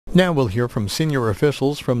Now we'll hear from senior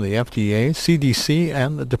officials from the FDA, CDC,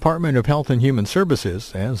 and the Department of Health and Human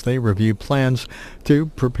Services as they review plans to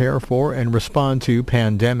prepare for and respond to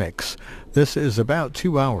pandemics. This is about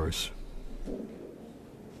 2 hours.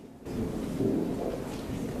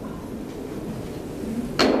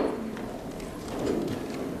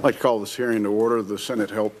 I'd like to call this hearing to order, the Senate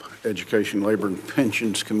Health, Education, Labor, and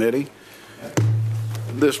Pensions Committee.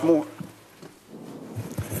 This morning,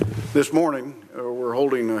 we're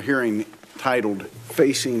holding a hearing titled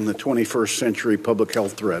Facing the 21st Century Public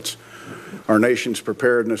Health Threats, Our Nation's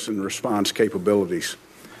Preparedness and Response Capabilities.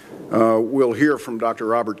 We'll hear from Dr.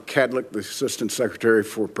 Robert Kadlec, the Assistant Secretary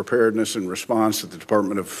for Preparedness and Response at the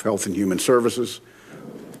Department of Health and Human Services,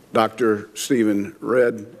 Dr. Stephen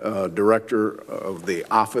Redd, Director of the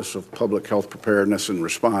Office of Public Health Preparedness and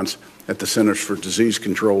Response at the Centers for Disease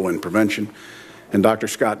Control and Prevention, and Dr.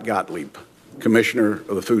 Scott Gottlieb, Commissioner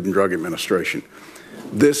of the Food and Drug Administration.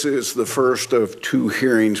 This is the first of 2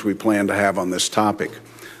 hearings we plan to have on this topic.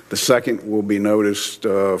 The second will be noticed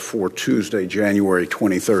for Tuesday, January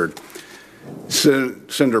 23rd.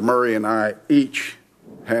 Senator Murray and I each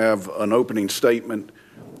have an opening statement.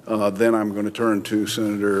 Then I'm going to turn to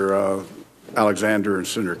Senator Alexander and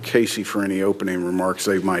Senator Casey for any opening remarks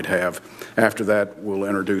they might have. After that, we'll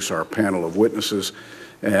introduce our panel of witnesses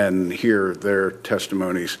and hear their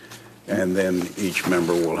testimonies, and then each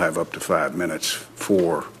member will have up to 5 minutes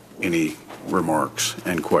for any remarks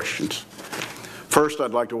and questions. First,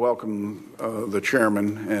 I'd like to welcome the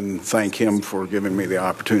chairman and thank him for giving me the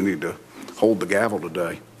opportunity to hold the gavel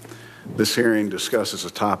today. This hearing discusses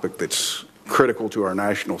a topic that's critical to our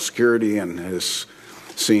national security and has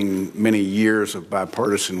seen many years of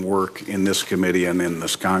bipartisan work in this committee and in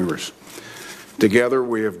this Congress. Together,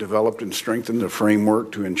 we have developed and strengthened a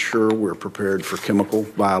framework to ensure we're prepared for chemical,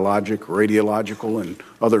 biologic, radiological, and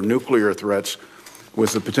other nuclear threats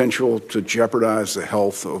with the potential to jeopardize the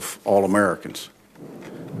health of all Americans.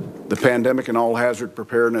 The Pandemic and All-Hazard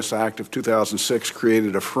Preparedness Act of 2006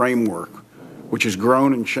 created a framework which has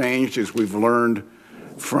grown and changed as we've learned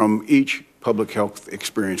from each public health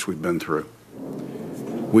experience we've been through.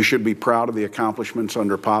 We should be proud of the accomplishments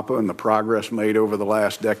under PAPA and the progress made over the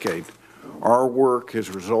last decade. Our work has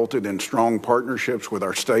resulted in strong partnerships with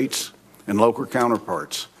our states and local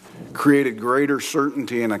counterparts, created greater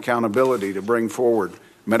certainty and accountability to bring forward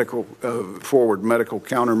medical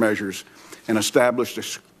countermeasures, and established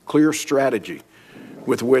a clear strategy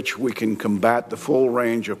with which we can combat the full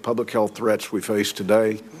range of public health threats we face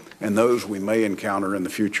today and those we may encounter in the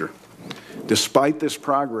future. Despite this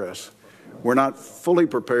progress, we're not fully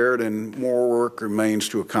prepared and more work remains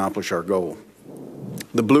to accomplish our goal.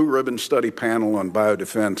 The Blue Ribbon Study Panel on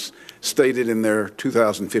Biodefense stated in their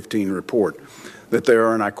 2015 report that there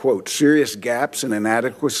are, and I quote, serious gaps and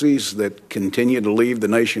inadequacies that continue to leave the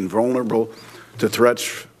nation vulnerable to threats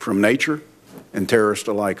from nature and terrorists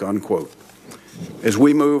alike, unquote. As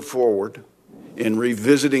we move forward in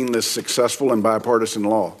revisiting this successful and bipartisan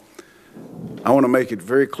law, I want to make it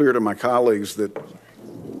very clear to my colleagues that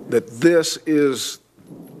this is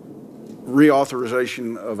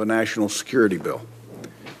reauthorization of a national security bill,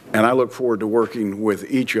 and I look forward to working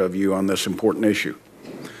with each of you on this important issue.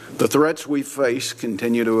 The threats we face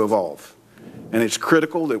continue to evolve, and it's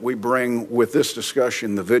critical that we bring with this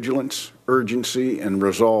discussion the vigilance, urgency, and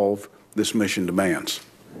resolve this mission demands.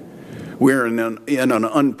 We're in an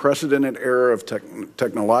unprecedented era of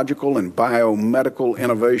technological and biomedical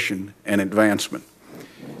innovation and advancement.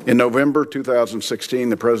 In November 2016,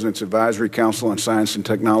 the President's Advisory Council on Science and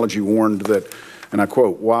Technology warned that, and I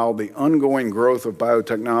quote, while the ongoing growth of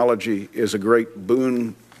biotechnology is a great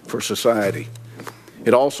boon for society,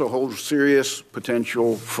 it also holds serious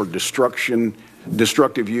potential for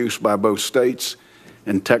destructive use by both states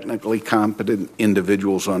and technically competent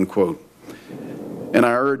individuals, unquote. And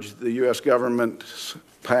I urge the U.S. government's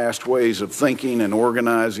past ways of thinking and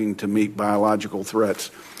organizing to meet biological threats.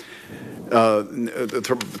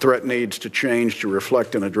 The threat needs to change to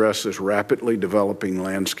reflect and address this rapidly developing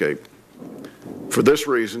landscape. For this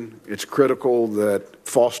reason, it's critical that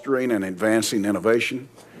fostering and advancing innovation,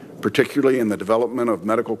 particularly in the development of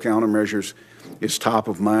medical countermeasures, is top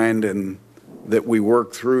of mind, and that we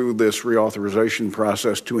work through this reauthorization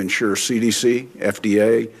process to ensure CDC,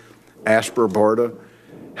 FDA, ASPR, BARDA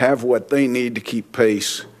have what they need to keep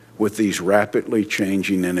pace with these rapidly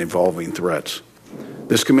changing and evolving threats.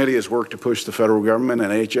 This committee has worked to push the federal government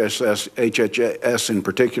and HHS in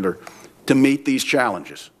particular to meet these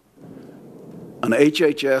challenges. An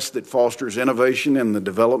HHS that fosters innovation in the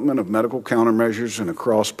development of medical countermeasures and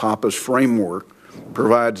across PAPA's framework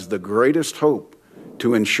provides the greatest hope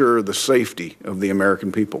to ensure the safety of the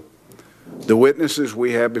American people. The witnesses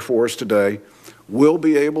we have before us today will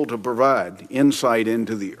be able to provide insight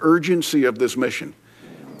into the urgency of this mission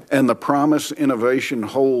and the promise innovation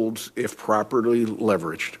holds if properly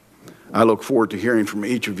leveraged. I look forward to hearing from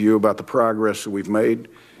each of you about the progress that we've made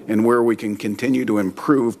and where we can continue to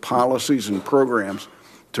improve policies and programs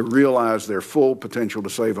to realize their full potential to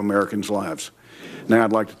save Americans' lives. Now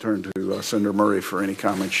I'd like to turn to Senator Murray for any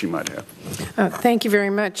comments she might have. Thank you very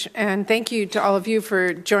much, and thank you to all of you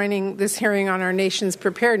for joining this hearing on our nation's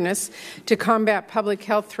preparedness to combat public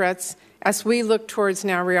health threats as we look towards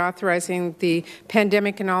now reauthorizing the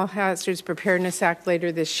Pandemic and All Hazards Preparedness Act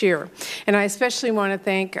later this year. And I especially want to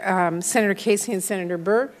thank Senator Casey and Senator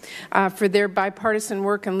Burr for their bipartisan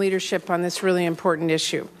work and leadership on this really important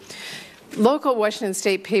issue. Local Washington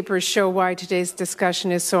State papers show why today's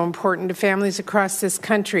discussion is so important to families across this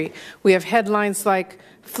country. We have headlines like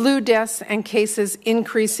flu deaths and cases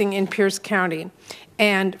increasing in Pierce County,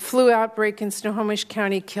 and flu outbreak in Snohomish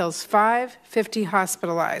County kills 5, 50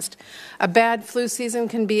 hospitalized. A bad flu season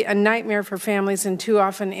can be a nightmare for families and too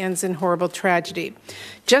often ends in horrible tragedy.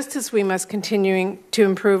 Just as we must continue to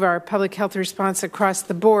improve our public health response across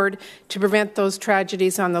the board to prevent those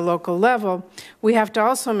tragedies on the local level, we have to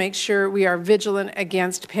also make sure we are vigilant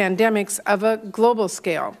against pandemics of a global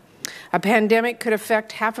scale. A pandemic could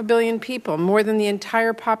affect 500 million people, more than the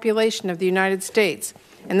entire population of the United States.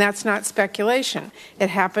 And that's not speculation.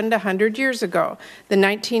 It happened 100 years ago. The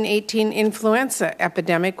 1918 influenza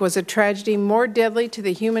epidemic was a tragedy more deadly to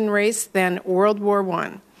the human race than World War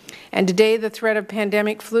I. And today the threat of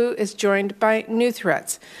pandemic flu is joined by new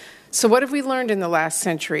threats. So what have we learned in the last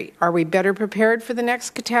century? Are we better prepared for the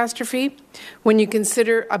next catastrophe? When you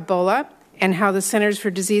consider Ebola, and how the Centers for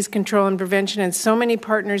Disease Control and Prevention and so many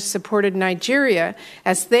partners supported Nigeria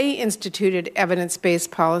as they instituted evidence-based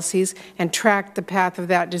policies and tracked the path of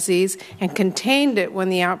that disease and contained it when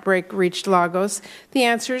the outbreak reached Lagos, the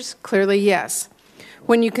answer is clearly yes.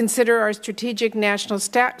 When you consider our strategic national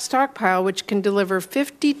stockpile, which can deliver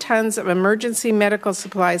 50 tons of emergency medical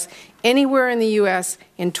supplies anywhere in the U.S.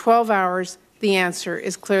 in 12 hours, the answer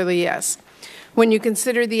is clearly yes. When you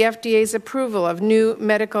consider the FDA's approval of new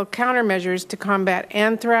medical countermeasures to combat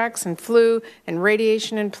anthrax and flu and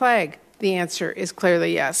radiation and plague, the answer is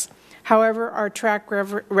clearly yes. However, our track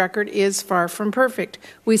record is far from perfect.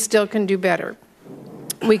 We still can do better.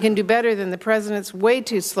 We can do better than the President's way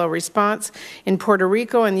too slow response in Puerto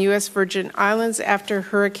Rico and the U.S. Virgin Islands after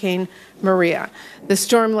Hurricane Maria. The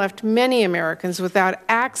storm left many Americans without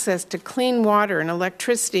access to clean water and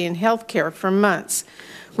electricity and health care for months.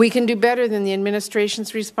 We can do better than the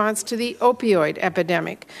administration's response to the opioid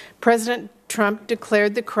epidemic. President Trump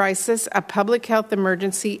declared the crisis a public health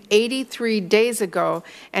emergency 83 days ago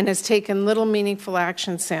and has taken little meaningful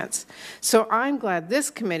action since. So I'm glad this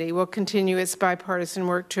committee will continue its bipartisan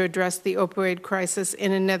work to address the opioid crisis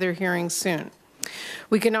in another hearing soon.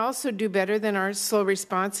 We can also do better than our slow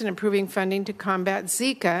response in improving funding to combat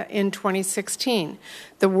Zika in 2016.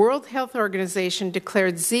 The World Health Organization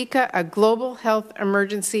declared Zika a global health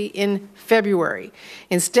emergency in February.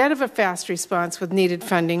 Instead of a fast response with needed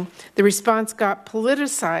funding, the response got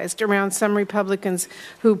politicized around some Republicans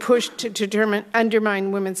who pushed to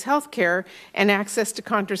undermine women's health care and access to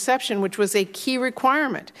contraception, which was a key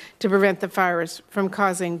requirement to prevent the virus from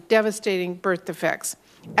causing devastating birth defects.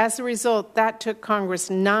 As a result, that took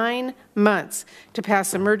Congress 9 months to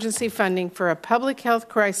pass emergency funding for a public health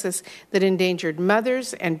crisis that endangered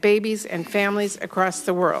mothers and babies and families across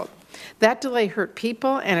the world. That delay hurt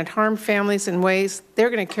people and it harmed families in ways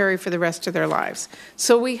they're going to carry for the rest of their lives.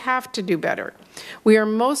 So we have to do better. We are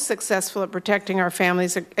most successful at protecting our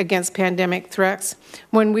families against pandemic threats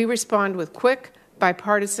when we respond with quick,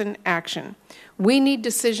 bipartisan action. We need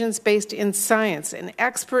decisions based in science and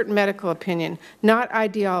expert medical opinion, not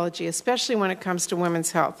ideology, especially when it comes to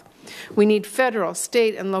women's health. We need federal,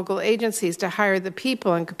 state, and local agencies to hire the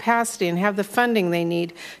people and capacity and have the funding they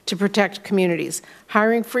need to protect communities.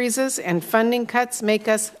 Hiring freezes and funding cuts make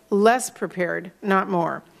us less prepared, not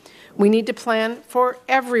more. We need to plan for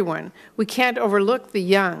everyone. We can't overlook the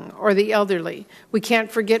young or the elderly. We can't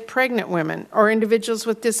forget pregnant women or individuals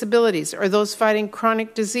with disabilities or those fighting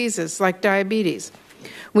chronic diseases like diabetes.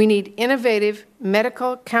 We need innovative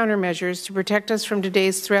medical countermeasures to protect us from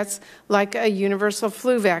today's threats like a universal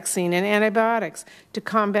flu vaccine and antibiotics to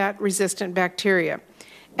combat resistant bacteria.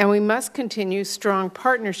 And we must continue strong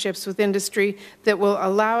partnerships with industry that will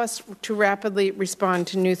allow us to rapidly respond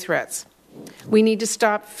to new threats. We need to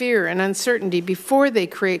stop fear and uncertainty before they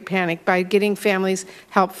create panic by getting families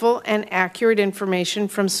helpful and accurate information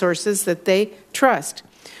from sources that they trust.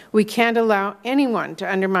 We can't allow anyone to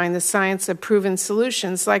undermine the science of proven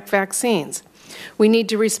solutions like vaccines. We need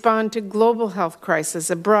to respond to global health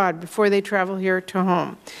crises abroad before they travel here to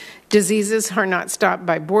home. Diseases are not stopped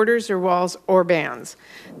by borders or walls or bans.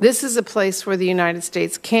 This is a place where the United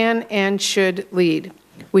States can and should lead.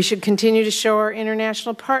 We should continue to show our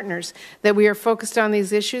international partners that we are focused on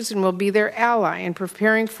these issues and will be their ally in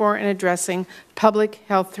preparing for and addressing public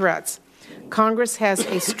health threats. Congress has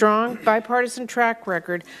a strong bipartisan track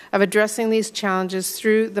record of addressing these challenges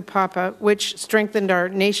through the PAPA, which strengthened our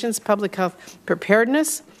nation's public health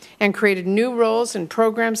preparedness and created new roles and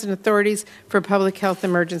programs and authorities for public health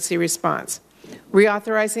emergency response.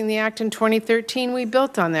 Reauthorizing the Act in 2013, we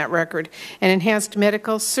built on that record and enhanced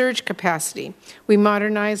medical surge capacity. We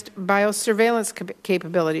modernized biosurveillance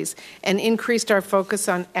capabilities and increased our focus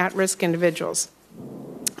on at-risk individuals.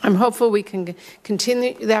 I'm hopeful we can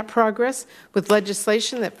continue that progress with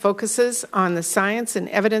legislation that focuses on the science and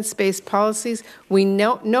evidence-based policies we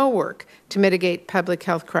know work to mitigate public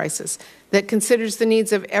health crisis, that considers the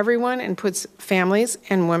needs of everyone and puts families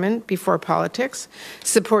and women before politics,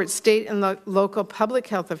 supports state and local public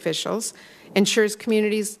health officials, ensures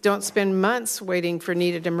communities don't spend months waiting for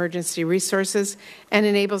needed emergency resources, and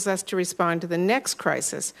enables us to respond to the next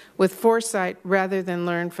crisis with foresight rather than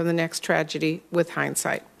learn from the next tragedy with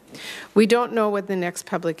hindsight. We don't know what the next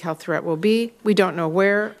public health threat will be. We don't know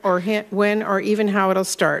where or when or even how it'll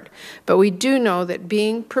start. But we do know that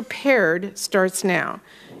being prepared starts now.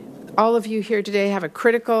 All of you here today have a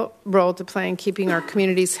critical role to play in keeping our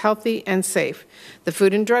communities healthy and safe. The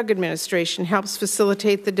Food and Drug Administration helps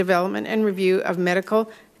facilitate the development and review of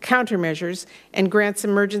medical countermeasures and grants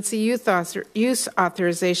emergency use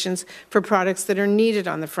authorizations for products that are needed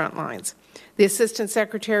on the front lines. The Assistant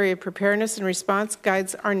Secretary of Preparedness and Response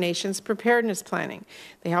guides our nation's preparedness planning.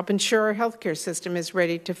 They help ensure our healthcare system is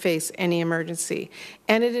ready to face any emergency.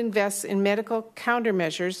 And it invests in medical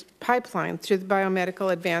countermeasures pipeline through the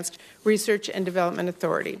Biomedical Advanced Research and Development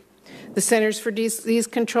Authority. The Centers for Disease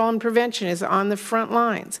Control and Prevention is on the front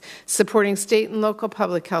lines, supporting state and local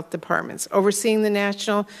public health departments, overseeing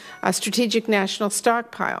the strategic national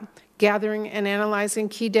stockpile, gathering and analyzing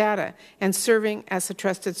key data, and serving as a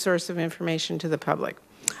trusted source of information to the public.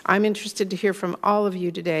 I'm interested to hear from all of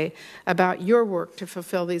you today about your work to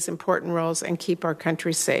fulfill these important roles and keep our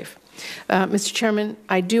country safe. Mr. Chairman,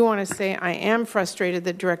 I do want to say I am frustrated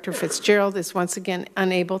that Director Fitzgerald is once again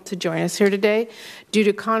unable to join us here today. Due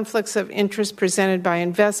to conflicts of interest presented by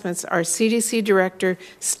investments, our CDC director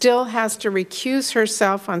still has to recuse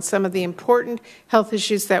herself on some of the important health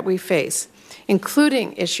issues that we face,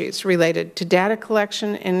 including issues related to data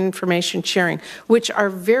collection and information sharing, which are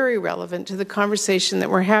very relevant to the conversation that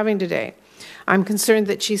we're having today. I'm concerned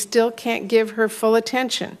that she still can't give her full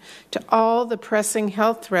attention to all the pressing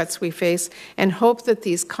health threats we face and hope that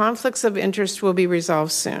these conflicts of interest will be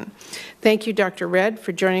resolved soon. Thank you, Dr. Redd,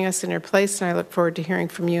 for joining us in her place, and I look forward to hearing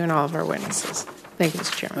from you and all of our witnesses. Thank you,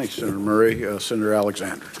 Mr. Chairman. Thanks, Senator Murray. Senator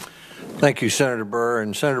Alexander. Thank you, Senator Burr.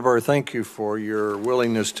 And Senator Burr, thank you for your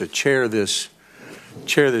willingness to chair this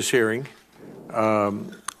hearing.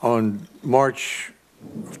 On March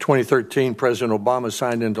of 2013, President Obama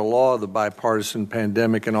signed into law the Bipartisan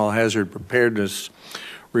Pandemic and All-Hazard Preparedness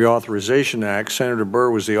Reauthorization Act. Senator Burr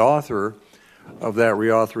was the author of that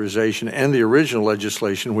reauthorization and the original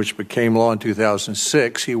legislation, which became law in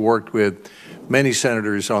 2006. He worked with many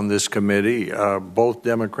senators on this committee, both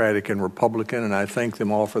Democratic and Republican, and I thank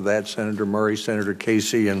them all for that. Senator Murray, Senator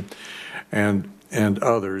Casey, and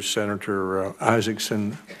others. Senator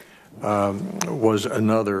Isaacson was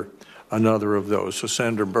another of those. So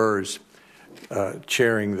Senator Burr is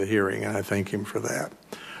chairing the hearing, and I thank him for that.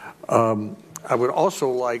 I would also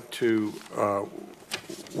like to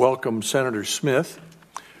welcome Senator Smith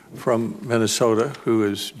from Minnesota, who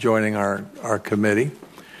is joining our committee,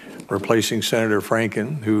 replacing Senator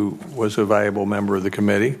Franken, who was a valuable member of the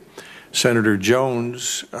committee. Senator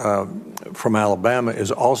Jones from Alabama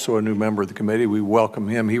is also a new member of the committee. We welcome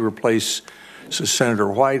him. He replaced Senator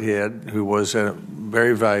Whitehead, who was a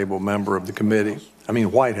very valuable member of the committee,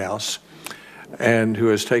 White House, and who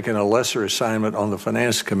has taken a lesser assignment on the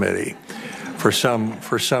Finance Committee for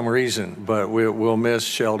some reason. But we'll miss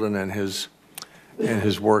Sheldon and his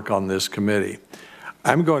work on this committee.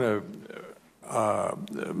 Mr.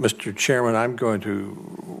 Chairman, I'm going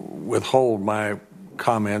to withhold my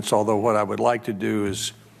comments, although what I would like to do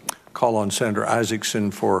is call on Senator Isaacson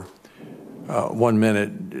for 1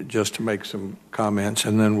 minute just to make some comments,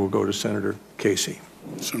 and then we'll go to Senator Casey.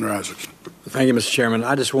 Senator Isaacson. Thank you, Mr. Chairman.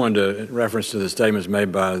 I just wanted to, in reference to the statements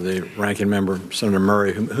made by the ranking member, Senator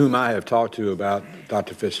Murray, whom I have talked to about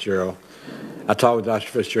Dr. Fitzgerald. I talked with Dr.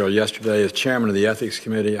 Fitzgerald yesterday as chairman of the Ethics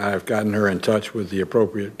Committee. I have gotten her in touch with the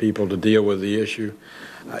appropriate people to deal with the issue.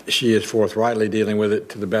 She is forthrightly dealing with it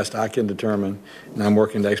to the best I can determine, and I'm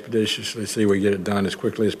working to expeditiously see we get it done as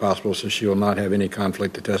quickly as possible so she will not have any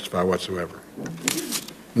conflict to testify whatsoever.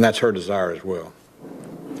 And that's her desire as well.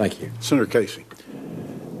 Thank you. Senator Casey.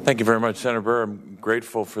 Thank you very much, Senator Burr. I'm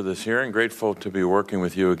grateful for this hearing, grateful to be working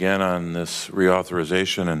with you again on this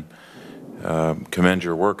reauthorization, and commend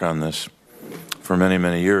your work on this for many,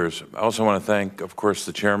 many years. I also want to thank, of course,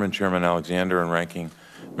 the Chairman, Chairman Alexander, and Ranking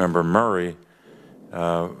Member Murray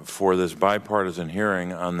for this bipartisan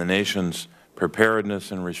hearing on the nation's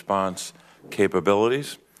preparedness and response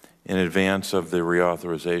capabilities in advance of the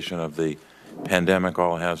reauthorization of the Pandemic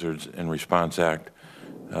All Hazards and Response Act,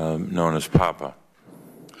 known as PAPA.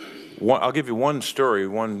 I'll give you one story,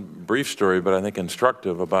 one brief story, but I think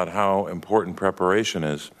instructive about how important preparation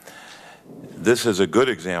is. This is a good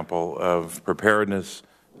example of preparedness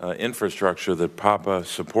infrastructure that PAPA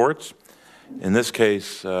supports. In this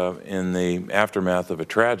case, in the aftermath of a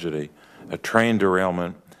tragedy, a train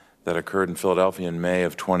derailment that occurred in Philadelphia in May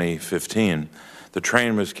of 2015. The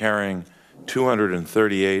train was carrying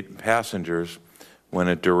 238 passengers when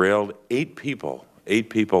it derailed. 8 people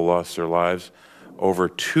lost their lives. Over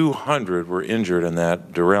 200 were injured in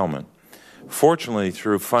that derailment. Fortunately,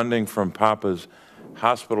 through funding from PAPA's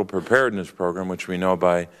Hospital Preparedness Program, which we know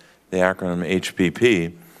by the acronym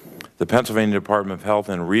HPP, the Pennsylvania Department of Health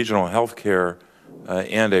and Regional Healthcare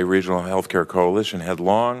and a Regional Healthcare Coalition had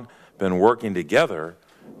long been working together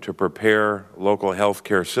to prepare local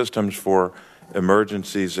healthcare systems for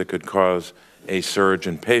emergencies that could cause a surge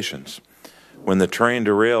in patients. When the train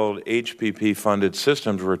derailed, HPP-funded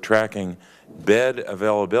systems were tracking bed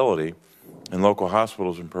availability in local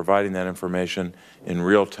hospitals and providing that information in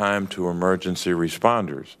real time to emergency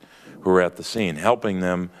responders who were at the scene, helping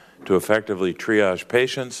them to effectively triage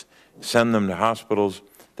patients, send them to hospitals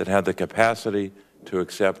that had the capacity to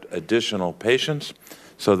accept additional patients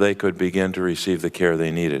so they could begin to receive the care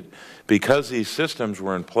they needed. Because these systems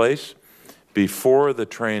were in place before the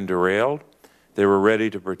train derailed, they were ready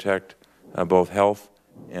to protect both health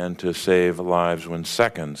and to save lives when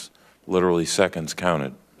seconds, literally seconds,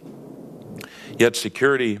 counted. Yet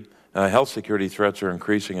health security threats are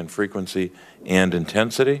increasing in frequency and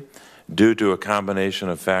intensity due to a combination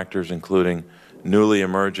of factors including newly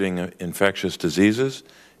emerging infectious diseases,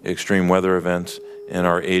 extreme weather events, and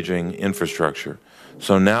our aging infrastructure.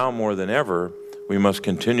 So now more than ever, we must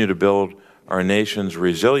continue to build our nation's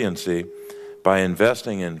resiliency by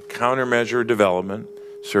investing in countermeasure development,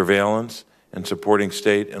 surveillance, and supporting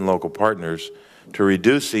state and local partners to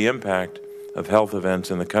reduce the impact of health events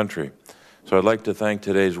in the country. So I'd like to thank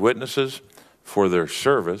today's witnesses for their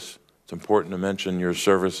service. It's important to mention your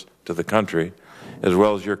service to the country, as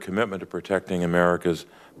well as your commitment to protecting America's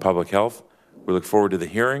public health. We look forward to the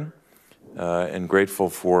hearing and grateful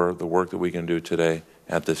for the work that we can do today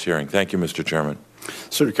at this hearing. Thank you, Mr. Chairman.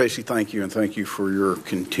 Senator Casey, thank you, and thank you for your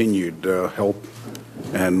continued help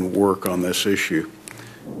and work on this issue.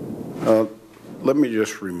 Let me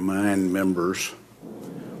just remind members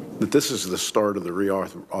that this is the start of the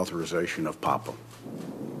reauthorization of PAPA.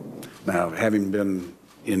 Now, having been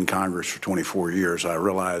in Congress for 24 years, I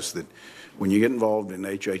realize that when you get involved in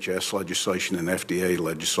HHS legislation and FDA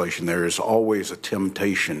legislation, there is always a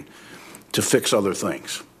temptation to fix other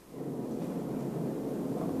things.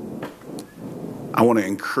 I want to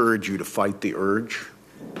encourage you to fight the urge.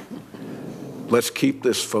 Let's keep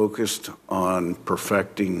this focused on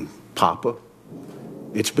perfecting PAPA.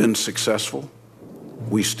 It's been successful.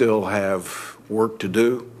 We still have work to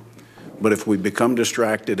do. But if we become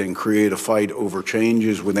distracted and create a fight over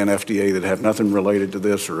changes within FDA that have nothing related to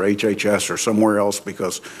this or HHS or somewhere else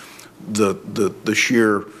because the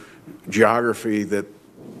sheer geography that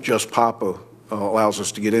just PAPA allows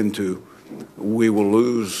us to get into, we will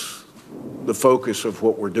lose the focus of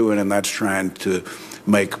what we're doing, and that's trying to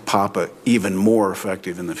make PAPA even more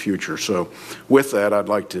effective in the future. So with that, I'd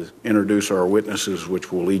like to introduce our witnesses,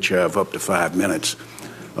 which will each have up to 5 minutes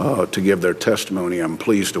to give their testimony. I'm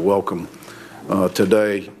pleased to welcome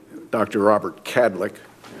today Dr. Robert Kadlec.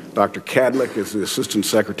 Dr. Kadlec is the Assistant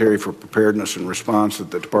Secretary for Preparedness and Response at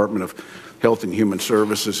the Department of Health and Human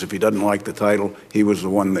Services. If he doesn't like the title, he was the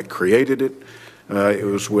one that created it. It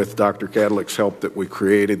was with Dr. Kadlec's help that we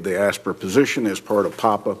created the ASPR position as part of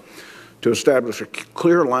PAPA to establish a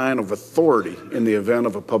clear line of authority in the event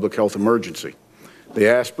of a public health emergency. The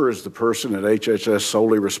ASPR is the person at HHS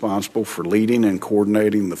solely responsible for leading and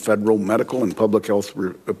coordinating the federal medical and public health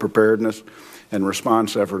preparedness and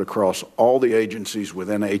response effort across all the agencies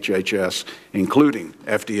within HHS, including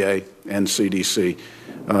FDA and CDC.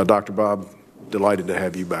 Dr. Bob, delighted to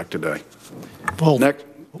have you back today. Well,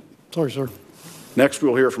 sorry, sir. Next,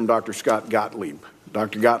 we'll hear from Dr. Scott Gottlieb.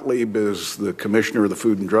 Dr. Gottlieb is the Commissioner of the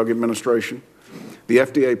Food and Drug Administration. The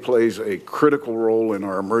FDA plays a critical role in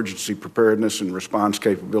our emergency preparedness and response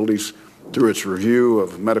capabilities through its review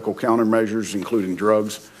of medical countermeasures, including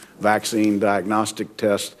drugs, vaccine, diagnostic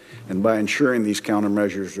tests, and by ensuring these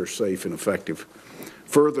countermeasures are safe and effective.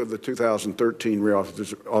 Further, the 2013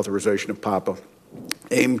 reauthorization of PAPA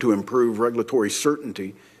aimed to improve regulatory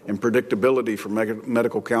certainty and predictability for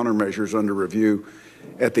medical countermeasures under review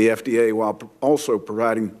at the FDA, while also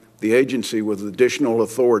providing the agency with additional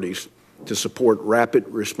authorities to support rapid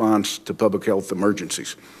response to public health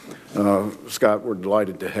emergencies. Scott, we're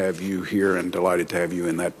delighted to have you here and delighted to have you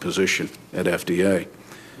in that position at FDA.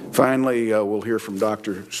 Finally, we'll hear from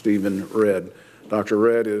Dr. Stephen Redd. Dr.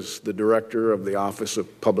 Redd is the Director of the Office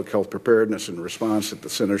of Public Health Preparedness and Response at the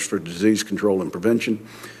Centers for Disease Control and Prevention.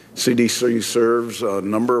 CDC serves a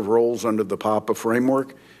number of roles under the PAPA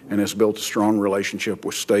framework and has built a strong relationship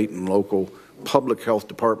with state and local public health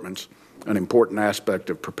departments, an important aspect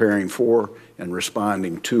of preparing for and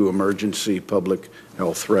responding to emergency public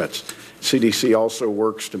health threats. CDC also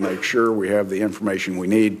works to make sure we have the information we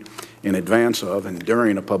need in advance of and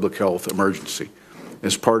during a public health emergency.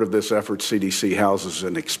 As part of this effort, CDC houses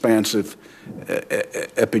an expansive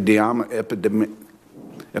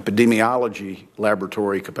epidemiology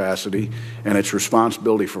laboratory capacity and its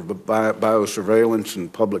responsibility for biosurveillance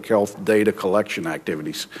and public health data collection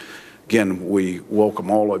activities. Again, we welcome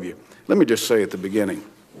all of you. Let me just say at the beginning,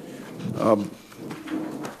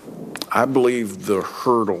 I believe the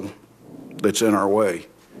hurdle that's in our way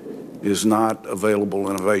is not available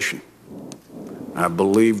innovation. I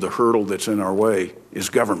believe the hurdle that's in our way is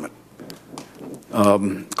government.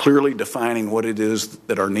 Clearly defining what it is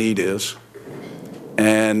that our need is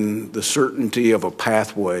and the certainty of a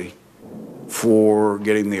pathway for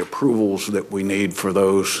getting the approvals that we need for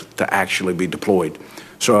those to actually be deployed.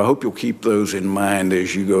 So I hope you'll keep those in mind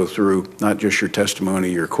as you go through not just your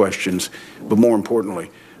testimony, your questions, but more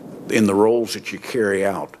importantly, in the roles that you carry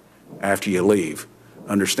out after you leave.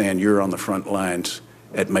 Understand you're on the front lines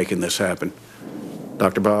at making this happen.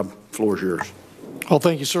 Dr. Bob, the floor is yours. Well,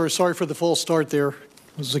 thank you, sir. Sorry for the false start there. I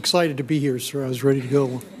was excited to be here, sir. I was ready to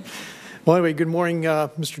go. Well, anyway, good morning,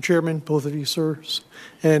 Mr. Chairman, both of you, sirs,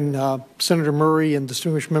 and Senator Murray and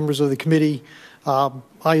distinguished members of the committee. I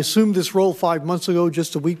assumed this role 5 months ago,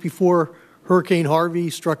 just a week before Hurricane Harvey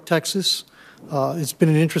struck Texas. It's been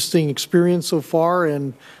an interesting experience so far,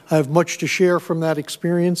 and I have much to share from that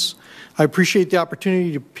experience. I appreciate the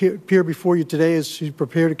opportunity to appear before you today as you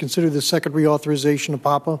prepare to consider the second reauthorization of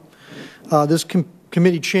PAPA. This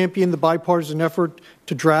committee championed the bipartisan effort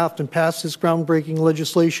to draft and pass this groundbreaking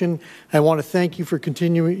legislation. I want to thank you for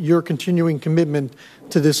your continuing commitment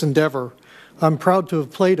to this endeavor. I'm proud to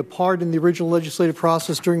have played a part in the original legislative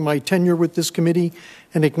process during my tenure with this committee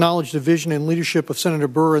and acknowledge the vision and leadership of Senator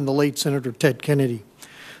Burr and the late Senator Ted Kennedy.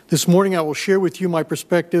 This morning I will share with you my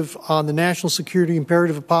perspective on the national security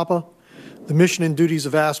imperative of PAPA, the mission and duties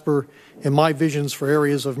of ASPR, and my visions for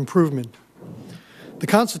areas of improvement. The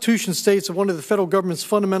Constitution states that one of the federal government's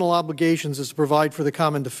fundamental obligations is to provide for the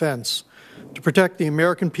common defense, to protect the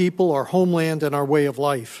American people, our homeland, and our way of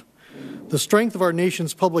life. The strength of our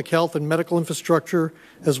nation's public health and medical infrastructure,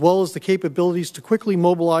 as well as the capabilities to quickly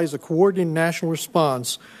mobilize a coordinated national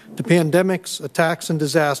response to pandemics, attacks, and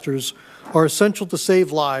disasters, are essential to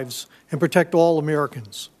save lives and protect all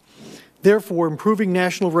Americans. Therefore, improving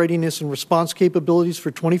national readiness and response capabilities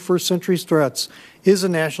for 21st century threats is a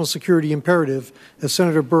national security imperative, as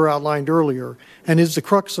Senator Burr outlined earlier, and is the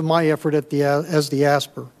crux of my effort as the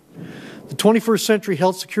ASPR. The 21st century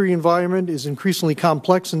health security environment is increasingly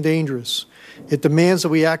complex and dangerous. It demands that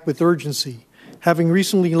we act with urgency. Having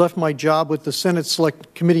recently left my job with the Senate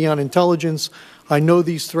Select Committee on Intelligence, I know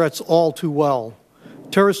these threats all too well.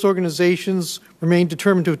 Terrorist organizations remain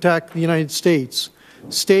determined to attack the United States.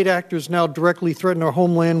 State actors now directly threaten our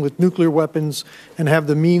homeland with nuclear weapons and have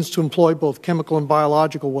the means to employ both chemical and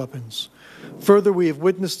biological weapons. Further, we have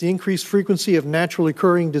witnessed the increased frequency of naturally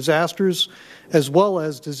occurring disasters as well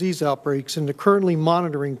as disease outbreaks and are currently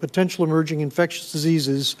monitoring potential emerging infectious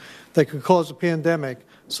diseases that could cause a pandemic,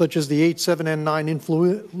 such as the H7N9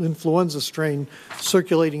 influenza strain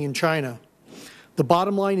circulating in China. The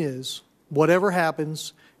bottom line is, whatever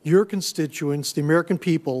happens, your constituents, the American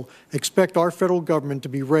people, expect our federal government to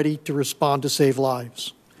be ready to respond to save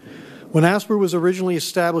lives. When ASPR was originally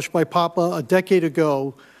established by PAPA a decade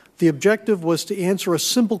ago, the objective was to answer a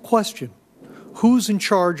simple question: who's in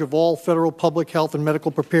charge of all federal public health and medical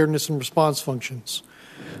preparedness and response functions?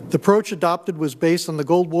 The approach adopted was based on the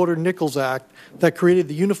Goldwater-Nichols Act that created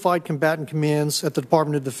the Unified Combatant Commands at the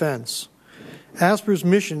Department of Defense. ASPR's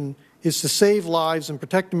mission is to save lives and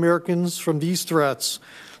protect Americans from these threats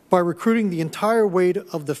by recruiting the entire weight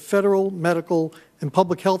of the federal, medical, and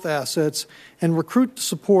public health assets and recruit the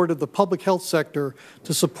support of the public health sector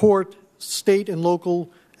to support state and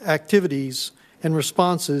local activities and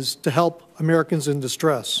responses to help Americans in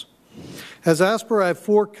distress. As ASPR, I have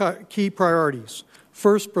four key priorities.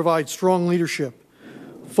 First, provide strong leadership.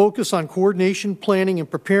 Focus on coordination, planning, and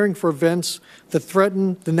preparing for events that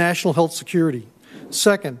threaten the national health security.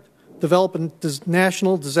 Second, develop a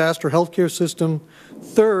national disaster healthcare system.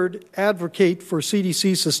 Third, advocate for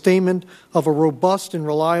CDC sustainment of a robust and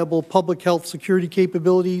reliable public health security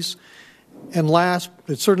capabilities. And last,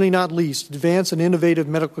 but certainly not least, advance an innovative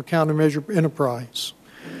medical countermeasure enterprise.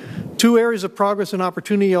 Two areas of progress and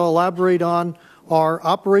opportunity I'll elaborate on are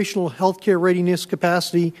operational healthcare readiness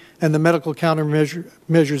capacity and the medical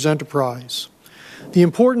countermeasures enterprise. The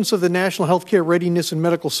importance of the national healthcare readiness and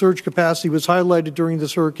medical surge capacity was highlighted during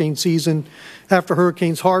this hurricane season. After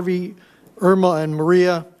Hurricanes Harvey, Irma, and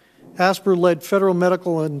Maria, ASPR led federal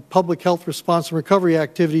medical and public health response and recovery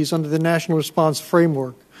activities under the National Response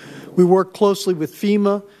Framework. We worked closely with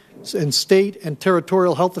FEMA and state and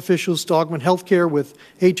territorial health officials to augment healthcare with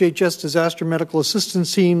HHS disaster medical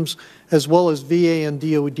assistance teams, as well as VA and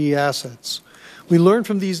DoD assets. We learned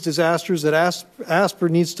from these disasters that ASPR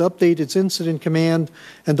needs to update its incident command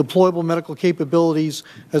and deployable medical capabilities,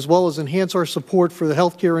 as well as enhance our support for the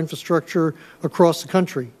healthcare infrastructure across the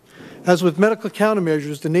country. As with medical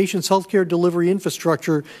countermeasures, the nation's healthcare delivery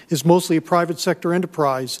infrastructure is mostly a private sector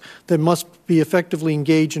enterprise that must be effectively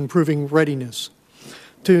engaged in improving readiness.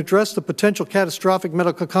 To address the potential catastrophic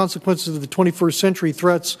medical consequences of the 21st century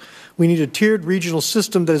threats, we need a tiered regional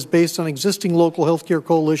system that is based on existing local healthcare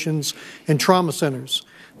coalitions and trauma centers,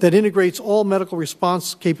 that integrates all medical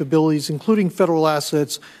response capabilities, including federal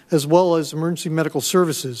assets, as well as emergency medical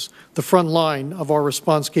services, the front line of our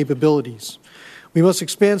response capabilities. We must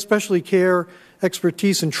expand specialty care,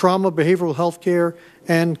 expertise in trauma, behavioral health care,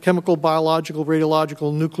 and chemical, biological,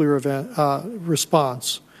 radiological, nuclear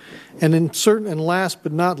response. And last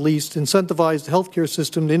but not least, incentivize the healthcare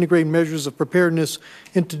system to integrate measures of preparedness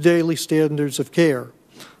into daily standards of care.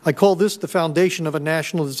 I call this the foundation of a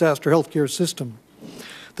national disaster healthcare system.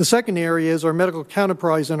 The second area is our medical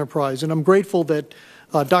counterprise enterprise, and I'm grateful that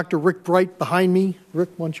Dr. Rick Bright behind me, Rick,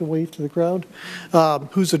 why don't you wave to the crowd,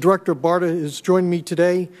 who's the director of BARDA, is joining me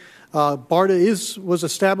today. BARDA was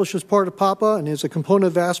established as part of PAPA and is a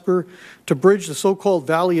component of ASPR to bridge the so-called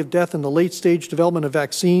valley of death in the late-stage development of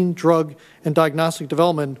vaccine, drug, and diagnostic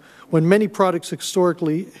development when many products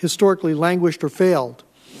historically languished or failed.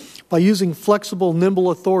 By using flexible, nimble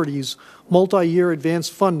authorities, multi-year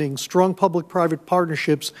advanced funding, strong public-private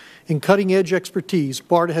partnerships, and cutting-edge expertise,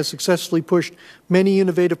 BARDA has successfully pushed many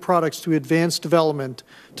innovative products through advanced development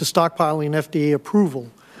to stockpiling and FDA approval.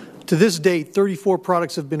 To this date, 34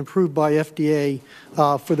 products have been approved by FDA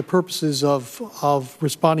for the purposes of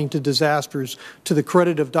responding to disasters, to the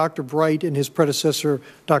credit of Dr. Bright and his predecessor,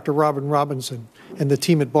 Dr. Robin Robinson, and the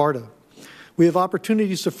team at BARDA. We have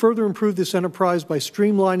opportunities to further improve this enterprise by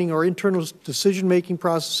streamlining our internal decision-making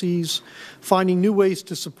processes, finding new ways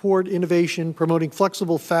to support innovation, promoting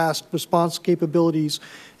flexible, fast response capabilities,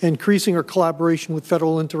 and increasing our collaboration with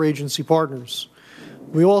federal interagency partners.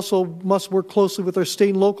 We also must work closely with our state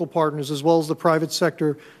and local partners as well as the private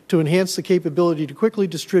sector to enhance the capability to quickly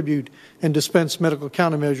distribute and dispense medical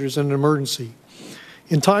countermeasures in an emergency.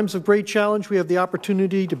 In times of great challenge, we have the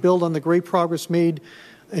opportunity to build on the great progress made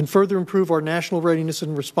and further improve our national readiness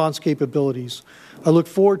and response capabilities. I look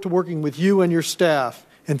forward to working with you and your staff,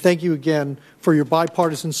 and thank you again for your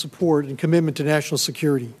bipartisan support and commitment to national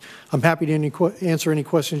security. I'm happy to answer any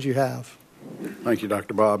questions you have. Thank you,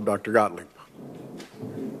 Dr. Bob. Dr. Gottlieb.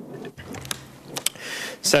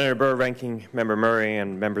 Senator Burr, Ranking Member Murray,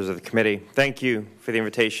 and members of the committee, thank you for the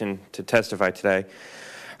invitation to testify today.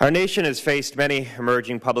 Our nation has faced many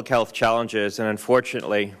emerging public health challenges and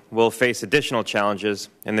unfortunately will face additional challenges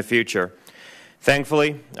in the future.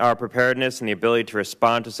 Thankfully, our preparedness and the ability to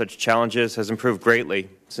respond to such challenges has improved greatly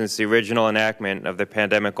since the original enactment of the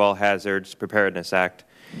Pandemic All Hazards Preparedness Act.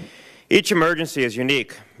 Each emergency is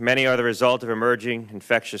unique. Many are the result of emerging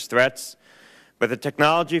infectious threats, but the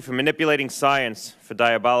technology for manipulating science for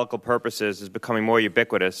diabolical purposes is becoming more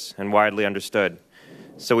ubiquitous and widely understood.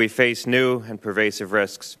 So we face new and pervasive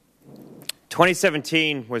risks.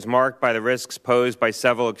 2017 was marked by the risks posed by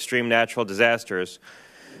several extreme natural disasters,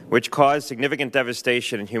 which caused significant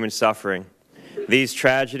devastation and human suffering. These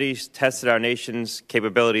tragedies tested our nation's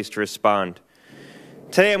capabilities to respond.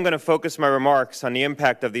 Today I'm going to focus my remarks on the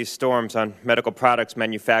impact of these storms on medical products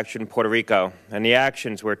manufactured in Puerto Rico and the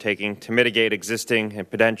actions we're taking to mitigate existing and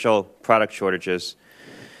potential product shortages.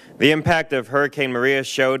 The impact of Hurricane Maria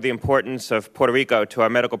showed the importance of Puerto Rico to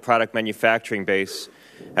our medical product manufacturing base,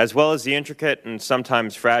 as well as the intricate and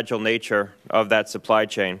sometimes fragile nature of that supply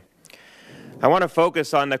chain. I want to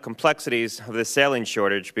focus on the complexities of the saline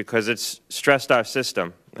shortage because it's stressed our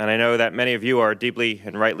system, and I know that many of you are deeply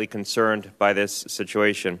and rightly concerned by this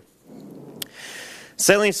situation.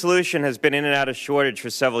 Saline solution has been in and out of shortage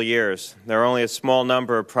for several years. There are only a small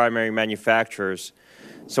number of primary manufacturers.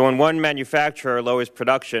 So when one manufacturer lowers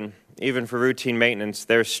production, even for routine maintenance,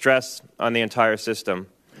 there's stress on the entire system.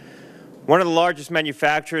 One of the largest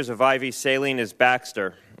manufacturers of IV saline is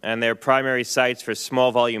Baxter, and their primary sites for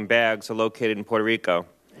small volume bags are located in Puerto Rico.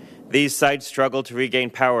 These sites struggled to regain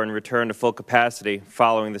power and return to full capacity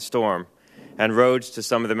following the storm, and roads to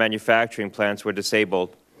some of the manufacturing plants were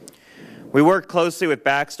disabled. We worked closely with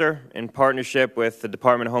Baxter in partnership with the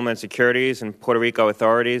Department of Homeland Security's and Puerto Rico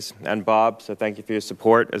authorities, and Bob, so thank you for your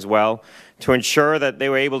support as well, to ensure that they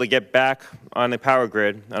were able to get back on the power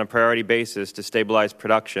grid on a priority basis to stabilize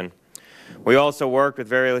production. We also worked with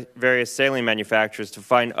various saline manufacturers to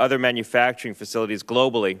find other manufacturing facilities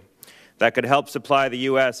globally that could help supply the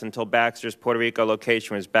U.S. until Baxter's Puerto Rico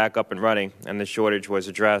location was back up and running and the shortage was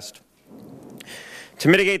addressed. To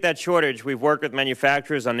mitigate that shortage, we've worked with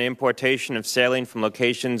manufacturers on the importation of saline from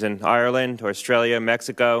locations in Ireland, Australia,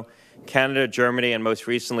 Mexico, Canada, Germany, and most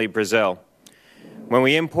recently Brazil. When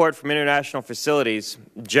we import from international facilities,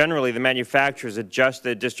 generally the manufacturers adjust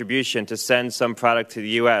their distribution to send some product to the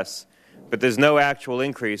U.S., but there's no actual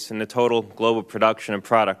increase in the total global production of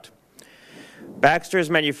product. Baxter's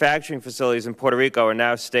manufacturing facilities in Puerto Rico are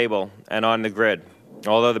now stable and on the grid,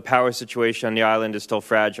 although the power situation on the island is still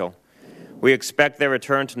fragile. We expect their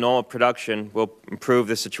return to normal production will improve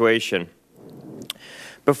the situation.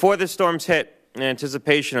 Before the storms hit, in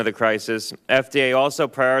anticipation of the crisis, FDA also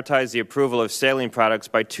prioritized the approval of saline products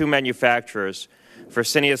by two manufacturers,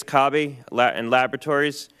 Fresenius Kabi and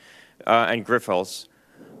Laboratories and Grifols.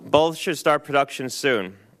 Both should start production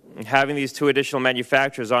soon. Having these two additional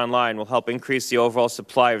manufacturers online will help increase the overall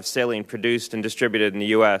supply of saline produced and distributed in the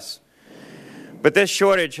U.S. But this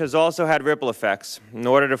shortage has also had ripple effects. In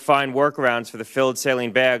order to find workarounds for the filled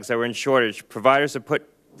saline bags that were in shortage, providers have put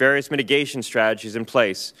various mitigation strategies in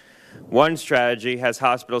place. One strategy has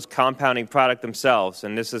hospitals compounding product themselves,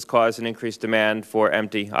 and this has caused an increased demand for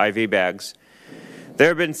empty IV bags. There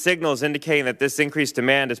have been signals indicating that this increased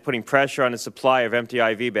demand is putting pressure on the supply of empty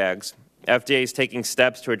IV bags. FDA is taking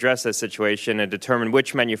steps to address this situation and determine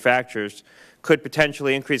which manufacturers could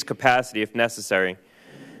potentially increase capacity if necessary.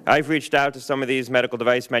 I've reached out to some of these medical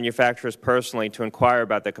device manufacturers personally to inquire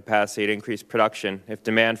about their capacity to increase production if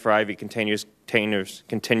demand for IV containers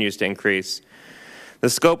continues to increase. The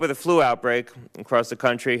scope of the flu outbreak across the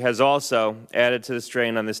country has also added to the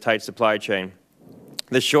strain on this tight supply chain.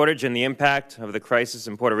 The shortage and the impact of the crisis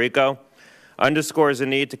in Puerto Rico underscores the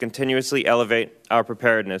need to continuously elevate our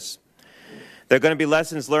preparedness. There are going to be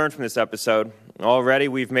lessons learned from this episode. Already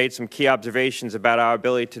we've made some key observations about our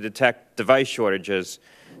ability to detect device shortages.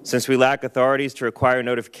 Since we lack authorities to require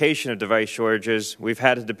notification of device shortages, we've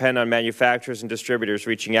had to depend on manufacturers and distributors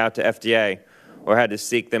reaching out to FDA or had to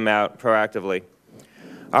seek them out proactively.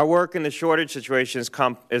 Our work in the shortage situation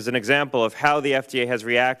is an example of how the FDA has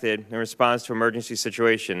reacted in response to emergency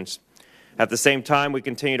situations. At the same time, we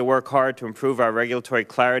continue to work hard to improve our regulatory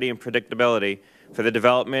clarity and predictability for the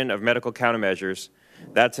development of medical countermeasures.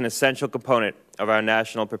 That's an essential component of our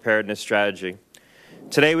national preparedness strategy.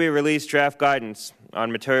 Today, we released draft guidance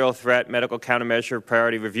on material threat medical countermeasure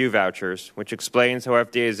priority review vouchers, which explains how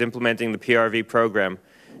FDA is implementing the PRV program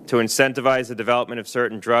to incentivize the development of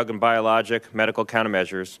certain drug and biologic medical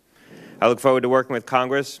countermeasures. I look forward to working with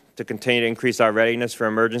Congress to continue to increase our readiness for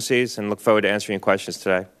emergencies and look forward to answering your questions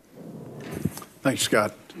today. Thanks,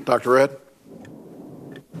 Scott. Dr. Redd?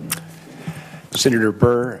 Senator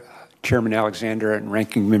Burr, Chairman Alexander, and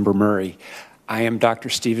Ranking Member Murray. I am Dr.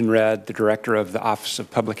 Stephen Redd, the Director of the Office of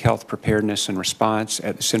Public Health Preparedness and Response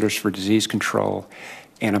at the Centers for Disease Control,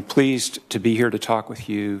 and I'm pleased to be here to talk with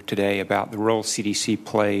you today about the role CDC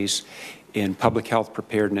plays in public health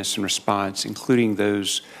preparedness and response, including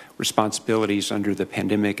those responsibilities under the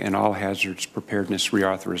Pandemic and All Hazards Preparedness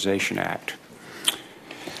Reauthorization Act.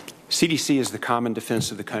 CDC is the common defense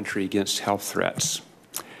of the country against health threats.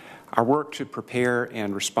 Our work to prepare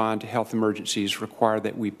and respond to health emergencies require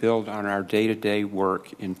that we build on our day-to-day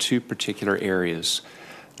work in two particular areas.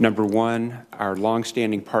 Number one, our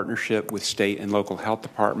longstanding partnership with state and local health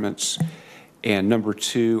departments, and number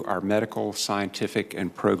two, our medical, scientific,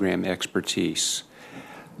 and program expertise.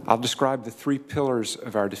 I'll describe the three pillars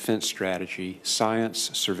of our defense strategy: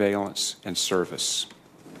 science, surveillance, and service.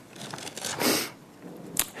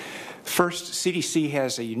 First, CDC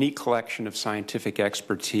has a unique collection of scientific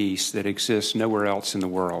expertise that exists nowhere else in the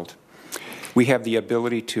world. We have the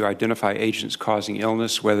ability to identify agents causing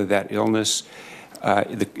illness, whether that illness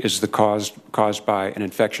is caused by an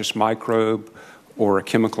infectious microbe or a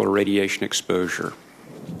chemical or radiation exposure.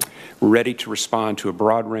 We're ready to respond to a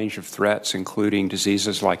broad range of threats, including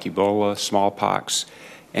diseases like Ebola, smallpox,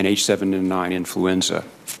 and H7N9 influenza.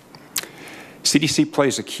 CDC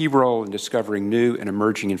plays a key role in discovering new and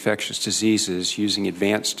emerging infectious diseases using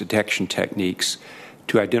advanced detection techniques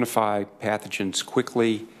to identify pathogens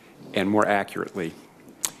quickly and more accurately.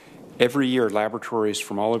 Every year, laboratories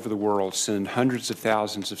from all over the world send hundreds of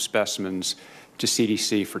thousands of specimens to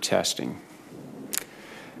CDC for testing.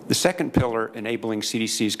 The second pillar enabling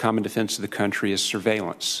CDC's common defense of the country is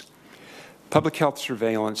surveillance. Public health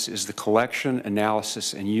surveillance is the collection,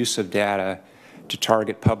 analysis, and use of data to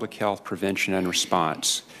target public health prevention and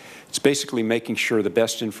response. It's basically making sure the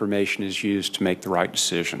best information is used to make the right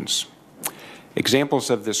decisions. Examples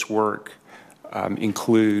of this work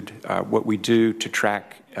include what we do to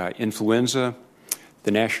track influenza,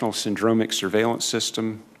 the National Syndromic Surveillance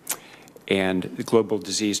System, and the global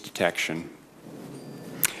disease detection.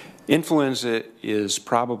 Influenza is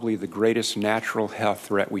probably the greatest natural health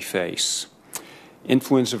threat we face.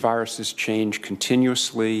 Influenza viruses change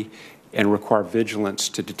continuously and require vigilance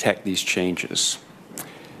to detect these changes.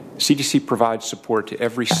 CDC provides support to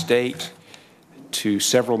every state, to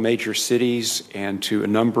several major cities, and to a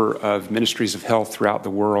number of ministries of health throughout the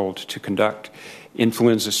world to conduct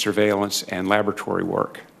influenza surveillance and laboratory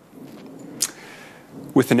work.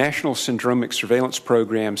 With the National Syndromic Surveillance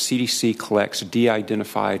Program, CDC collects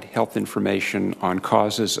de-identified health information on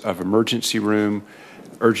causes of emergency room,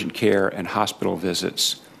 urgent care, and hospital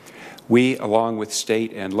visits. We, along with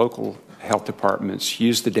state and local health departments,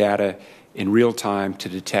 use the data in real time to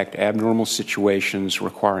detect abnormal situations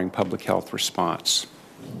requiring public health response.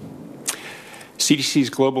 CDC's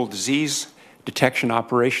Global Disease Detection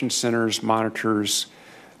Operations Centers monitors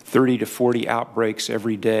 30 to 40 outbreaks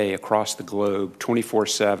every day across the globe,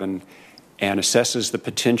 24/7, and assesses the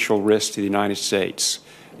potential risk to the United States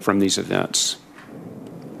from these events.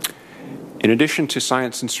 In addition to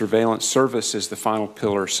science and surveillance, service is the final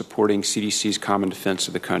pillar supporting CDC's common defense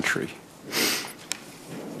of the country.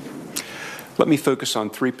 Let me focus on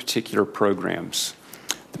three particular programs: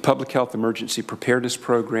 the Public Health Emergency Preparedness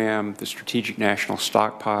Program, the Strategic National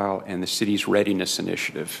Stockpile, and the City's Readiness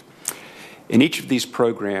Initiative. In each of these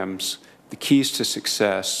programs, the keys to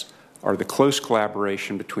success are the close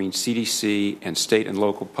collaboration between CDC and state and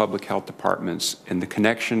local public health departments and the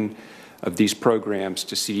connection of these programs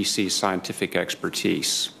to CDC's scientific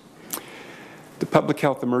expertise. The Public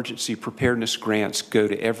Health Emergency Preparedness grants go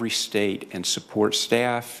to every state and support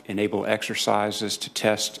staff, enable exercises to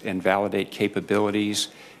test and validate capabilities,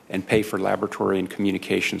 and pay for laboratory and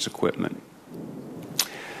communications equipment.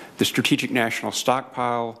 The Strategic National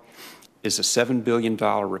Stockpile is a $7 billion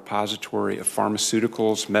repository of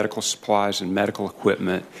pharmaceuticals, medical supplies, and medical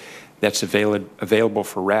equipment that's available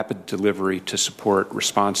for rapid delivery to support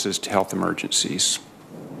responses to health emergencies.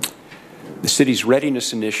 The City's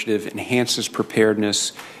Readiness Initiative enhances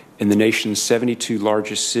preparedness in the nation's 72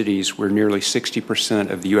 largest cities where nearly 60%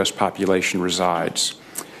 of the U.S. population resides.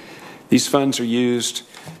 These funds are used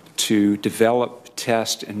to develop,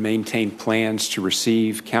 test, and maintain plans to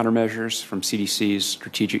receive countermeasures from CDC's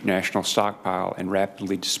Strategic National Stockpile and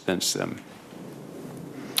rapidly dispense them.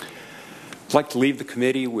 I'd like to leave the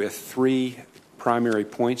committee with three primary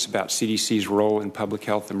points about CDC's role in public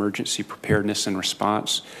health emergency preparedness and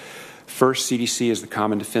response. First, CDC is the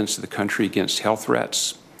common defense of the country against health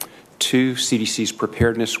threats. Two, CDC's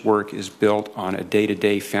preparedness work is built on a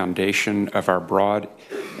day-to-day foundation of our broad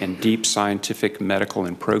and deep scientific, medical,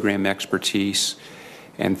 and program expertise.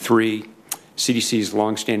 And three, CDC's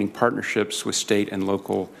longstanding partnerships with state and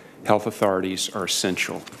local health authorities are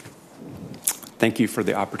essential. Thank you for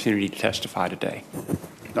the opportunity to testify today.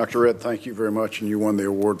 Dr. Redd, thank you very much, and you won the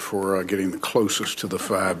award for getting the closest to the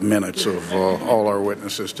 5 minutes of all our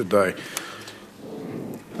witnesses today.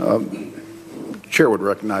 Chair would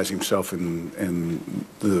recognize himself and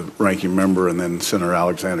the ranking member, and then Senator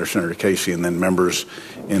Alexander, Senator Casey, and then members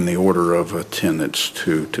in the order of attendance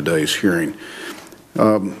to today's hearing.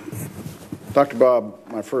 Dr. Bob,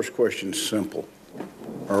 my first question is simple.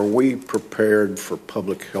 Are we prepared for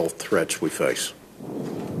public health threats we face?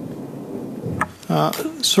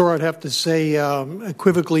 Sir, I'd have to say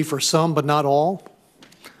equivocally for some, but not all.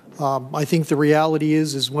 I think the reality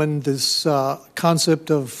is when this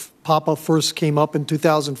concept of PAPA first came up in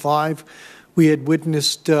 2005, we had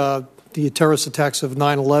witnessed the terrorist attacks of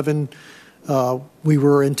 9/11. We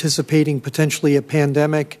were anticipating potentially a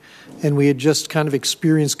pandemic, and we had just kind of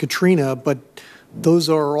experienced Katrina, but those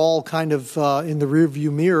are all kind of in the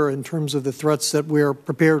rearview mirror in terms of the threats that we're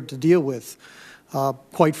prepared to deal with.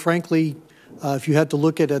 Quite frankly, if you had to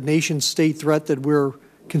look at a nation-state threat that we're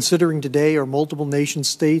considering today, or multiple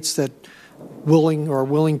nation-states that are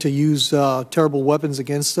willing to use terrible weapons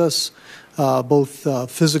against us,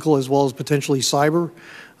 both physical as well as potentially cyber,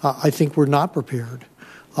 I think we're not prepared.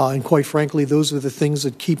 And quite frankly, those are the things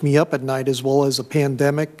that keep me up at night, as well as a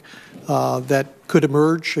pandemic that could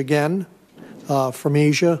emerge again from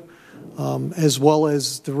Asia, as well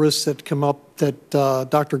as the risks that come up that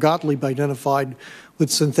Dr. Gottlieb identified with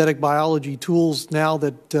synthetic biology tools now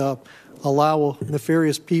that allow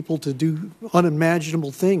nefarious people to do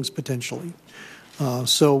unimaginable things potentially.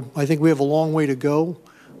 So I think we have a long way to go.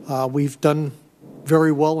 We've done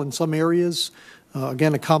very well in some areas.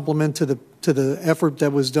 Again, a compliment to the effort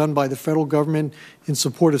that was done by the federal government in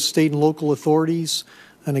support of state and local authorities.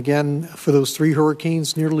 And again, for those 3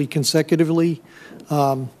 hurricanes nearly consecutively,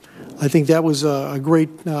 I think that was a great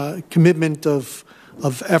commitment of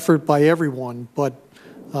effort by everyone. But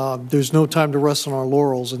there's no time to rest on our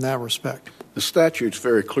laurels in that respect. The statute's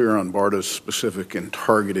very clear on BARDA's specific and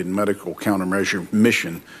targeted medical countermeasure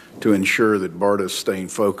mission to ensure that BARDA is staying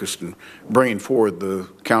focused and bringing forward the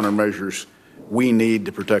countermeasures we need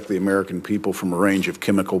to protect the American people from a range of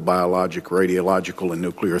chemical, biologic, radiological, and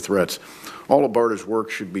nuclear threats. All of BARDA's work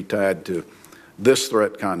should be tied to this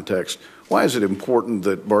threat context. Why is it important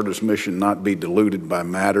that BARDA's mission not be diluted by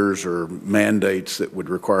matters or mandates that would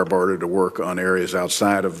require BARDA to work on areas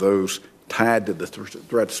outside of those tied to the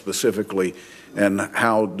threat specifically? And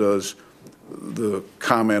how does the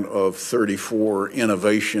comment of 34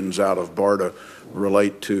 innovations out of BARDA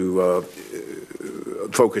relate to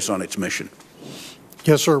focus on its mission?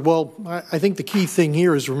 Yes, sir. Well, I think the key thing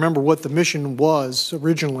here is remember what the mission was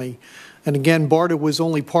originally. And again, BARDA was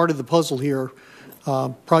only part of the puzzle here.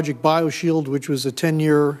 Project BioShield, which was a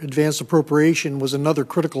 10-year advanced appropriation, was another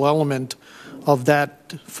critical element of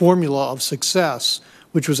that formula of success,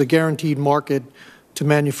 which was a guaranteed market to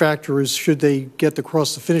manufacturers should they get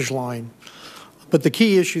across the finish line. But the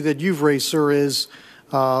key issue that you've raised, sir, is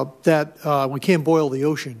that we can't boil the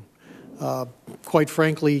ocean. Quite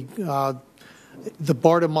frankly, the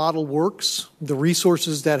BARDA model works. The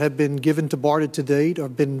resources that have been given to BARDA to date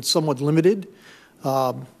have been somewhat limited.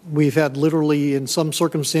 We've had literally, in some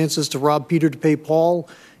circumstances, to rob Peter to pay Paul,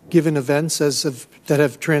 given events that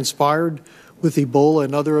have transpired with Ebola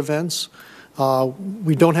and other events.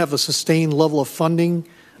 We don't have a sustained level of funding,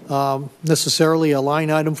 necessarily a line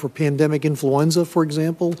item for pandemic influenza, for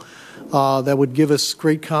example, that would give us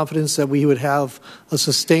great confidence that we would have a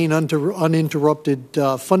sustained, uninterrupted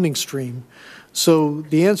funding stream. So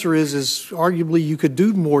the answer is arguably you could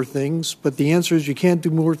do more things, but the answer is you can't do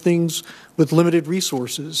more things with limited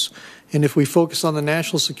resources. And if we focus on the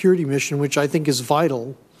national security mission, which I think is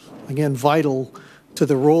vital, again, vital to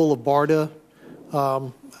the role of BARDA,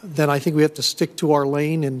 then I think we have to stick to our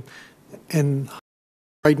lane. And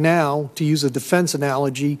right now, to use a defense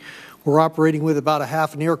analogy, we're operating with about a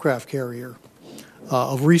half an aircraft carrier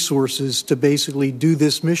of resources to basically do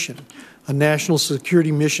this mission. A national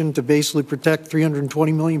security mission to basically protect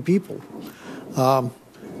 320 million people.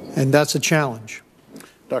 And that's a challenge.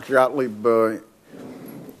 Dr. Gottlieb,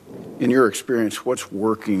 in your experience, what's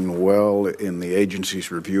working well in the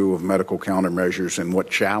agency's review of medical countermeasures, and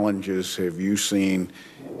what challenges have you seen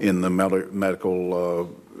in the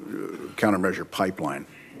medical countermeasure pipeline?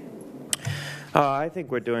 I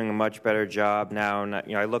think we're doing a much better job now. And,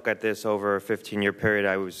 I look at this over a 15-year period.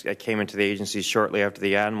 I came into the agency shortly after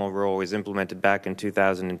the animal rule was implemented back in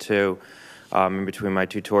 2002. In between my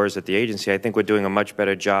 2 tours at the agency, I think we're doing a much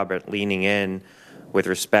better job at leaning in with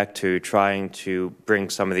respect to trying to bring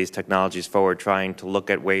some of these technologies forward, trying to look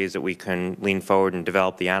at ways that we can lean forward and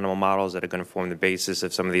develop the animal models that are going to form the basis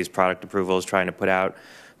of some of these product approvals, trying to put out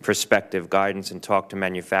prospective guidance and talk to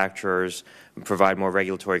manufacturers and provide more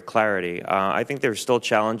regulatory clarity. I think there are still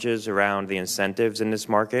challenges around the incentives in this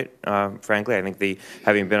market, frankly. I think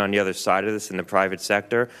having been on the other side of this in the private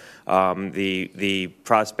sector, the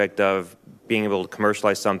prospect of being able to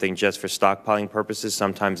commercialize something just for stockpiling purposes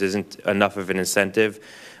sometimes isn't enough of an incentive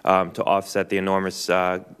to offset the enormous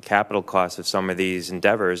capital costs of some of these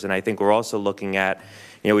endeavors. And I think we're also looking at,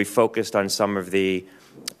 we focused on some of the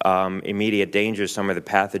immediate dangers, some of the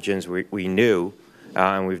pathogens we knew,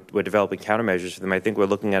 and we're developing countermeasures for them. I think we're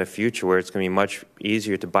looking at a future where it's going to be much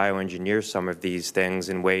easier to bioengineer some of these things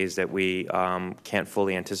in ways that we can't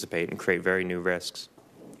fully anticipate and create very new risks.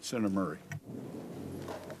 Senator Murray.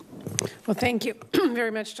 Well, thank you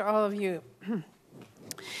very much to all of you.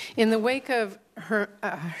 In the wake of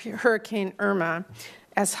Hurricane Irma,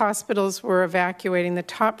 as hospitals were evacuating, the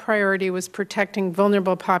top priority was protecting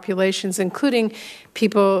vulnerable populations, including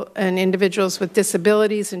people and individuals with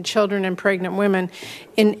disabilities and children and pregnant women.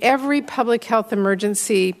 In every public health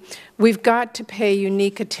emergency, we've got to pay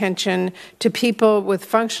unique attention to people with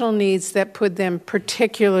functional needs that put them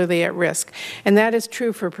particularly at risk. And that is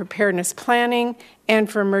true for preparedness planning and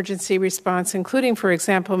for emergency response, including, for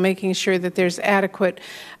example, making sure that there's adequate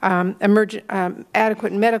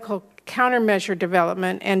medical countermeasure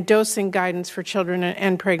development and dosing guidance for children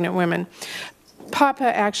and pregnant women. PAPA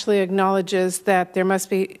actually acknowledges that there must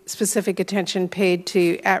be specific attention paid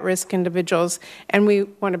to at-risk individuals, and we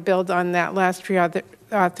want to build on that last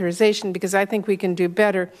reauthorization because I think we can do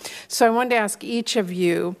better. So I wanted to ask each of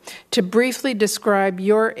you to briefly describe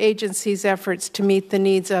your agency's efforts to meet the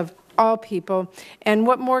needs of all people, and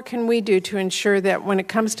what more can we do to ensure that when it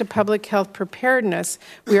comes to public health preparedness,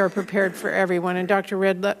 we are prepared for everyone? And Dr.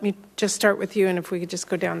 Redd, let me just start with you, and if we could just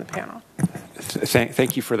go down the panel.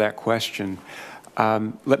 Thank you for that question.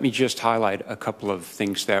 Let me just highlight a couple of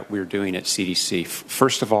things that we're doing at CDC.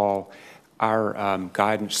 First of all, our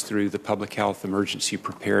guidance through the Public Health Emergency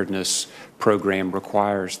Preparedness Program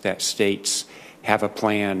requires that states have a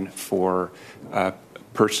plan for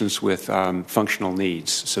persons with functional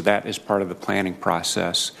needs. So that is part of the planning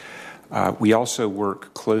process. We also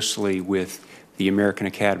work closely with the American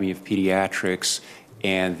Academy of Pediatrics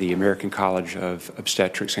and the American College of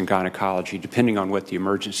Obstetrics and Gynecology, depending on what the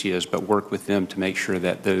emergency is, but work with them to make sure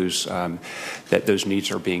that those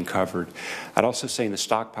needs are being covered. I'd also say in the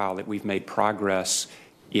stockpile that we've made progress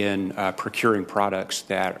in procuring products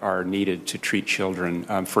that are needed to treat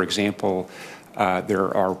children. For example,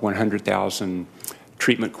 there are 100,000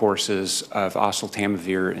 treatment courses of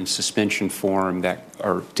oseltamivir in suspension form that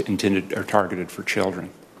are targeted for children.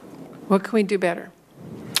 What can we do better?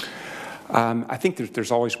 I think there's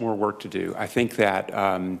always more work to do. I think that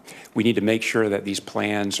we need to make sure that these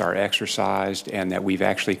plans are exercised and that we've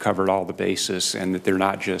actually covered all the bases and that they're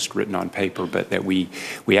not just written on paper, but that we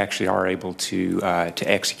actually are able to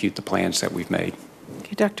execute the plans that we've made.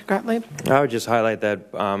 Okay, Dr. Gottlieb? I would just highlight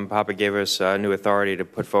that PAPA gave us new authority to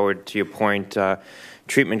put forward, to your point,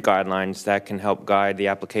 treatment guidelines that can help guide the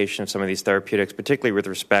application of some of these therapeutics, particularly with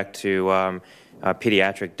respect to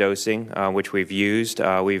pediatric dosing, which we've used.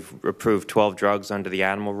 We've approved 12 drugs under the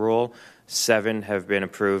animal rule. 7 have been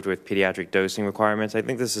approved with pediatric dosing requirements. I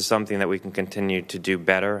think this is something that we can continue to do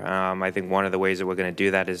better. I think one of the ways that we're going to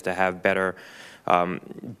do that is to have better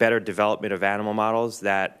development of animal models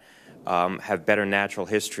that have better natural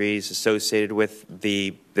histories associated with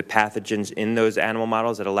the pathogens in those animal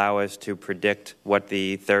models that allow us to predict what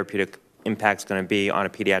the therapeutic impact's going to be on a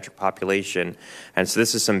pediatric population. And so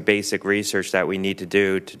this is some basic research that we need to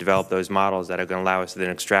do to develop those models that are going to allow us to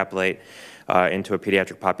then extrapolate into a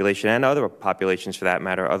pediatric population and other populations for that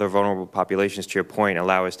matter, other vulnerable populations, to your point,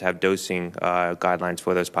 allow us to have dosing guidelines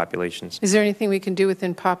for those populations. Is there anything we can do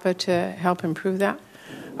within PAPA to help improve that?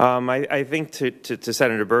 I think to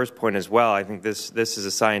Senator Burr's point as well, I think this is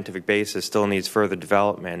a scientific basis, still needs further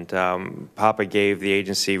development. PAPA gave the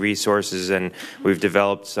agency resources, and we've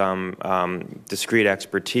developed some discrete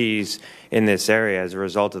expertise in this area as a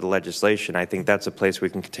result of the legislation. I think that's a place we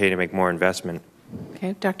can continue to make more investment.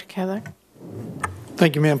 Okay, Dr. Kadlec.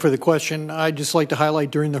 Thank you, ma'am, for the question. I'd just like to highlight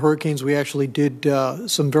during the hurricanes we actually did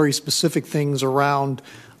some very specific things around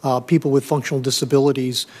people with functional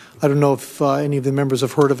disabilities. I don't know if any of the members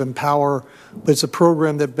have heard of Empower, but it's a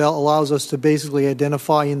program that allows us to basically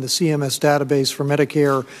identify in the CMS database for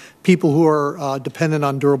Medicare people who are dependent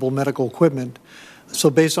on durable medical equipment. So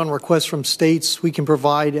based on requests from states, we can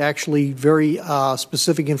provide actually very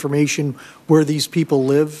specific information where these people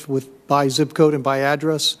live by zip code and by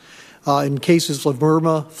address. In cases of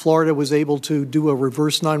Irma, Florida was able to do a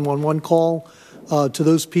reverse 911 call to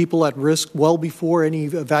those people at risk well before any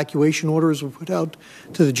evacuation orders were put out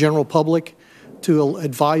to the general public to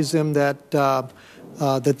advise them that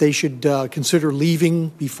they should consider leaving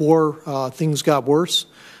before things got worse.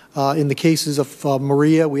 In the cases of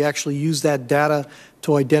Maria, we actually used that data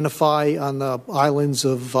to identify on the islands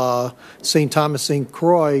of St. Thomas, St.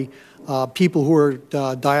 Croix, people who are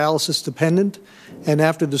dialysis dependent. And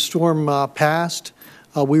after the storm passed,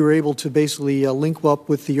 we were able to basically link up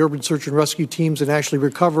with the urban search and rescue teams and actually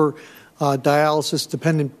recover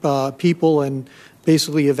dialysis-dependent people and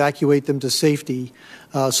basically evacuate them to safety.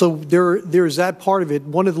 So there's that part of it.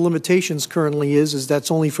 One of the limitations currently is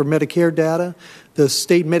that's only for Medicare data. The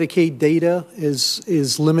state Medicaid data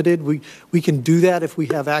is limited. We can do that if we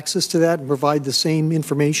have access to that and provide the same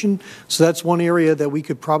information. So that's one area that we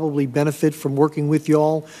could probably benefit from working with you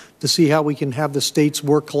all to see how we can have the states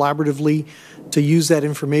work collaboratively to use that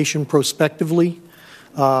information prospectively.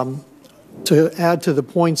 To add to the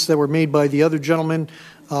points that were made by the other gentleman,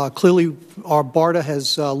 clearly our BARDA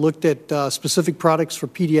has looked at specific products for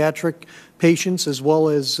pediatric patients as well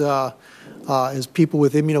as people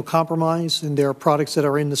with immunocompromise, and there are products that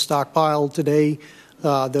are in the stockpile today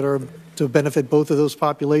that are to benefit both of those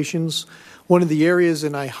populations. One of the areas,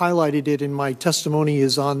 and I highlighted it in my testimony,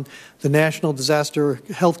 is on the National Disaster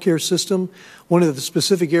Healthcare System. One of the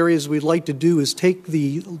specific areas we'd like to do is take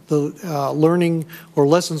the learning or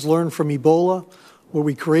lessons learned from Ebola, where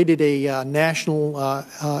we created a national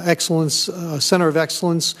excellence center of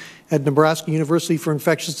excellence at Nebraska University for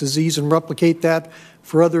Infectious Disease, and replicate that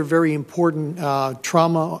for other very important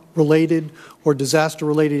trauma-related or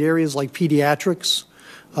disaster-related areas like pediatrics.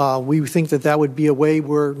 We think that that would be a way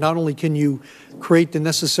where not only can you create the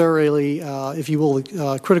necessarily, if you will,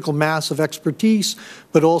 critical mass of expertise,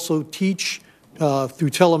 but also teach through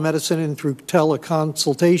telemedicine and through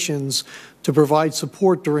teleconsultations to provide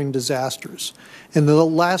support during disasters. And the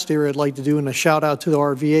last area I'd like to do, and a shout out to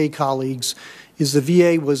our VA colleagues, is the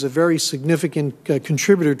VA was a very significant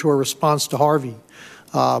contributor to our response to Harvey.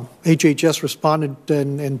 HHS responded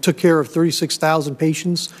and took care of 36,000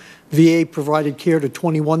 patients. VA provided care to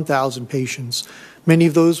 21,000 patients. Many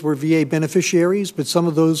of those were VA beneficiaries, but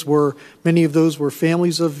many of those were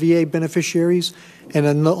families of VA beneficiaries, and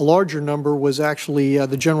a larger number was actually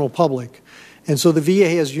the general public. And so the VA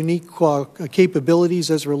has unique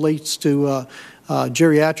capabilities as it relates to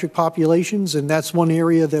geriatric populations, and that's one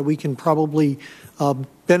area that we can probably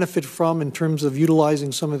benefit from in terms of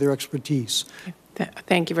utilizing some of their expertise.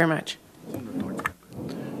 Thank you very much.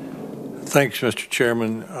 Thanks, Mr.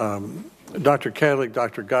 Chairman. Dr. Kadlec,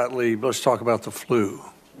 Dr. Gottlieb, let's talk about the flu.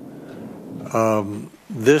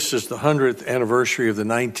 This is the 100th anniversary of the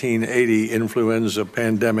 1980 influenza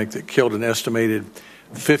pandemic that killed an estimated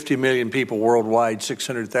 50 million people worldwide,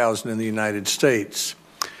 600,000 in the United States.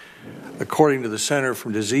 According to the Center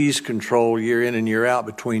for Disease Control, year in and year out,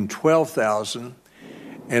 between 12,000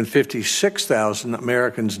 and 56,000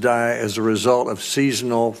 Americans die as a result of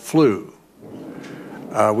seasonal flu.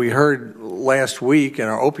 We heard last week in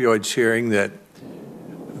our opioids hearing that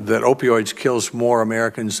opioids kills more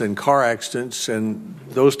Americans than car accidents, and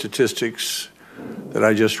those statistics that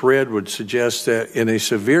I just read would suggest that in a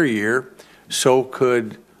severe year, so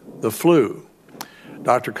could the flu.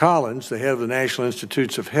 Dr. Collins, the head of the National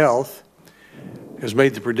Institutes of Health, has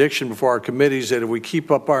made the prediction before our committees that if we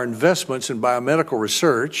keep up our investments in biomedical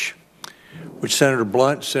research, which Senator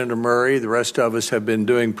Blunt, Senator Murray, the rest of us have been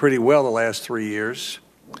doing pretty well the last 3 years,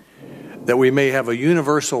 that we may have a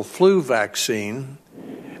universal flu vaccine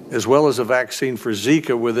as well as a vaccine for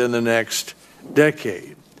Zika within the next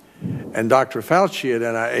decade. And Dr. Fauci at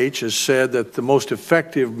NIH has said that the most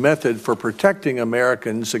effective method for protecting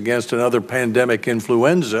Americans against another pandemic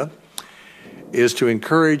influenza is to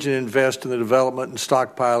encourage and invest in the development and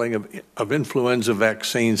stockpiling of influenza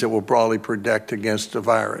vaccines that will broadly protect against the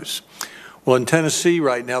virus. Well, in Tennessee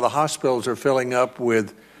right now, the hospitals are filling up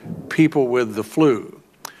with people with the flu.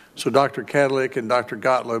 So Dr. Kadlec and Dr.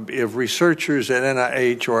 Gottlieb, if researchers at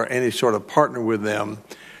NIH or any sort of partner with them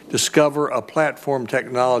discover a platform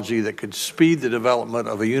technology that could speed the development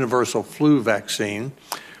of a universal flu vaccine,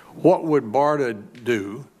 what would BARDA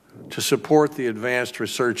do to support the advanced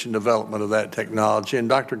research and development of that technology? And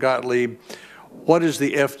Dr. Gottlieb, what is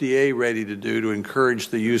the FDA ready to do to encourage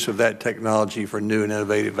the use of that technology for new and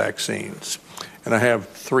innovative vaccines? And I have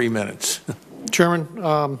 3 minutes. Chairman,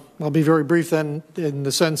 I'll be very brief then, in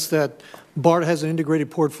the sense that BARDA has an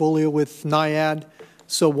integrated portfolio with NIAID.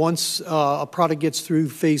 So once a product gets through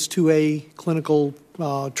phase 2A clinical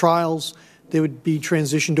trials, they would be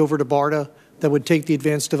transitioned over to BARDA that would take the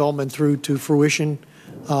advanced development through to fruition.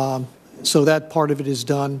 So that part of it is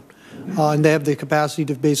done. And they have the capacity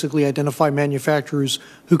to basically identify manufacturers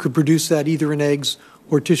who could produce that either in eggs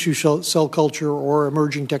or tissue cell culture or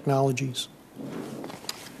emerging technologies.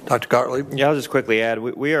 Dr. Gottlieb? Yeah, I'll just quickly add,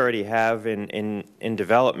 we already have in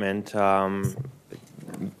development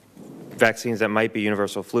vaccines that might be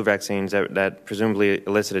universal flu vaccines that presumably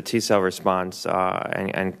elicit a T-cell response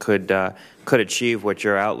and could achieve what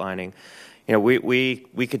you're outlining. You know,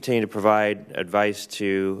 we continue to provide advice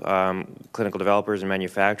to clinical developers and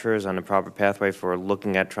manufacturers on the proper pathway for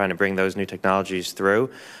looking at trying to bring those new technologies through.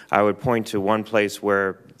 I would point to one place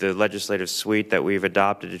where the legislative suite that we've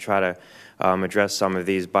adopted to try to address some of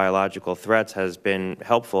these biological threats has been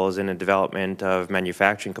helpful is in the development of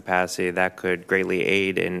manufacturing capacity that could greatly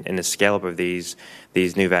aid in the scale-up of these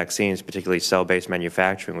new vaccines, particularly cell-based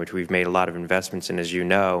manufacturing, which we've made a lot of investments in, as you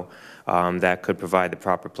know, that could provide the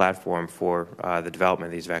proper platform for the development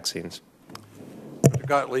of these vaccines. Dr.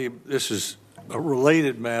 Gottlieb, this is a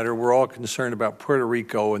related matter, we're all concerned about Puerto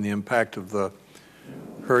Rico and the impact of the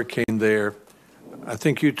hurricane there. I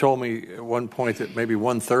think you told me at one point that maybe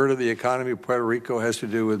 1/3 of the economy of Puerto Rico has to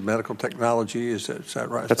do with medical technology. Is that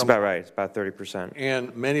right? That's about right. It's about 30%.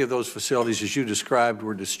 And many of those facilities, as you described,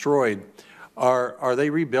 were destroyed. Are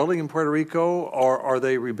they rebuilding in Puerto Rico, or are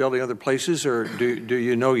they rebuilding other places, or do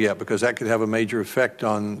you know yet? Because that could have a major effect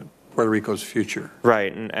on Puerto Rico's future.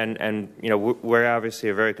 Right, and you know, we're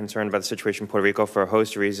obviously very concerned about the situation in Puerto Rico for a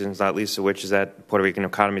host of reasons, not least of which is that Puerto Rican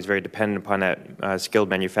economy is very dependent upon that skilled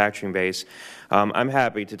manufacturing base. I'm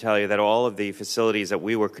happy to tell you that all of the facilities that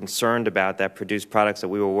we were concerned about that produced products that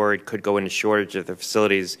we were worried could go into shortage of the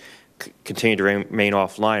facilities continue to remain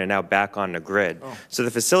offline and now back on the grid. Oh. So the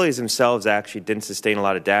facilities themselves actually didn't sustain a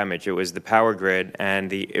lot of damage. It was the power grid and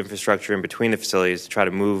the infrastructure in between the facilities to try to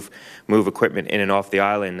move equipment in and off the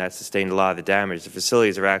island that sustained a lot of the damage. The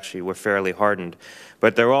facilities were fairly hardened.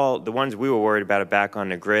 But they're all, the ones we were worried about are back on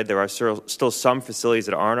the grid. There are still some facilities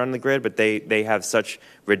that aren't on the grid, but they have such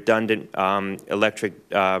redundant electric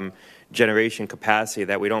generation capacity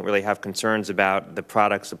that we don't really have concerns about the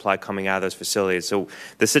product supply coming out of those facilities. So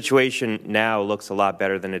the situation now looks a lot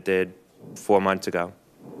better than it did 4 months ago.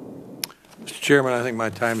 Mr. Chairman, I think my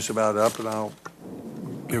time's about up, and I'll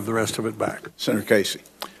give the rest of it back. Senator Casey.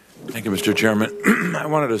 Thank you, Mr. Chairman. I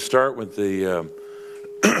wanted to start with the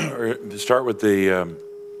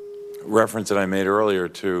reference that I made earlier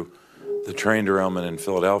to the train derailment in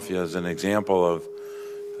Philadelphia as an example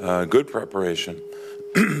of good preparation.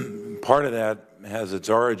 Part of that has its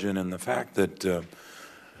origin in the fact that,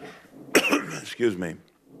 excuse me,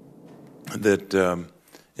 that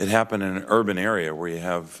it happened in an urban area where you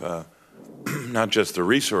have not just the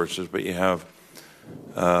resources, but you have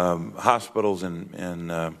hospitals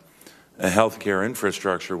and a healthcare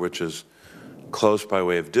infrastructure which is close by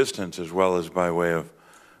way of distance as well as by way of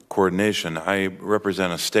coordination. I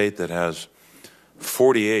represent a state that has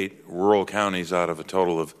 48 rural counties out of a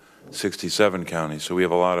total of 67 counties. So we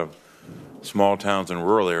have a lot of small towns and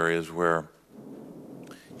rural areas where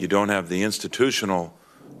you don't have the institutional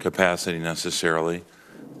capacity necessarily,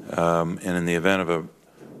 and in the event of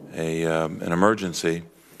an emergency,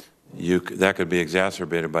 that could be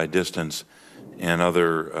exacerbated by distance and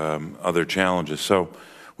other challenges. So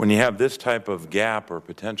when you have this type of gap or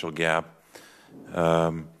potential gap,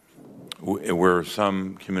 where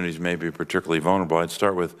some communities may be particularly vulnerable, I'd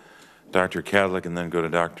start with Dr. Kadlec and then go to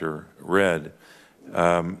Dr. Red.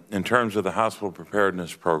 In terms of the hospital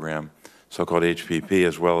preparedness program, so-called HPP,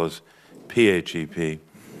 as well as PHEP,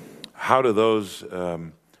 how do those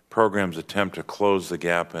programs attempt to close the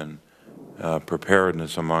gap in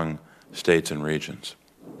preparedness among states and regions?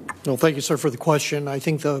 Well, thank you, sir, for the question. I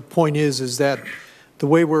think the point is that the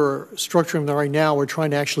way we're structuring them right now, we're trying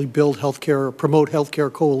to actually promote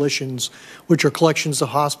healthcare coalitions, which are collections of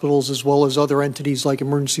hospitals as well as other entities like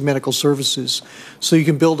emergency medical services. So you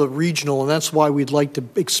can build a regional, and that's why we'd like to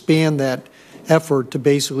expand that effort to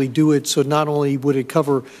basically do it. So not only would it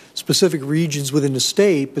cover specific regions within the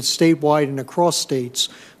state, but statewide and across states,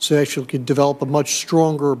 so actually could develop a much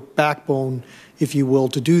stronger backbone, if you will,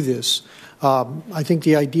 to do this. I think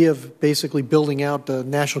the idea of basically building out the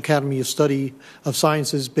National Academy of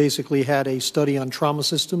Sciences basically had a study on trauma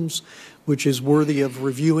systems, which is worthy of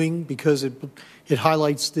reviewing because it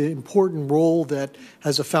highlights the important role that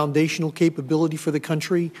has a foundational capability for the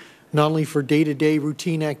country, not only for day-to-day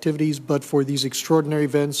routine activities, but for these extraordinary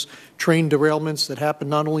events, train derailments that happen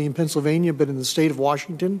not only in Pennsylvania, but in the state of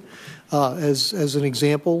Washington, as an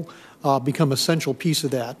example, become a central piece of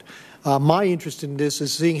that. My interest in this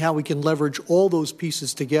is seeing how we can leverage all those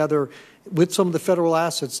pieces together with some of the federal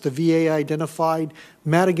assets. The VA identified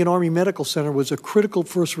Madigan Army Medical Center was a critical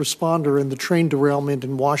first responder in the train derailment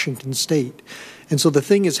in Washington State. And so the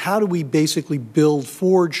thing is, how do we basically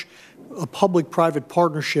forge a public-private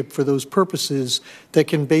partnership for those purposes that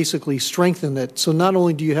can basically strengthen it? So not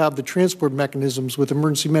only do you have the transport mechanisms with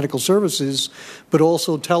emergency medical services, but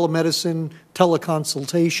also telemedicine,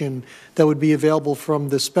 teleconsultation that would be available from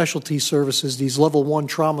the specialty services, these level 1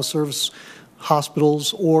 trauma service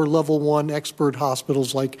hospitals or level 1 expert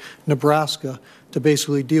hospitals like Nebraska, to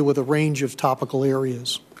basically deal with a range of topical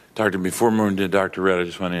areas. Doctor, before moving to Dr. Red, I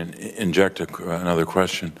just want to inject another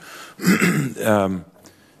question.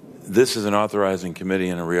 This is an authorizing committee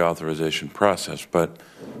and a reauthorization process, but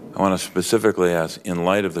I want to specifically ask, in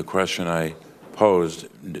light of the question I posed,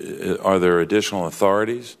 are there additional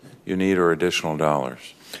authorities you need or additional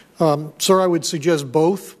dollars? Sir, I would suggest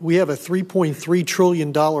both. We have a $3.3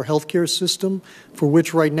 trillion healthcare system for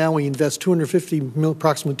which right now we invest approximately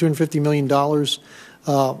 $250 million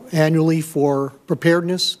annually for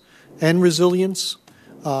preparedness and resilience.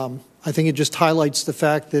 I think it just highlights the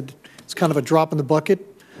fact that it's kind of a drop in the bucket.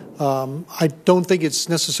 I don't think it's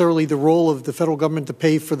necessarily the role of the federal government to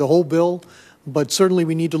pay for the whole bill, but certainly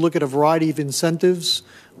we need to look at a variety of incentives,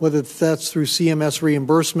 whether that's through CMS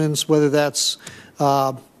reimbursements, whether that's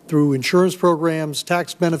through insurance programs,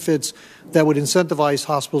 tax benefits that would incentivize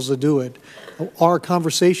hospitals to do it. Our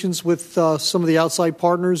conversations with some of the outside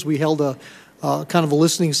partners, we held a kind of a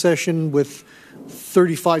listening session with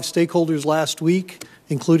 35 stakeholders last week,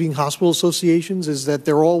 including hospital associations, is that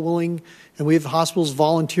they're all willing, and we have hospitals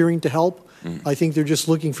volunteering to help. I think they're just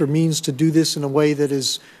looking for means to do this in a way that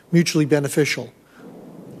is mutually beneficial.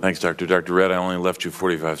 Thanks, Doctor. Dr. Redd, I only left you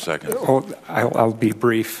 45 seconds. Oh, I'll be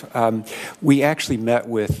brief. We actually met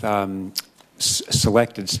with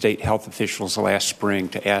selected state health officials last spring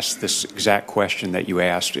to ask this exact question that you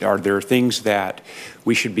asked. Are there things that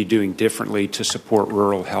we should be doing differently to support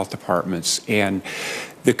rural health departments? And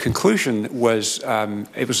the conclusion was,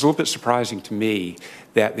 it was a little bit surprising to me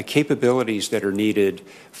that the capabilities that are needed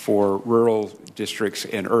for rural districts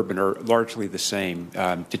and urban are largely the same.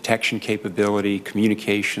 Detection capability,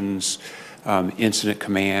 communications, incident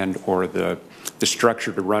command, or the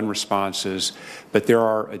structure to run responses. But there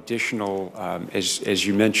are additional, as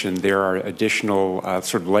you mentioned, there are additional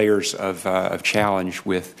sort of layers of challenge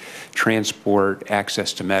with transport,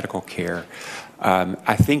 access to medical care.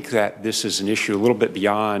 I think that this is an issue a little bit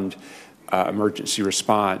beyond emergency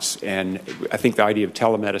response, and I think the idea of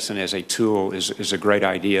telemedicine as a tool is a great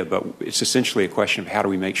idea, but it's essentially a question of how do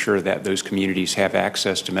we make sure that those communities have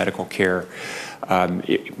access to medical care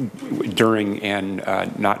during and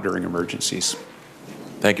not during emergencies.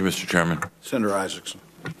 Thank you, Mr. Chairman. Senator Isaacson.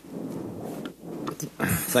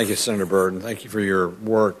 Thank you, Senator Burr, and thank you for your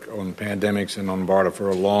work on pandemics and on BARDA for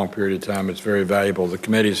a long period of time. It's very valuable. The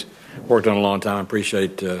committee's worked on it a long time. I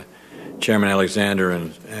appreciate Chairman Alexander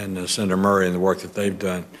and Senator Murray and the work that they've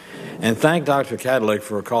done. And thank Dr. Kadlec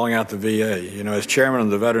for calling out the VA. You know, as chairman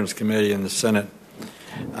of the Veterans Committee in the Senate,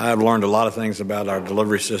 I've learned a lot of things about our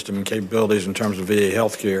delivery system and capabilities in terms of VA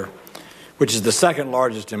health care, which is the second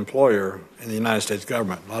largest employer in the United States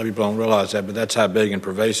government. A lot of people don't realize that, but that's how big and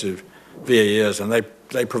pervasive VA is. And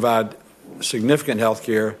they provide significant health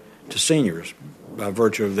care to seniors by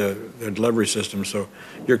virtue of their delivery system. So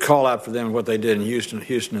your call out for them and what they did in Houston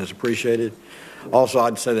is appreciated. Also,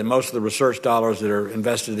 I'd say that most of the research dollars that are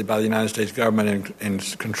invested by the United States government in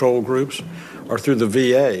control groups are through the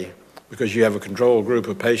VA, because you have a control group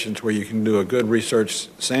of patients where you can do a good research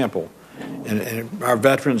sample. And our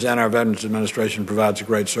veterans and our Veterans Administration provides a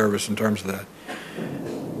great service in terms of that.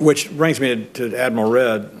 Which brings me to Admiral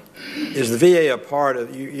Redd. Is the VA a part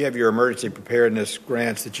of, you have your emergency preparedness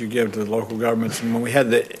grants that you give to the local governments, and when we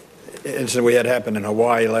had the incident we had happen in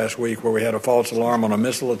Hawaii last week where we had a false alarm on a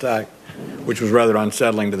missile attack, which was rather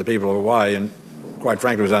unsettling to the people of Hawaii, and quite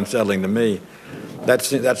frankly was unsettling to me,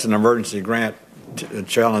 that's an emergency grant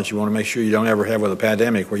challenge you want to make sure you don't ever have with a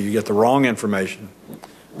pandemic, where you get the wrong information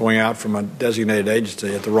going out from a designated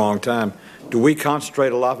agency at the wrong time. Do we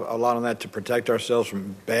concentrate a lot on that to protect ourselves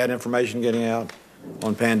from bad information getting out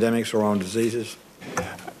on pandemics or on diseases?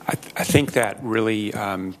 I think that really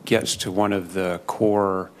gets to one of the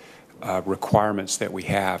core requirements that we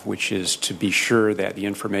have, which is to be sure that the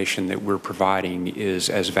information that we're providing is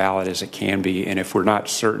as valid as it can be. And if we're not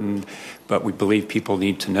certain, but we believe people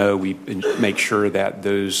need to know, we make sure that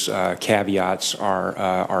those caveats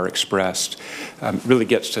are expressed. Really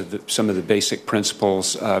gets to some of the basic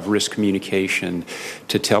principles of risk communication,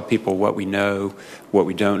 to tell people what we know, what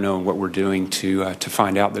we don't know, and what we're doing to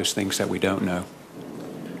find out those things that we don't know.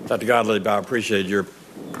 Dr. Gottlieb, I appreciate your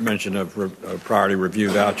mention of priority review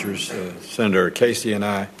vouchers. Senator Cassidy and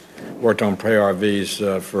I worked on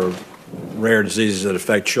PRVs for rare diseases that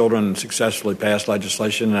affect children and successfully passed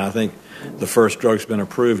legislation, and I think the first drug's been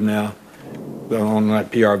approved now on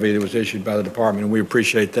that PRV that was issued by the department, and we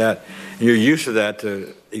appreciate that. And your use of that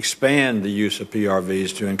to expand the use of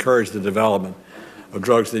PRVs to encourage the development of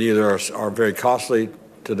drugs that either are very costly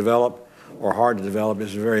to develop or hard to develop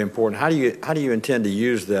is very important. How do you intend to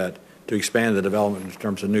use that to expand the development in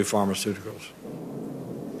terms of new pharmaceuticals?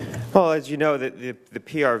 Well, as you know, the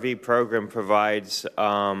PRV program provides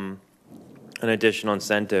an additional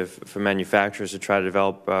incentive for manufacturers to try to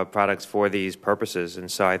develop products for these purposes. And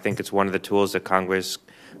so I think it's one of the tools that Congress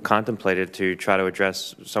contemplated to try to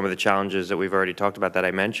address some of the challenges that we've already talked about that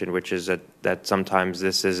I mentioned, which is that sometimes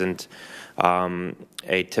this isn't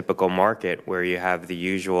a typical market where you have the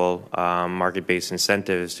usual market-based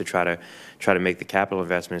incentives to try to make the capital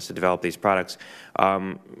investments to develop these products.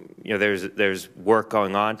 There's work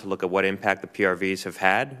going on to look at what impact the PRVs have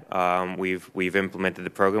had. We've implemented the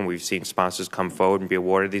program. We've seen sponsors come forward and be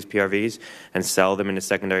awarded these PRVs and sell them in the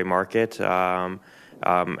secondary market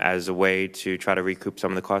as a way to try to recoup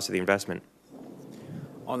some of the cost of the investment.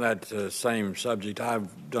 On that same subject,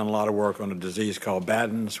 I've done a lot of work on a disease called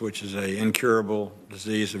Battens, which is an incurable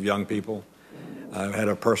disease of young people. I've had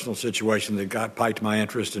a personal situation that piqued my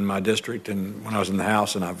interest in my district and when I was in the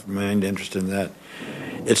House, and I've remained interested in that.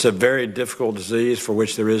 It's a very difficult disease for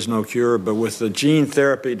which there is no cure, but with the gene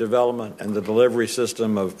therapy development and the delivery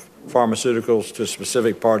system of pharmaceuticals to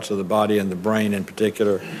specific parts of the body and the brain in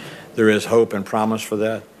particular, there is hope and promise for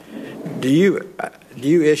that. Do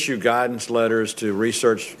you issue guidance letters to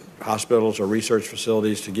research hospitals or research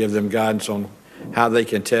facilities to give them guidance on how they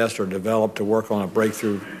can test or develop to work on a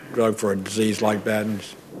breakthrough drug for a disease like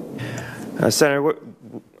Battens? Senator,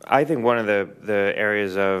 I think one of the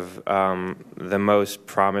areas of the most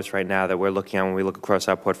promise right now that we're looking at when we look across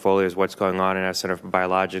our portfolio is what's going on in our Center for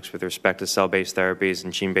Biologics with respect to cell-based therapies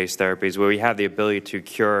and gene-based therapies, where we have the ability to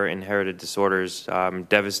cure inherited disorders,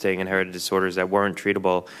 devastating inherited disorders that weren't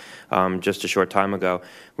treatable just a short time ago.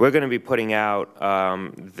 We're going to be putting out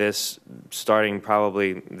this, starting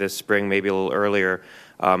probably this spring, maybe a little earlier,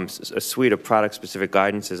 a suite of product-specific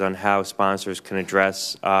guidances on how sponsors can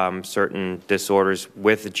address certain disorders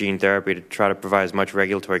with the gene therapy to try to provide as much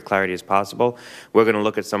regulatory clarity as possible. We're going to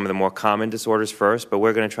look at some of the more common disorders first, but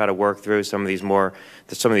we're going to try to work through some of these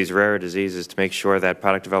rarer diseases to make sure that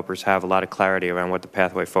product developers have a lot of clarity around what the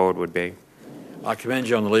pathway forward would be. I commend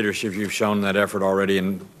you on the leadership you've shown in that effort already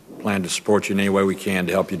and plan to support you in any way we can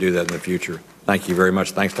to help you do that in the future. Thank you very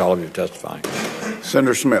much. Thanks to all of you for testifying.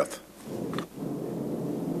 Senator Smith.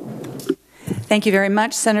 Thank you very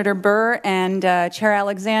much, Senator Burr and Chair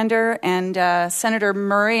Alexander and Senator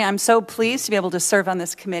Murray. I'm so pleased to be able to serve on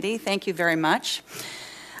this committee. Thank you very much.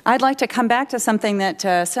 I'd like to come back to something that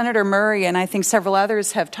Senator Murray and I think several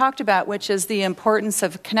others have talked about, which is the importance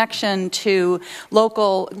of connection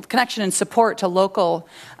and support to local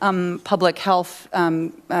public health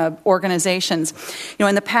organizations. You know,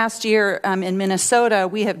 in the past year in Minnesota,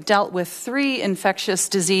 we have dealt with 3 infectious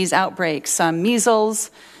disease outbreaks: measles,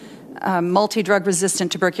 multi-drug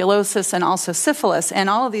resistant tuberculosis, and also syphilis. And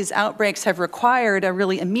all of these outbreaks have required a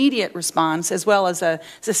really immediate response as well as a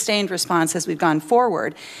sustained response as we've gone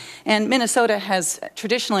forward. And Minnesota has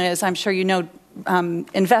traditionally, as I'm sure you know,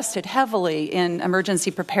 invested heavily in emergency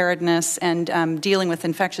preparedness and dealing with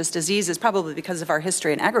infectious diseases, probably because of our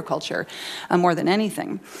history in agriculture more than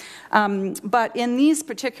anything. But in these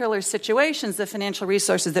particular situations, the financial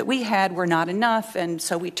resources that we had were not enough, and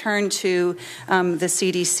so we turned to the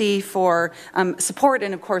CDC for support.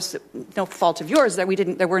 And of course, no fault of yours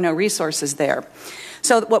that there were no resources there.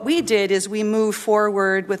 So what we did is we moved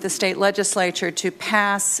forward with the state legislature to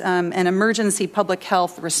pass an emergency public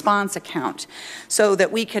health response account, so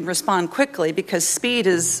that we can respond quickly, because speed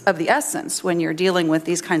is of the essence when you're dealing with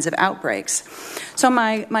these kinds of outbreaks. So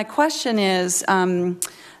my question is.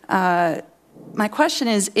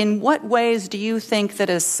 In what ways do you think that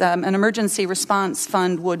an emergency response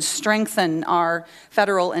fund would strengthen our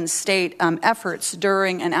federal and state efforts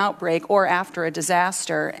during an outbreak or after a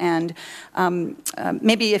disaster? And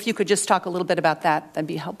maybe if you could just talk a little bit about that, that'd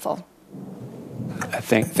be helpful.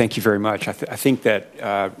 Thank you very much. I think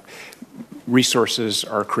that resources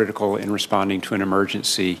are critical in responding to an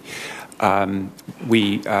emergency.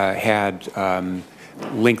 We had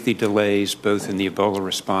lengthy delays both in the Ebola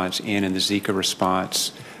response and in the Zika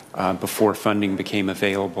response before funding became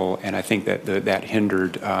available, and I think that that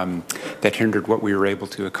hindered what we were able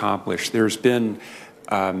to accomplish. There's been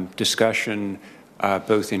discussion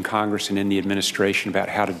both in Congress and in the administration about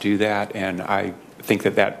how to do that, and I think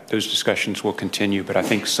that those discussions will continue, but I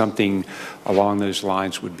think something along those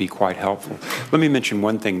lines would be quite helpful. Let me mention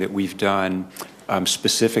one thing that we've done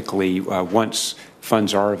specifically once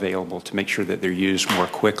funds are available to make sure that they're used more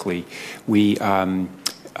quickly. We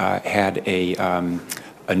had a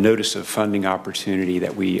notice of funding opportunity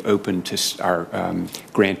that we opened to our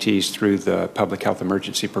grantees through the Public Health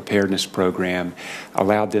Emergency Preparedness Program,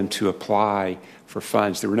 allowed them to apply for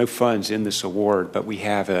funds. There were no funds in this award, but we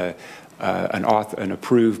have an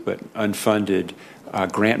approved but unfunded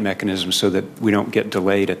grant mechanism so that we don't get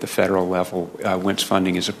delayed at the federal level once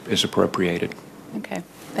funding is appropriated. Okay.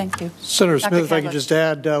 Thank you. Senator Dr. Smith, if I Kadlec. could just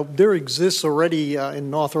add, there exists already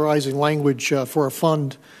in authorizing language for a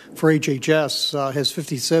fund for HHS, has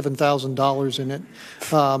 $57,000 in it.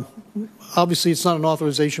 Obviously, it's not an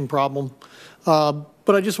authorization problem,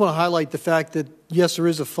 But I just want to highlight the fact that, yes, there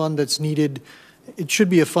is a fund that's needed. It should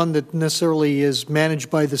be a fund that necessarily is managed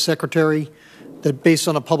by the Secretary, that based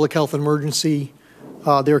on a public health emergency,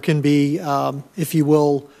 there can be, if you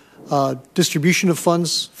will, distribution of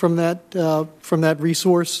funds from that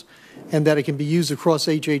resource, and that it can be used across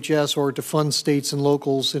HHS or to fund states and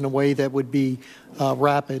locals in a way that would be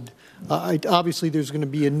rapid. Obviously, there's going to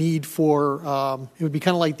be a need for, it would be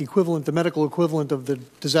kind of like the equivalent, the medical equivalent of the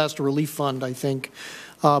disaster relief fund, I think.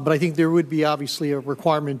 But I think there would be obviously a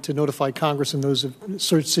requirement to notify Congress in those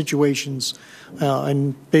sort of situations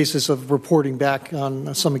and basis of reporting back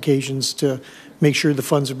on some occasions to make sure the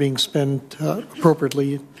funds are being spent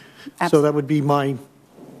appropriately. Absolutely. So that would be my...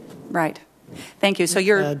 Right. Thank you. So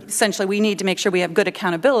you're essentially, we need to make sure we have good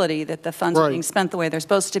accountability that the funds are being spent the way they're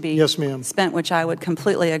supposed to be spent, which I would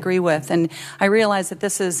completely agree with. And I realize that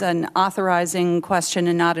this is an authorizing question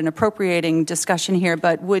and not an appropriating discussion here,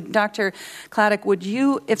 but would, Dr. Kadlec, would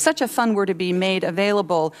you, if such a fund were to be made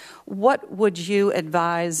available, what would you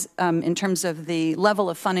advise in terms of the level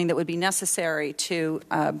of funding that would be necessary to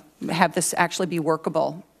have this actually be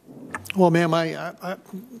workable? Well, ma'am,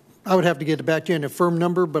 I would have to get back to you on a firm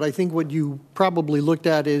number, but I think what you probably looked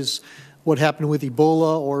at is what happened with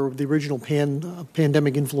Ebola or the original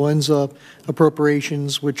pandemic influenza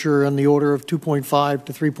appropriations, which are on the order of $2.5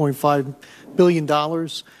 to $3.5 billion.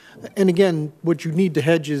 And again, what you need to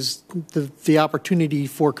hedge is the opportunity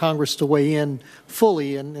for Congress to weigh in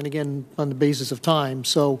fully, and again, on the basis of time.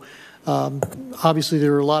 So obviously,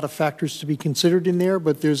 there are a lot of factors to be considered in there,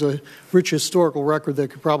 but there's a rich historical record that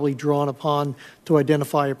could probably be drawn upon to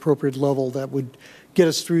identify appropriate level that would get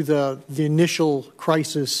us through the initial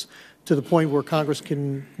crisis to the point where Congress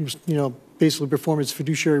can, basically perform its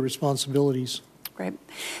fiduciary responsibilities. Great.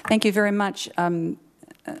 Thank you very much.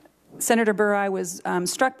 Senator Burr, I was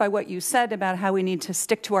struck by what you said about how we need to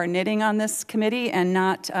stick to our knitting on this committee and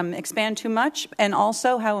not expand too much, and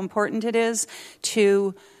also how important it is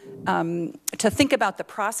to think about the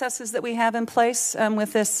processes that we have in place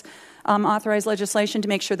with this authorized legislation to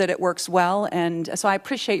make sure that it works well. And so I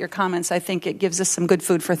appreciate your comments. I think it gives us some good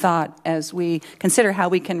food for thought as we consider how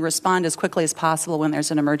we can respond as quickly as possible when there's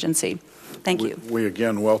an emergency. Thank you. We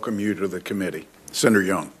again welcome you to the committee. Senator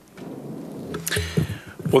Young.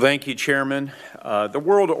 Well, thank you, Chairman. The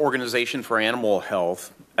World Organization for Animal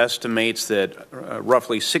Health estimates that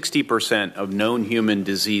roughly 60% of known human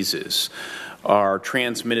diseases are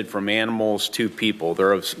transmitted from animals to people.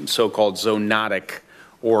 They're of so-called zoonotic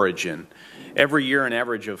origin. Every year, an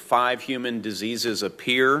average of 5 human diseases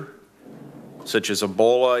appear, such as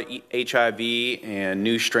Ebola, HIV, and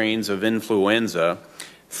new strains of influenza,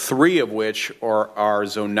 3 of which are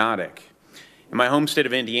zoonotic. In my home state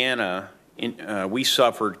of Indiana, we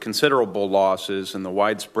suffered considerable losses in the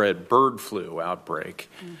widespread bird flu outbreak,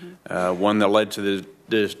 one that led to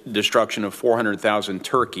the destruction of 400,000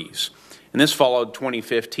 turkeys. And this followed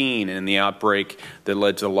 2015 and the outbreak that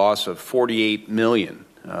led to the loss of 48 million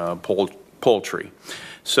poultry.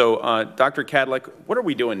 So, Dr. Kadlec, what are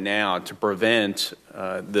we doing now to prevent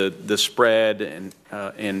the spread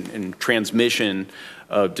and transmission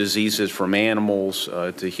of diseases from animals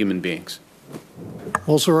to human beings?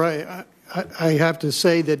 Well, sir, I have to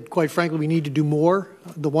say that, quite frankly, we need to do more.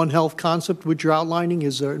 The One Health concept, which you're outlining,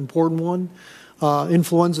 is an important one.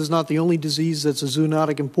 Influenza is not the only disease that's a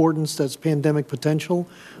zoonotic importance, that's pandemic potential.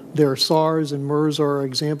 There are SARS and MERS are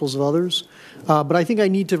examples of others. But I think I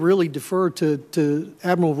need to really defer to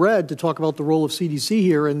Admiral Redd to talk about the role of CDC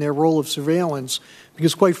here and their role of surveillance,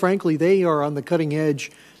 because quite frankly, they are on the cutting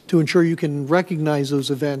edge to ensure you can recognize those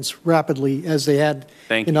events rapidly as they had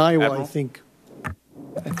in Iowa, Admiral. I think.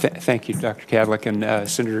 Thank you, Dr. Kadlec and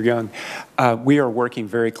Senator Young. We are working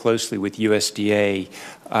very closely with USDA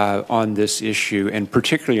on this issue, and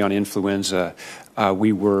particularly on influenza.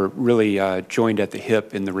 We were really joined at the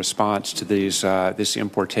hip in the response to these this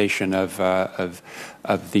importation of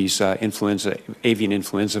these avian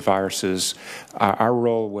influenza viruses. Our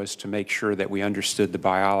role was to make sure that we understood the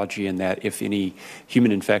biology and that if any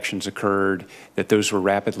human infections occurred, that those were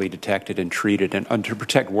rapidly detected and treated, and to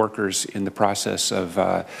protect workers in the process of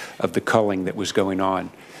the culling that was going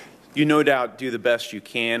on. You no doubt do the best you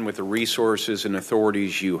can with the resources and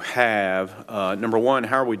authorities you have. Number one,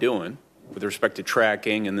 how are we doing with respect to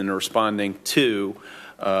tracking and then responding to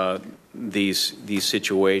these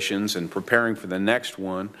situations and preparing for the next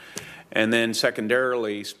one? And then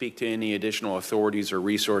secondarily, speak to any additional authorities or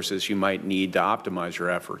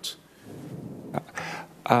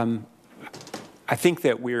I think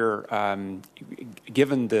that we're,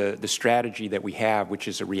 given the strategy that we have, which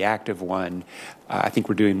is a reactive one, I think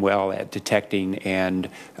we're doing well at detecting and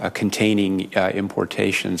containing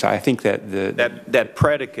importations. I think that that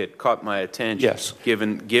predicate caught my attention. Yes.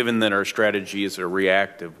 Given that our strategy is a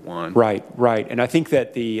reactive one. Right, right. And I think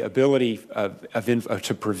that the ability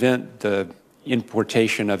to prevent the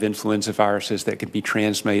importation of influenza viruses that can be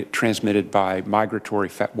transmitted by migratory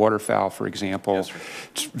waterfowl, for example, yes,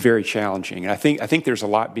 it's very challenging. And I think there's a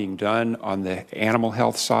lot being done on the animal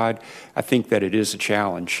health side. I think that it is a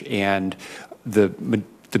challenge, and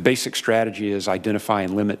the basic strategy is identify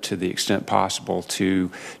and limit to the extent possible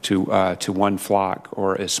to one flock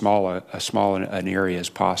or as small an area as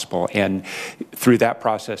possible, and through that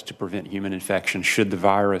process to prevent human infection should the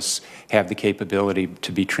virus have the capability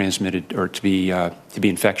to be transmitted or to be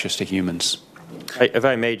infectious to humans. If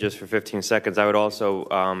I may, just for 15 seconds, I would also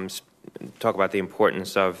talk about the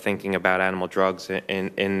importance of thinking about animal drugs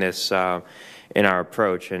in this. In our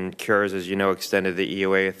approach, and Cures, as you know, extended the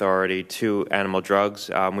EUA authority to animal drugs.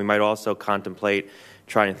 We might also contemplate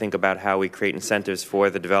trying to think about how we create incentives for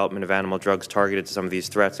the development of animal drugs targeted to some of these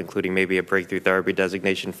threats, including maybe a breakthrough therapy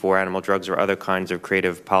designation for animal drugs or other kinds of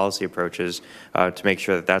creative policy approaches to make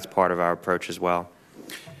sure that that's part of our approach as well.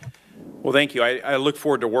 Well, thank you. I look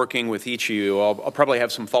forward to working with each of you. I'll probably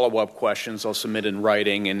have some follow-up questions I'll submit in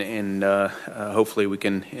writing, and hopefully we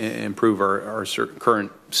can improve our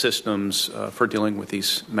current systems for dealing with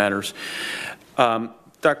these matters.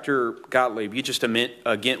 Dr. Gottlieb, you just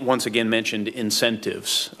once again mentioned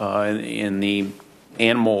incentives in the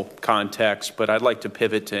animal context, but I'd like to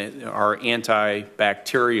pivot to our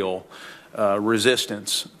antibacterial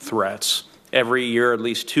resistance threats. Every year, at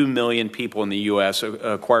least 2 million people in the U.S.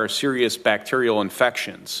 acquire serious bacterial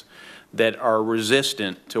infections that are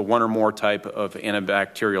resistant to one or more type of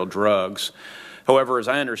antibacterial drugs. However, as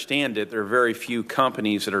I understand it, there are very few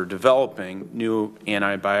companies that are developing new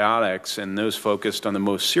antibiotics, and those focused on the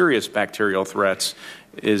most serious bacterial threats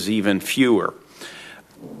is even fewer.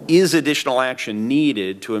 Is additional action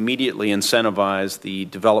needed to immediately incentivize the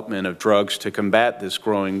development of drugs to combat this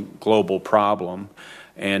growing global problem?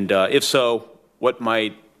 And if so, what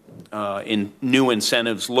might new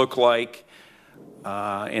incentives look like,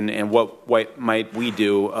 and what might we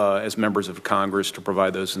do as members of Congress to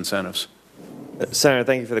provide those incentives? Senator,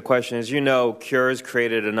 thank you for the question. As you know, Cures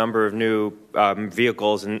created a number of new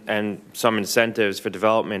vehicles and some incentives for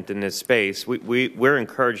development in this space. We're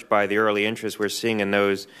encouraged by the early interest we're seeing in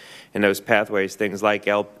those pathways, things like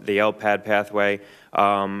the LPAD pathway.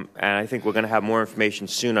 And I think we're going to have more information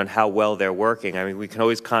soon on how well they're working. I mean, we can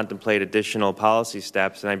always contemplate additional policy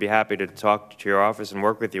steps, and I'd be happy to talk to your office and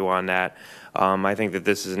work with you on that. I think that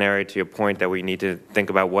this is an area, to your point, that we need to think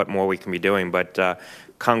about what more we can be doing. But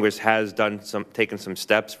Congress has taken some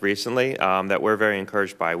steps recently that we're very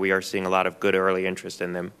encouraged by. We are seeing a lot of good early interest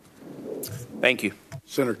in them. Thank you.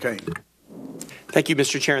 Senator Kane. Thank you,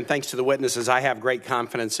 Mr. Chair, and thanks to the witnesses. I have great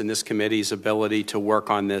confidence in this committee's ability to work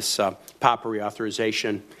on this PAPA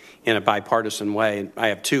reauthorization in a bipartisan way. I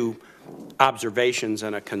have two observations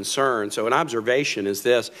and a concern. So an observation is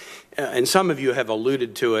this, and some of you have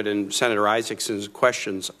alluded to it, and Senator Isaacson's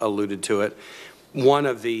questions alluded to it. One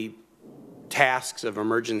of the tasks of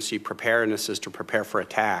emergency preparedness is to prepare for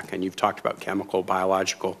attack, and you've talked about chemical,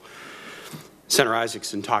 biological. Senator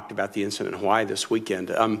Isaacson talked about the incident in Hawaii this weekend.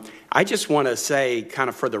 I just want to say, kind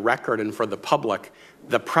of for the record and for the public,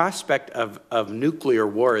 the prospect of nuclear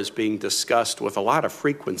war is being discussed with a lot of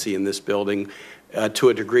frequency in this building to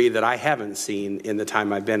a degree that I haven't seen in the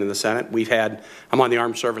time I've been in the Senate. I'm on the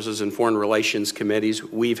Armed Services and Foreign Relations Committees.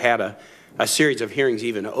 We've had a series of hearings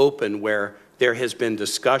even open where there has been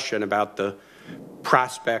discussion about the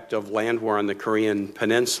prospect of land war on the Korean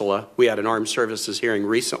Peninsula. We had an Armed Services hearing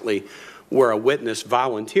recently where a witness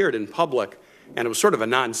volunteered in public, and it was sort of a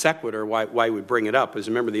non sequitur why we bring it up as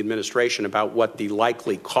a member of the administration about what the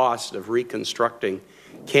likely cost of reconstructing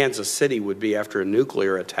Kansas City would be after a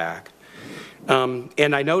nuclear attack.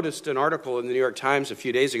 And I noticed an article in the New York Times a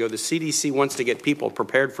few days ago. The CDC wants to get people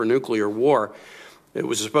prepared for nuclear war. It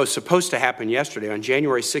was supposed to happen yesterday. On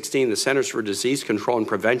January 16, the Centers for Disease Control and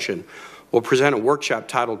Prevention will present a workshop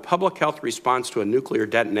titled Public Health Response to a Nuclear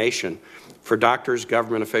Detonation for doctors,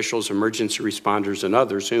 government officials, emergency responders, and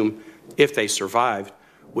others whom, if they survived,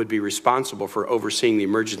 would be responsible for overseeing the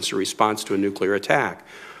emergency response to a nuclear attack.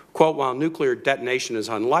 Quote, while nuclear detonation is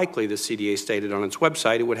unlikely, the CDA stated on its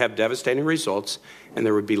website, it would have devastating results and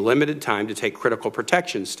there would be limited time to take critical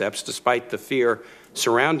protection steps. Despite the fear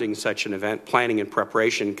surrounding such an event, planning and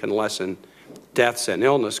preparation can lessen deaths and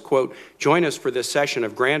illness. Quote, join us for this session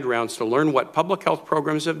of grand rounds to learn what public health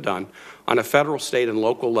programs have done on a federal, state, and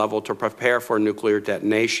local level to prepare for nuclear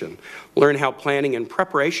detonation. Learn how planning and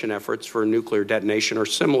preparation efforts for nuclear detonation are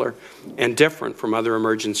similar and different from other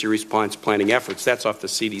emergency response planning efforts. That's off the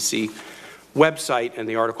CDC website, and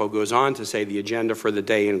the article goes on to say the agenda for the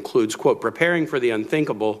day includes, quote, preparing for the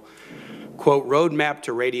unthinkable, quote, roadmap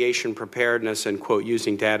to radiation preparedness, and, quote,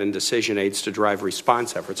 using data and decision aids to drive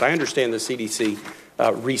response efforts. I understand the CDC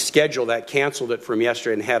rescheduled that, canceled it from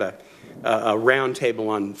yesterday, and had a roundtable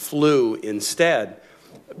on flu instead.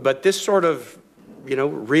 But this sort of,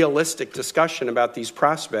 realistic discussion about these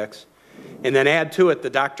prospects, and then add to it the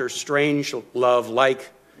Dr. Strangelove-like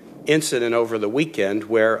incident over the weekend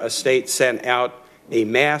where a state sent out a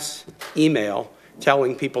mass email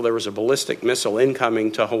telling people there was a ballistic missile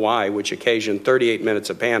incoming to Hawaii, which occasioned 38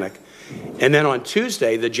 minutes of panic. And then on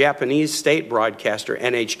Tuesday, the Japanese state broadcaster,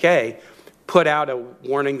 NHK, put out a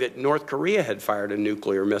warning that North Korea had fired a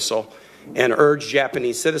nuclear missile and urged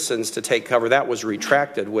Japanese citizens to take cover. That was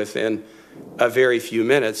retracted within a very few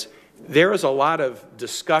minutes. There is a lot of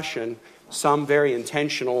discussion, some very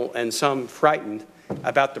intentional and some frightened,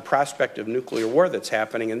 about the prospect of nuclear war that's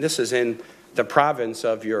happening, and this is in the province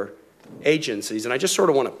of your agencies. And I just sort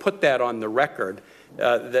of want to put that on the record,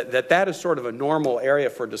 that is sort of a normal area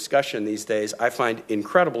for discussion these days. I find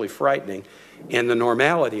incredibly frightening, and the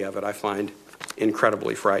normality of it I find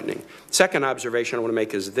incredibly frightening. Second observation I want to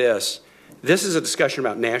make is this. This is a discussion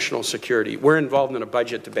about national security. We're involved in a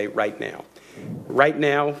budget debate right now. Right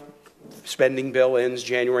now, spending bill ends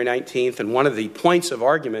January 19th, and one of the points of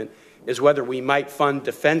argument is whether we might fund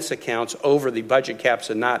defense accounts over the budget caps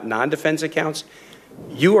and not non-defense accounts.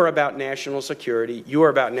 You are about national security, you are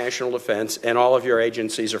about national defense, and all of your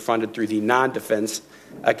agencies are funded through the non-defense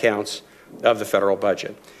accounts of the federal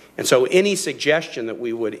budget. And so any suggestion that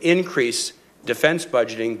we would increase defense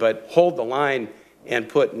budgeting but hold the line and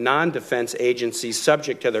put non-defense agencies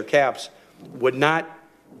subject to their caps would not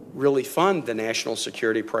really fund the national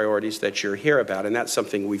security priorities that you're here about, and that's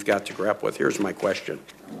something we've got to grapple with. Here's my question.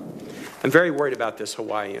 I'm very worried about this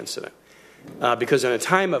Hawaii incident because in a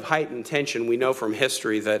time of heightened tension, we know from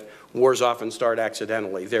history that wars often start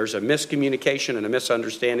accidentally. There's a miscommunication and a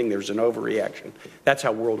misunderstanding. There's an overreaction. That's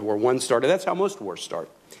how World War I started. That's how most wars start.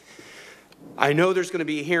 I know there's going to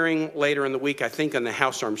be a hearing later in the week, I think, on the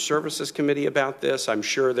House Armed Services Committee about this. I'm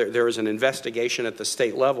sure there is an investigation at the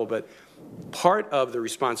state level, but part of the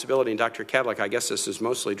responsibility, and Dr. Kadlec, I guess this is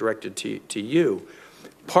mostly directed to you,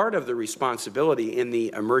 part of the responsibility in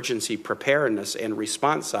the emergency preparedness and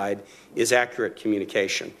response side is accurate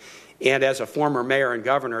communication. And as a former mayor and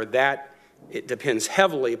governor, it depends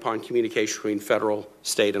heavily upon communication between federal,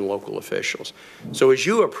 state, and local officials. So as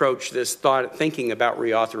you approach this thinking about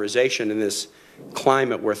reauthorization in this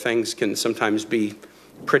climate where things can sometimes be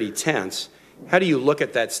pretty tense, how do you look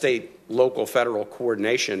at that state, local, federal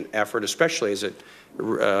coordination effort, especially as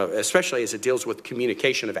it deals with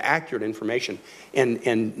communication of accurate information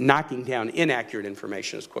and knocking down inaccurate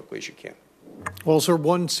information as quickly as you can? Well, sir,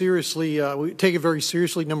 we take it very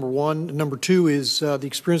seriously, number one. Number two is the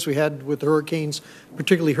experience we had with the hurricanes,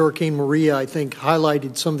 particularly Hurricane Maria, I think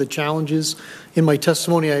highlighted some of the challenges. In my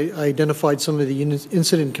testimony, I identified some of the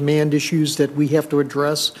incident command issues that we have to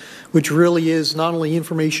address, which really is not only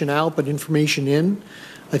information out, but information in.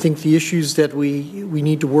 I think the issues that we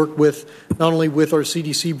need to work with, not only with our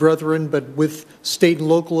CDC brethren, but with state and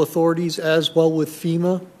local authorities, as well with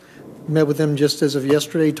FEMA. Met with them just as of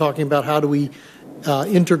yesterday, talking about how do we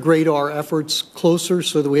integrate our efforts closer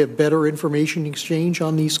so that we have better information exchange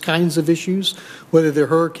on these kinds of issues, whether they're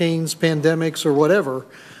hurricanes, pandemics, or whatever,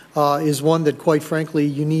 is one that, quite frankly,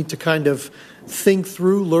 you need to kind of think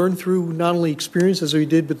through, learn through, not only experience as we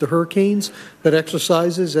did with the hurricanes, but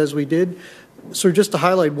exercises as we did. So just to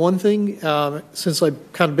highlight one thing, since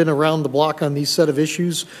I've kind of been around the block on these set of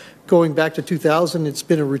issues, going back to 2000, it's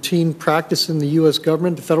been a routine practice in the U.S.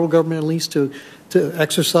 government, the federal government at least, to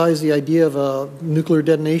exercise the idea of a nuclear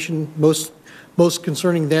detonation. Most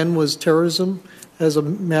concerning then was terrorism as a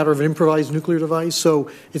matter of an improvised nuclear device.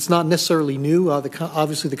 So it's not necessarily new.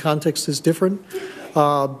 Obviously, the context is different.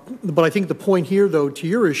 But I think the point here, though, to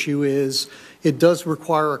your issue is it does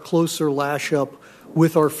require a closer lash up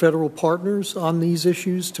with our federal partners on these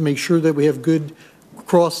issues to make sure that we have good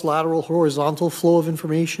cross-lateral, horizontal flow of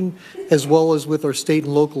information, as well as with our state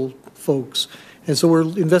and local folks. And so we're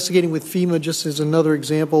investigating with FEMA, just as another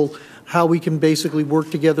example, how we can basically work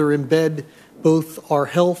together, embed both our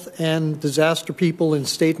health and disaster people in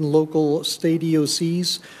state and local state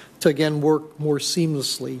EOCs to, again, work more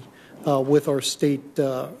seamlessly with our state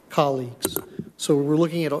colleagues. So we're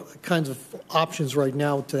looking at all kinds of options right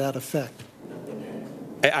now to that effect.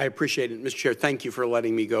 I appreciate it, Mr. Chair. Thank you for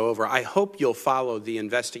letting me go over. I hope you'll follow the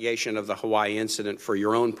investigation of the Hawaii incident for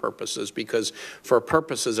your own purposes, because for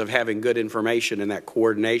purposes of having good information and that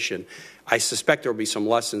coordination, I suspect there will be some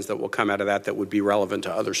lessons that will come out of that would be relevant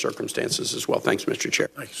to other circumstances as well. Thanks, Mr. Chair.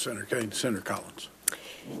 Thank you, Senator Kane. Senator Collins.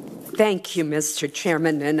 Thank you, Mr.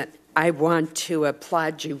 Chairman, and I want to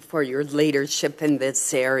applaud you for your leadership in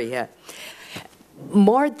this area.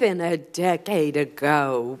 More than a decade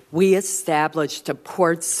ago, we established a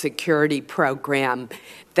port security program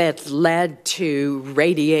that led to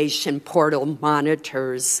radiation portal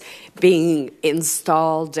monitors being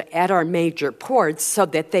installed at our major ports so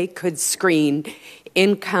that they could screen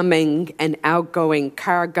incoming and outgoing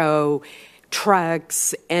cargo,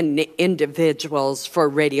 trucks, and individuals for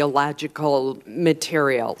radiological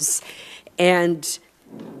materials. And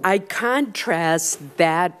I contrast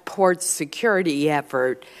that port security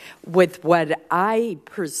effort with what I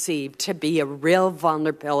perceive to be a real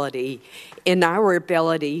vulnerability in our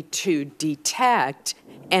ability to detect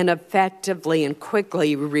and effectively and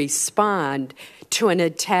quickly respond to an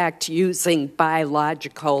attack using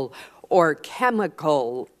biological or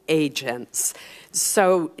chemical agents.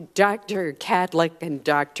 So, Dr. Kadlec and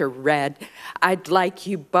Dr. Redd, I'd like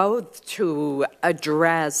you both to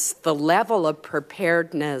address the level of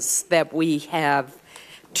preparedness that we have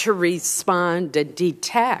to respond and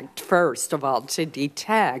detect, first of all, to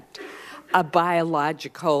detect a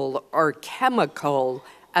biological or chemical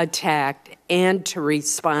attack and to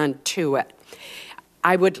respond to it.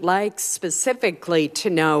 I would like specifically to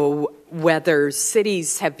know whether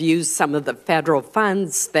cities have used some of the federal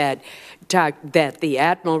funds that the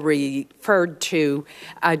Admiral referred to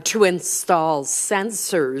install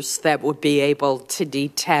sensors that would be able to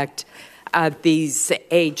detect these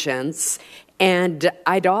agents. And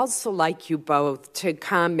I'd also like you both to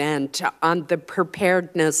comment on the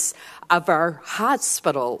preparedness of our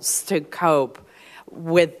hospitals to cope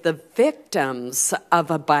with the victims of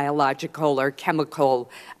a biological or chemical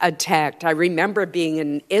attack. I remember being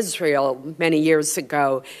in Israel many years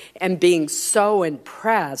ago and being so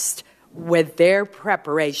impressed with their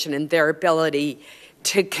preparation and their ability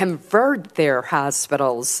to convert their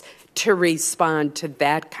hospitals to respond to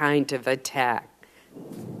that kind of attack.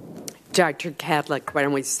 Dr. Kadlec, why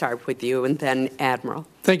don't we start with you and then Admiral.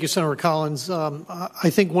 Thank you, Senator Collins. I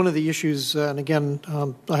think one of the issues, and again,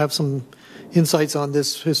 I have some insights on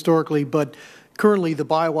this historically, but currently the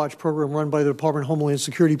BioWatch program run by the Department of Homeland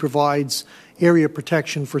Security provides area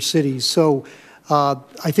protection for cities. So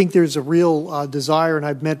I think there's a real desire, and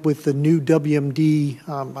I've met with the new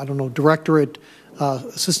WMD, Directorate,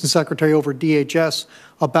 Assistant Secretary over at DHS,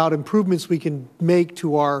 about improvements we can make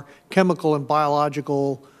to our chemical and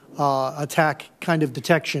biological attack kind of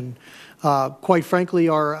detection. Quite frankly,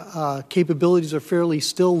 our capabilities are fairly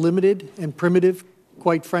still limited and primitive,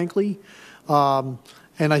 quite frankly. And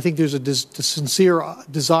I think there's a sincere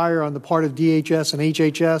desire on the part of DHS and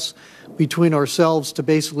HHS between ourselves to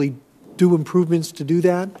basically do improvements to do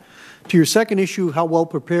that. To your second issue, how well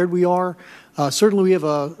prepared we are, certainly we have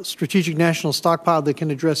a strategic national stockpile that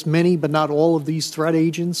can address many but not all of these threat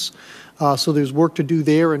agents. So there's work to do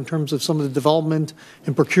there in terms of some of the development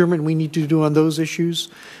and procurement we need to do on those issues.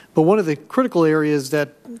 But one of the critical areas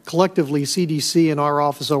that collectively CDC and our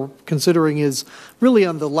office are considering is really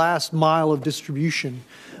on the last mile of distribution.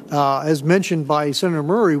 As mentioned by Senator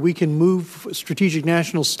Murray, we can move strategic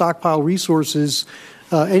national stockpile resources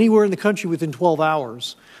anywhere in the country within 12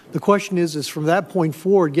 hours. The question is from that point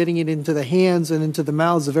forward, getting it into the hands and into the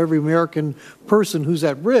mouths of every American person who's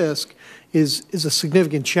at risk is a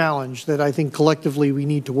significant challenge that I think collectively we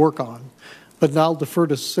need to work on. But now I'll defer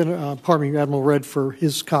to Admiral Redd for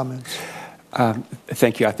his comments.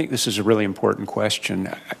 Thank you. I think this is a really important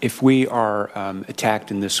question. If we are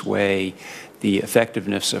attacked in this way, the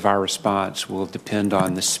effectiveness of our response will depend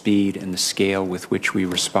on the speed and the scale with which we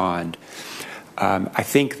respond. I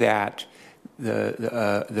think that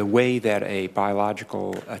the way that a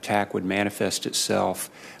biological attack would manifest itself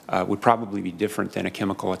would probably be different than a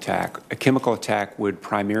chemical attack. A chemical attack would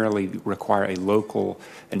primarily require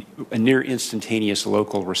a near instantaneous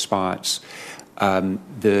local response.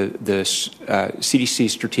 The CDC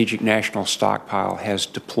Strategic National Stockpile has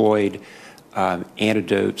deployed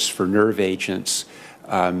antidotes for nerve agents.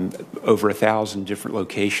 Over 1,000 different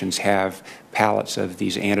locations have pallets of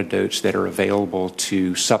these antidotes that are available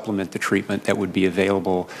to supplement the treatment that would be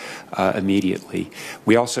available immediately.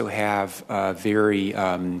 We also have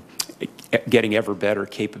getting ever better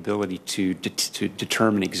capability to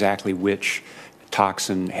determine exactly which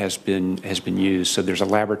toxin has been used. So there's a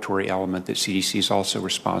laboratory element that CDC is also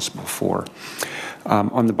responsible for.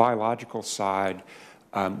 On the biological side,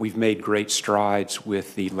 we've made great strides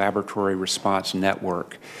with the laboratory response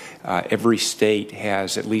network. Every state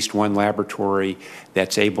has at least one laboratory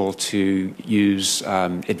that's able to use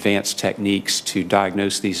advanced techniques to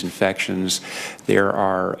diagnose these infections. There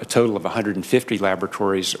are a total of 150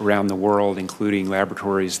 laboratories around the world, including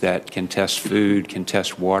laboratories that can test food, can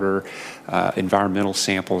test water, environmental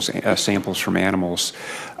samples, samples from animals.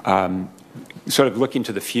 Sort of looking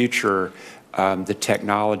to the future, the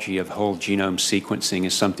technology of whole genome sequencing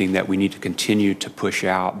is something that we need to continue to push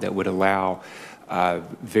out that would allow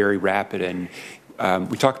very rapid and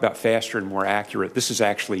we talk about faster and more accurate. This is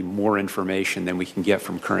actually more information than we can get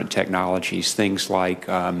from current technologies, things like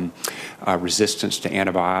resistance to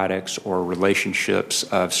antibiotics or relationships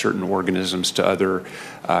of certain organisms to other,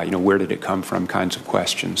 where did it come from kinds of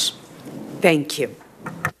questions. Thank you.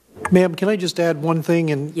 Ma'am, can I just add one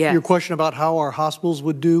thing? And yes. Your question about how our hospitals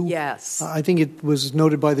would do? Yes. I think it was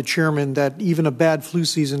noted by the chairman that even a bad flu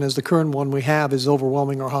season as the current one we have is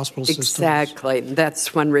overwhelming our hospital systems. Exactly.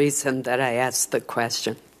 That's one reason that I asked the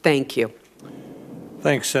question. Thank you.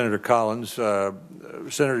 Thanks, Senator Collins.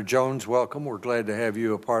 Senator Jones, welcome. We're glad to have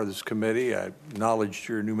you a part of this committee. I acknowledged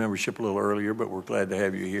your new membership a little earlier, but we're glad to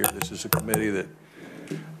have you here. This is a committee that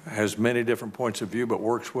has many different points of view, but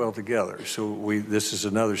works well together. So this is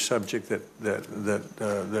another subject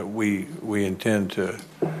that we intend to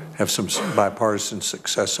have some bipartisan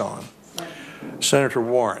success on. Senator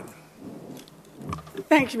Warren.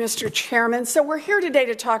 Thank you, Mr. Chairman. So we're here today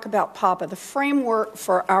to talk about PAPA, the framework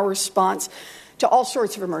for our response to all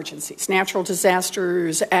sorts of emergencies, natural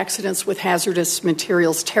disasters, accidents with hazardous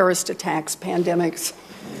materials, terrorist attacks, pandemics,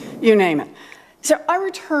 you name it. So I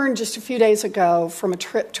returned just a few days ago from a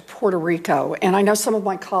trip to Puerto Rico, and I know some of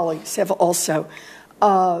my colleagues have also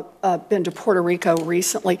been to Puerto Rico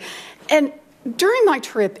recently. And during my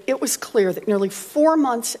trip, it was clear that nearly 4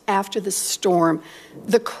 months after the storm,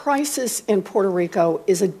 the crisis in Puerto Rico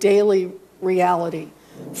is a daily reality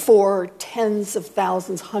for tens of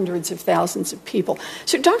thousands, hundreds of thousands of people.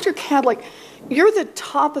 So, Dr. Kadlec, you're the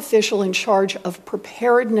top official in charge of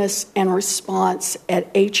preparedness and response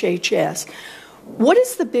at HHS. What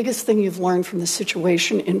is the biggest thing you've learned from the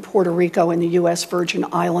situation in Puerto Rico and the U.S. Virgin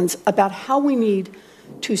Islands about how we need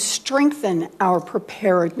to strengthen our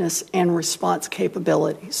preparedness and response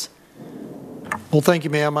capabilities? Well, thank you,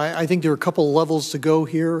 ma'am. I think there are a couple of levels to go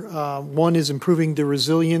here. One is improving the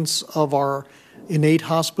resilience of our innate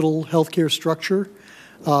hospital healthcare structure.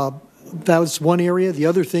 That was one area. The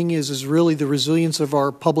other thing is really the resilience of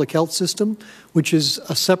our public health system, which is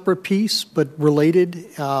a separate piece but related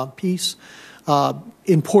piece.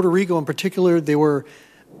 In Puerto Rico in particular, they were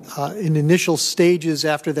in initial stages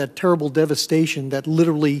after that terrible devastation that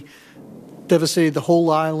literally devastated the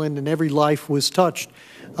whole island and every life was touched.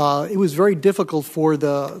 It was very difficult for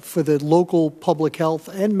the local public health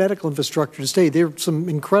and medical infrastructure to stay. There are some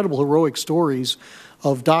incredible heroic stories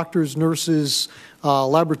of doctors, nurses,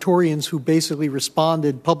 laboratorians who basically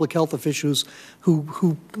responded, public health officials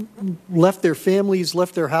who left their families,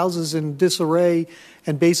 left their houses in disarray,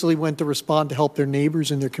 and basically went to respond to help their neighbors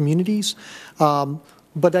and their communities.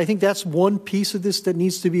 But I think that's one piece of this that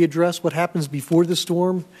needs to be addressed, what happens before the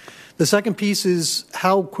storm. The second piece is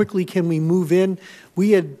how quickly can we move in.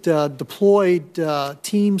 We had deployed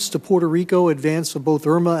teams to Puerto Rico, advance of both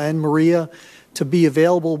Irma and Maria, to be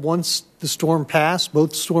available once the storm passed,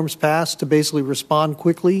 both storms passed, to basically respond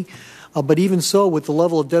quickly. But even so, with the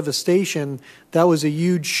level of devastation, that was a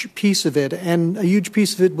huge piece of it. And a huge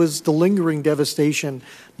piece of it was the lingering devastation,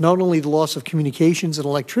 not only the loss of communications and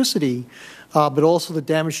electricity, but also the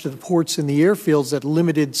damage to the ports and the airfields that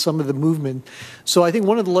limited some of the movement. So I think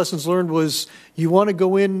one of the lessons learned was you want to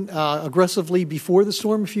go in aggressively before the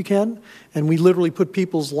storm if you can. And we literally put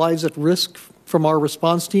people's lives at risk from our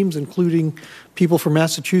response teams, including people from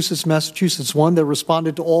Massachusetts One, that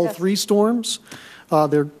responded to all three storms.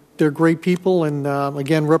 They're great people and,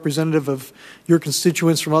 again, representative of your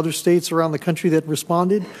constituents from other states around the country that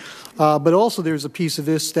responded. But also there's a piece of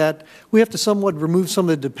this that we have to somewhat remove some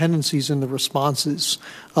of the dependencies in the responses,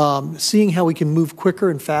 seeing how we can move quicker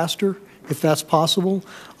and faster, if that's possible.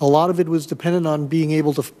 A lot of it was dependent on being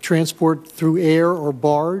able to transport through air or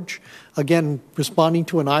barge. Again, responding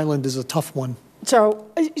to an island is a tough one. So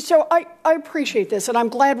I appreciate this, and I'm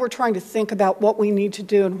glad we're trying to think about what we need to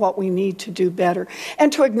do and what we need to do better,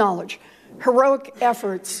 and to acknowledge heroic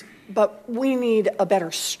efforts, but we need a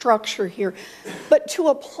better structure here. But to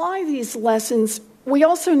apply these lessons, we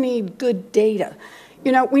also need good data.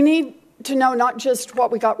 We need to know not just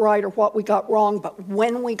what we got right or what we got wrong, but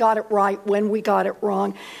when we got it right, when we got it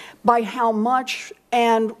wrong. by how much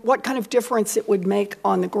and what kind of difference it would make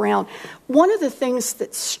on the ground. One of the things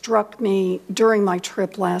that struck me during my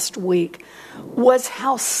trip last week was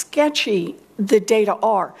how sketchy the data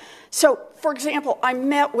are. So, for example, I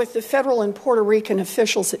met with the federal and Puerto Rican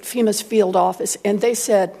officials at FEMA's field office, and they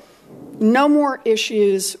said, no more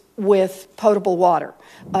issues with potable water.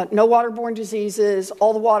 No waterborne diseases,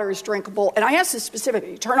 all the water is drinkable. And I asked this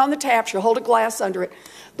specifically, you turn on the taps, you hold a glass under it,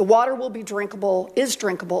 the water will be drinkable, is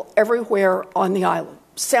drinkable everywhere on the island.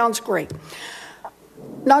 Sounds great.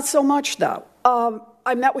 Not so much, though.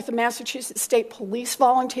 I met with the Massachusetts State Police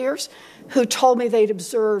volunteers who told me they'd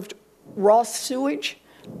observed raw sewage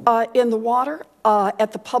in the water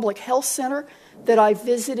at the Public Health Center that I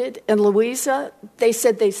visited in Louisiana. They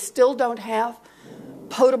said they still don't have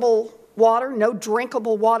potable water, no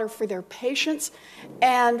drinkable water for their patients.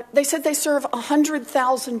 And they said they serve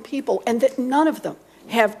 100,000 people and that none of them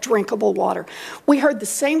have drinkable water. We heard the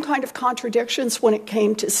same kind of contradictions when it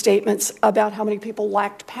came to statements about how many people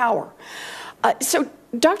lacked power. So,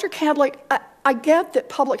 Dr. Kadlec, I get that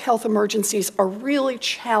public health emergencies are really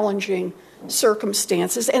challenging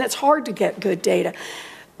circumstances, and it's hard to get good data.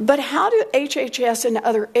 But how do HHS and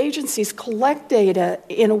other agencies collect data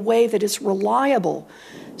in a way that is reliable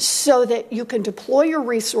so that you can deploy your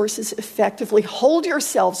resources effectively, hold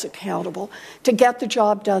yourselves accountable to get the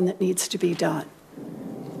job done that needs to be done?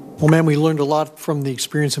 Well, ma'am, we learned a lot from the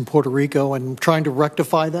experience in Puerto Rico and trying to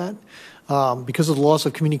rectify that. Because of the loss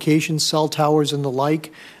of communication, cell towers and the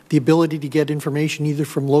like, the ability to get information either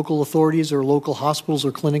from local authorities or local hospitals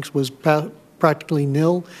or clinics was practically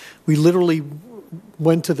nil. We literally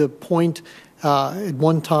went to the point at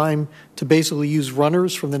one time to basically use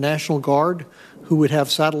runners from the National Guard who would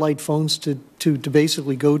have satellite phones to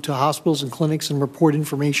basically go to hospitals and clinics and report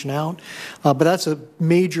information out. But that's a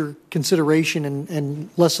major consideration and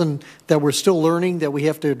lesson that we're still learning that we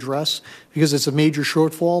have to address because it's a major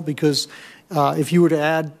shortfall. Because if you were to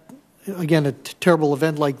add, again, a terrible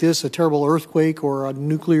event like this, a terrible earthquake or a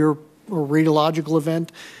nuclear or radiological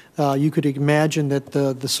event, you could imagine that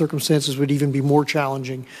the circumstances would even be more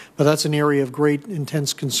challenging. But that's an area of great,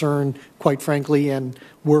 intense concern, quite frankly, and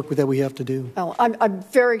work that we have to do. Well, I'm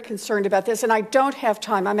very concerned about this, and I don't have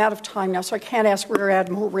time. I'm out of time now, so I can't ask Rear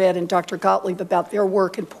Admiral Red and Dr. Gottlieb about their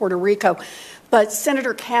work in Puerto Rico. But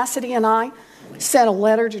Senator Cassidy and I sent a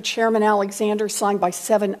letter to Chairman Alexander, signed by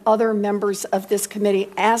 7 other members of this committee,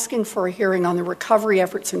 asking for a hearing on the recovery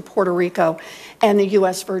efforts in Puerto Rico and the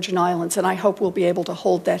U.S. Virgin Islands, and I hope we'll be able to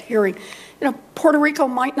hold that hearing. You know, Puerto Rico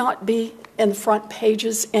might not be in the front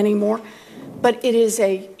pages anymore, but it is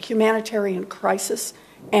a humanitarian crisis,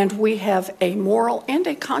 and we have a moral and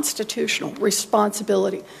a constitutional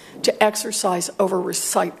responsibility to exercise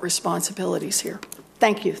oversight responsibilities here.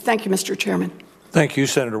 Thank you. Thank you, Mr. Chairman. Thank you,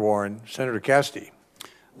 Senator Warren. Senator Cassidy.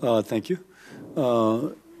 Thank you.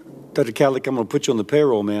 Dr. Kadlec, I'm going to put you on the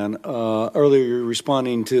payroll, man. Earlier, you were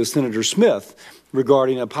responding to Senator Smith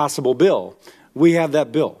regarding a possible bill. We have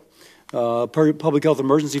that bill. Public Health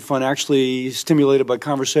Emergency Fund actually stimulated by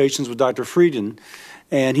conversations with Dr. Frieden,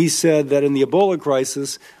 and he said that in the Ebola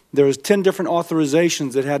crisis, there was 10 different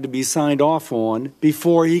authorizations that had to be signed off on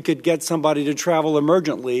before he could get somebody to travel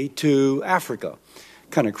emergently to Africa.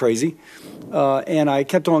 Kind of crazy. And I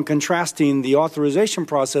kept on contrasting the authorization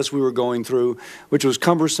process we were going through, which was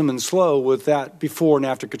cumbersome and slow, with that before and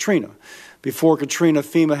after Katrina. Before Katrina,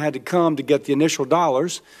 FEMA had to come to get the initial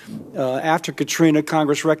dollars. After Katrina,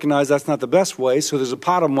 Congress recognized that's not the best way, so there's a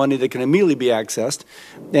pot of money that can immediately be accessed.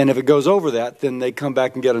 And if it goes over that, then they come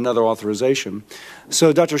back and get another authorization.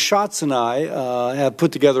 So Dr. Schatz and I have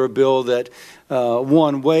put together a bill that,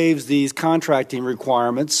 one, waives these contracting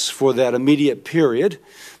requirements for that immediate period,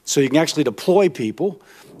 so you can actually deploy people.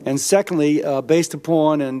 And secondly, based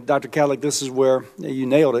upon, and Dr. Kadlec, this is where you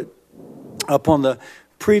nailed it, upon the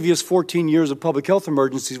previous 14 years of public health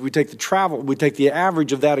emergencies, we take the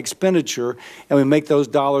average of that expenditure, and we make those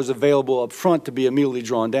dollars available up front to be immediately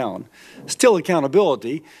drawn down. Still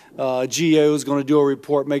accountability. GAO is going to do a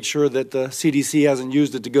report, make sure that the CDC hasn't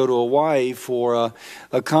used it to go to Hawaii for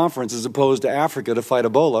a conference as opposed to Africa to fight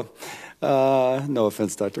Ebola. No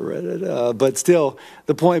offense, Dr. Reddit, but still,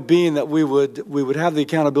 the point being that we would have the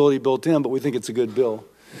accountability built in, but we think it's a good bill.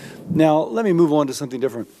 Now, let me move on to something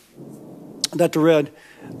different. Dr. Red,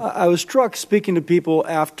 I was struck speaking to people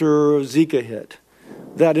after Zika hit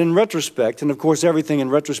that in retrospect, and of course everything in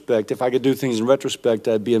retrospect, if I could do things in retrospect,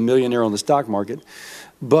 I'd be a millionaire on the stock market.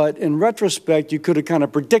 But in retrospect, you could have kind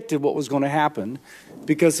of predicted what was going to happen,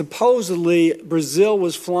 because supposedly Brazil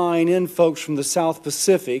was flying in folks from the South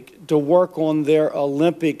Pacific to work on their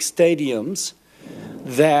Olympic stadiums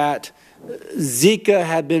that Zika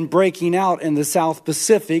had been breaking out in the South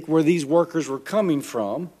Pacific where these workers were coming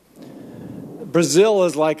from. Brazil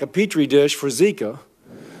is like a petri dish for Zika,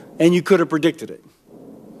 and you could have predicted it.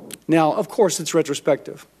 Now, of course, it's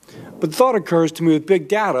retrospective. But the thought occurs to me with big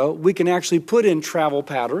data, we can actually put in travel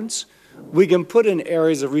patterns. We can put in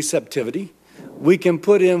areas of receptivity. We can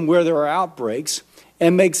put in where there are outbreaks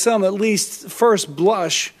and make some, at least first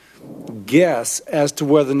blush, guess as to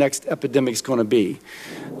where the next epidemic is going to be.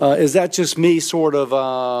 Is that just me sort of,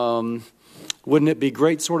 wouldn't it be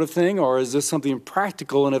great sort of thing, or is this something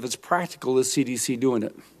practical? And if it's practical, is CDC doing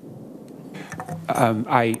it?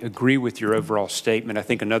 I agree with your overall statement. I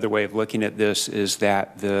think another way of looking at this is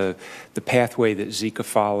that the pathway that Zika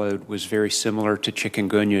followed was very similar to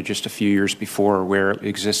chikungunya just a few years before, where it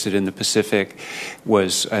existed in the Pacific,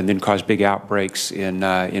 and then caused big outbreaks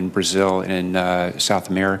in Brazil and in South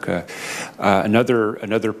America.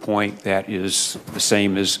 Another point that is the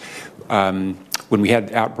same is when we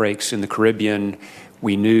had outbreaks in the Caribbean,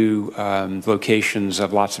 we knew locations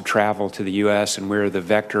of lots of travel to the U.S. and where the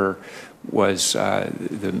vector was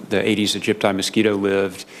the Aedes aegypti mosquito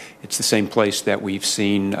lived. It's the same place that we've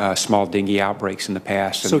seen small dengue outbreaks in the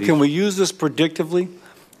past. So can we use this predictively?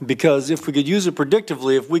 Because if we could use it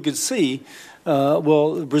predictively, if we could see,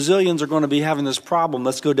 well, the Brazilians are going to be having this problem,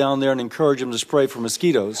 let's go down there and encourage them to spray for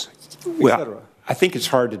mosquitoes, et cetera. I think it's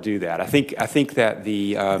hard to do that. I think that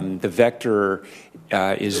the vector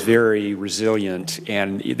is very resilient,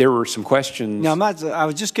 and there were some questions. Now, I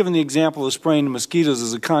was just giving the example of spraying mosquitoes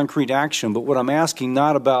as a concrete action, but what I'm asking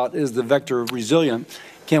not about is the vector resilient.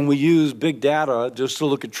 Can we use big data just to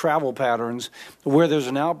look at travel patterns where there's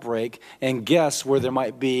an outbreak and guess where there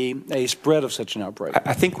might be a spread of such an outbreak?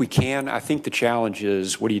 I think we can. I think the challenge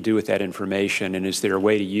is, what do you do with that information, and is there a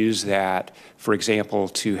way to use that, for example,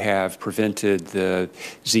 to have prevented the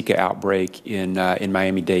Zika outbreak in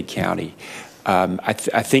Miami-Dade County? I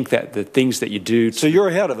think that the things that you do... So you're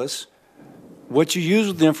ahead of us. What you use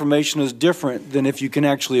with the information is different than if you can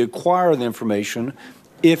actually acquire the information.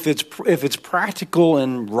 If it's practical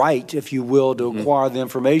and right, if you will, to acquire the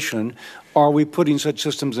information, are we putting such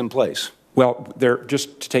systems in place? Well,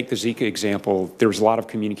 just to take the Zika example, there was a lot of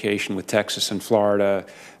communication with Texas and Florida,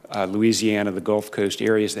 Louisiana, the Gulf Coast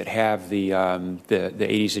areas that have the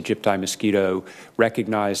Aedes aegypti mosquito,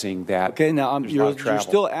 recognizing that. Okay, now you're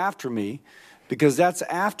still after me, because that's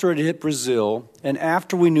after it hit Brazil and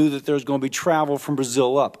after we knew that there was going to be travel from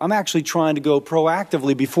Brazil up. I'm actually trying to go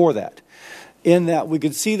proactively before that, in that we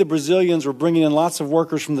could see the Brazilians were bringing in lots of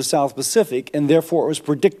workers from the South Pacific, and therefore it was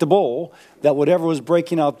predictable that whatever was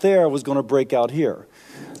breaking out there was going to break out here.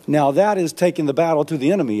 Now that is taking the battle to the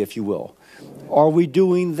enemy, if you will. Are we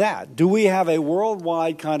doing that? Do we have a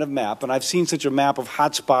worldwide kind of map, and I've seen such a map of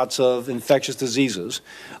hotspots of infectious diseases,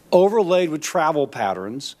 overlaid with travel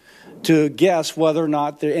patterns, to guess whether or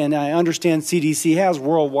not there, and I understand CDC has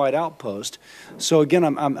worldwide outposts. So again,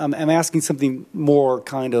 I'm asking something more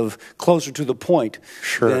kind of closer to the point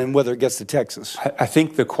than whether it gets to Texas. I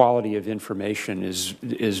think the quality of information is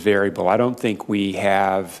variable. I don't think we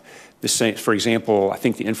have the same. For example, I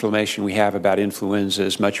think the information we have about influenza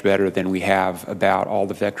is much better than we have about all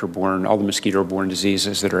the vector-borne, all the mosquito-borne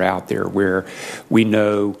diseases that are out there, where we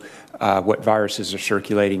know what viruses are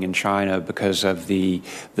circulating in China because of the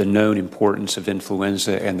known importance of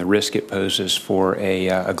influenza and the risk it poses for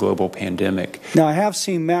a global pandemic. Now, I have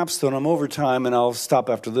seen maps, though, and I'm over time, and I'll stop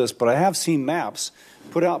after this, but I have seen maps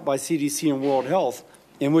put out by CDC and World Health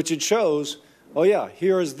in which it shows, oh, yeah,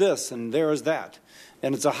 here is this and there is that,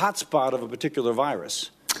 and it's a hotspot of a particular virus.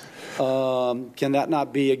 Can that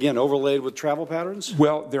not be, again, overlaid with travel patterns?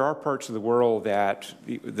 Well, there are parts of the world that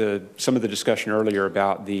some of the discussion earlier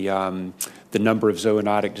about the number of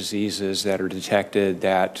zoonotic diseases that are detected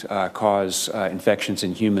that cause infections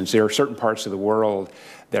in humans. There are certain parts of the world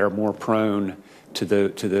that are more prone to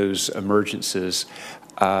those emergences.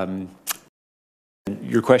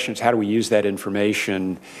 Your question is, how do we use that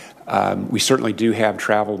information? We certainly do have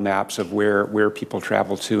travel maps of where people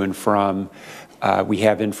travel to and from. We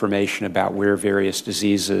have information about where various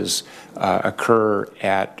diseases occur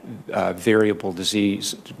at variable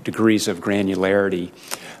degrees of granularity.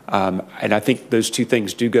 And I think those two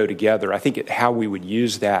things do go together. I think how we would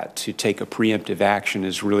use that to take a preemptive action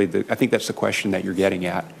is really I think that's the question that you're getting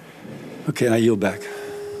at. Okay, I yield back.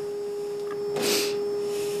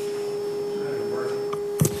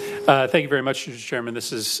 Thank you very much, Mr. Chairman.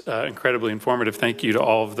 This is incredibly informative. Thank you to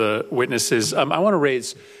all of the witnesses. I want to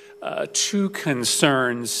raise two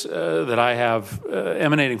concerns that I have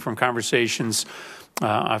emanating from conversations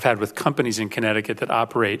I've had with companies in Connecticut that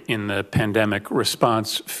operate in the pandemic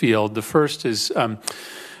response field. The first is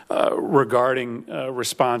regarding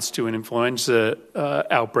response to an influenza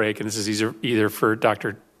outbreak, and this is either for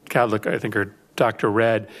Dr. Kadlec, I think, or Dr.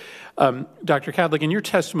 Redd. Dr. Kadlec, in your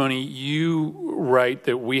testimony, you write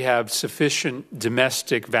that we have sufficient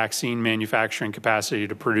domestic vaccine manufacturing capacity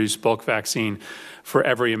to produce bulk vaccine for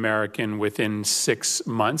every American within 6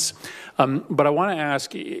 months. But I want to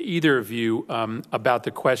ask either of you about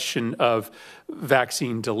the question of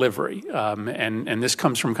vaccine delivery. And this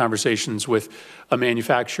comes from conversations with a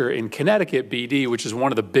manufacturer in Connecticut, BD, which is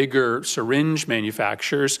one of the bigger syringe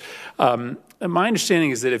manufacturers. My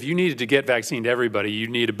understanding is that if you needed to get vaccine to everybody, you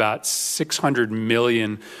need about 600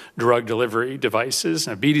 million drug delivery devices.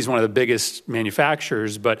 Now, BD is one of the biggest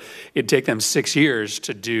manufacturers, but it'd take them 6 years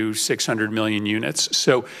to do 600 million units.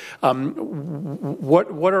 So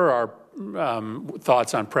what are our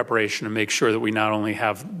thoughts on preparation to make sure that we not only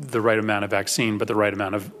have the right amount of vaccine, but the right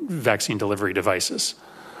amount of vaccine delivery devices?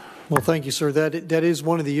 Well, thank you, sir. That is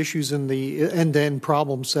one of the issues in the end-to-end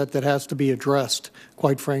problem set that has to be addressed,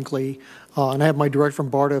 quite frankly. And I have my director from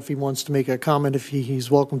BARDA if he wants to make a comment, if he's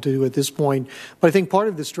welcome to at this point. But I think part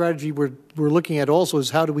of the strategy we're looking at also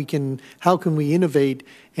is how can we innovate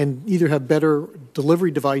and either have better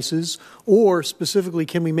delivery devices, or specifically,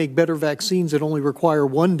 can we make better vaccines that only require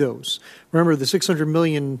one dose? Remember, the 600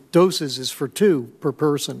 million doses is for 2 per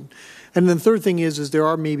person. And then the third thing is there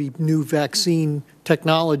are maybe new vaccine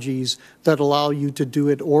technologies that allow you to do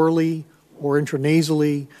it orally or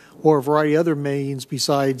intranasally or a variety of other means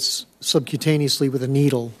besides subcutaneously with a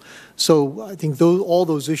needle. So I think all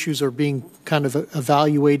those issues are being kind of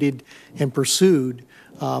evaluated and pursued.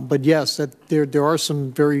 But yes, that there are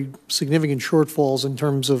some very significant shortfalls in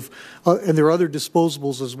terms of, and there are other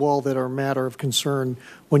disposables as well that are a matter of concern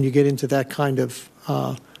when you get into that kind of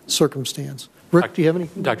circumstance. Rick, do you have any?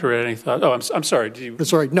 Dr. Redd, any thoughts? Oh, I'm sorry.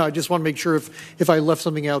 That's all right. No, I just want to make sure if I left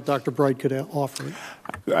something out, Dr. Bright could offer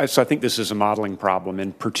it. So I think this is a modeling problem,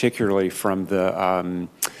 and particularly from the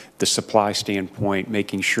supply standpoint,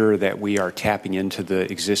 making sure that we are tapping into the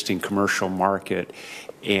existing commercial market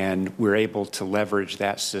and we're able to leverage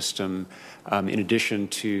that system in addition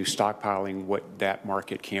to stockpiling what that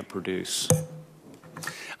market can't produce.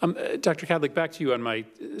 Dr. Kadlec, back to you on my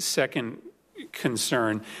second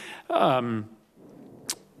concern.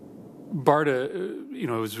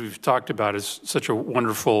 BARDA, as we've talked about, is such a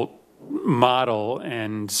wonderful model,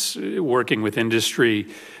 and working with industry,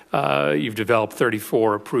 you've developed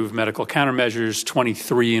 34 approved medical countermeasures,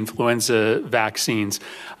 23 influenza vaccines.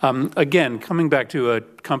 Again, coming back to a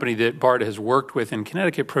company that BARDA has worked with in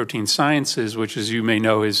Connecticut, Protein Sciences, which, as you may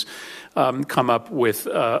know, has come up with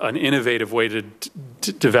an innovative way to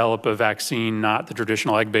develop a vaccine, not the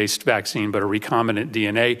traditional egg-based vaccine, but a recombinant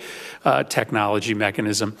DNA technology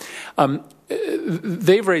mechanism.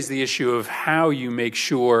 They've raised the issue of how you make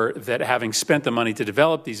sure that, having spent the money to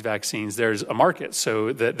develop these vaccines, there's a market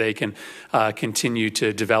so that they can continue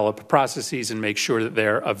to develop processes and make sure that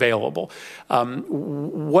they're available.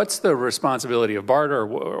 What's the responsibility of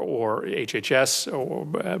BARDA or HHS,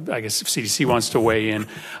 or I guess if CDC wants to weigh in,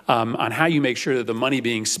 on how you make sure that the money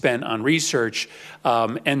being spent on research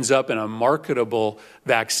ends up in a marketable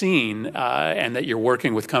vaccine, and that you're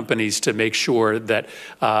working with companies to make sure that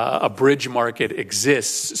a bridge market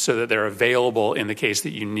exists so that they're available in the case that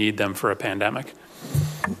you need them for a pandemic?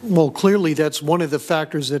 Well, clearly that's one of the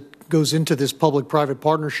factors that goes into this public-private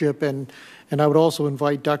partnership, and I would also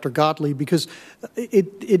invite Dr. Gottlieb, because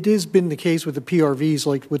it has been the case with the PRVs,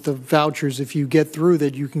 like with the vouchers, if you get through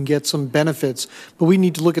that, you can get some benefits. But we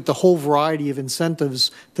need to look at the whole variety of incentives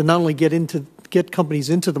to not only get companies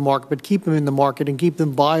into the market, but keep them in the market and keep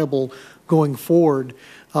them viable going forward.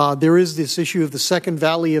 There is this issue of the second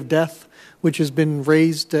valley of death, which has been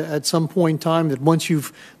raised at some point in time, that once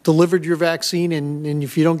you've delivered your vaccine and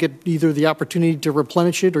if you don't get either the opportunity to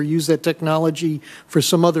replenish it or use that technology for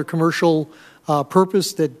some other commercial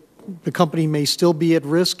purpose, that the company may still be at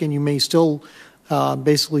risk and you may still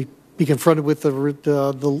basically be confronted with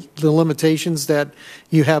the limitations that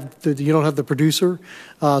you don't have the producer.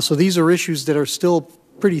 So these are issues that are still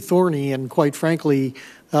pretty thorny, and quite frankly,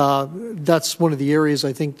 that's one of the areas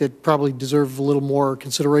I think that probably deserve a little more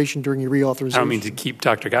consideration during your reauthorization. I don't mean to keep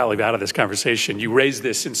Dr. Gottlieb out of this conversation. You raised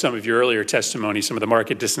this in some of your earlier testimony, some of the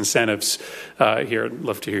market disincentives here. I'd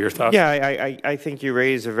love to hear your thoughts. Yeah, I think you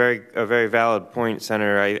raised a very valid point,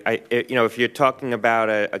 Senator. If you're talking about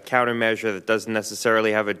a countermeasure that doesn't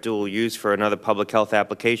necessarily have a dual use for another public health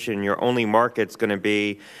application, your only market's going to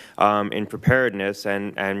be in preparedness,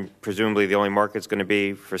 and presumably the only market's going to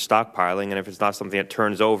be for stockpiling. And if it's not something that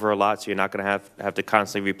turns over a lot, so you're not going to have to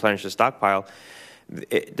constantly replenish the stockpile,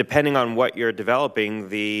 depending on what you're developing,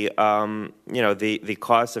 the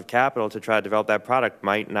cost of capital to try to develop that product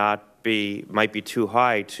might be too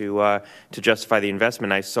high to justify the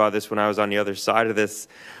investment. I saw this when I was on the other side of this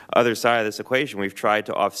equation. We've tried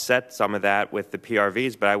to offset some of that with the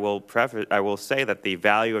PRVs, but I will say that the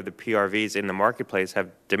value of the PRVs in the marketplace have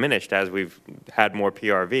diminished as we've had more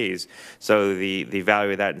PRVs. So the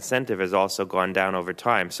value of that incentive has also gone down over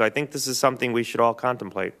time. So I think this is something we should all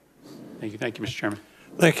contemplate. Thank you, Mr. Chairman.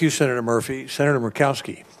 Thank you, Senator Murphy. Senator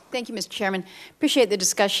Murkowski. Thank you, Mr. Chairman. Appreciate the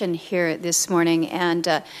discussion here this morning. And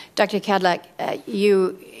Dr. Kadlec,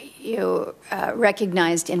 you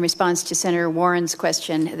recognized in response to Senator Warren's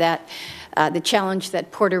question that the challenge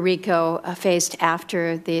that Puerto Rico faced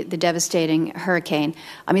after the devastating hurricane,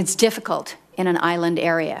 I mean, it's difficult in an island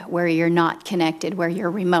area where you're not connected, where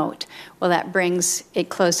you're remote. Well, that brings it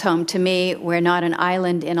close home to me. We're not an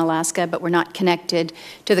island in Alaska, but we're not connected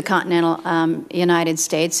to the continental United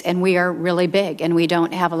States, and we are really big, and we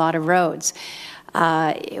don't have a lot of roads.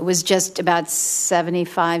 It was just about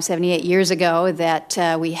 75, 78 years ago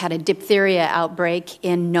that we had a diphtheria outbreak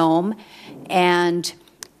in Nome, and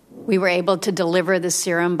we were able to deliver the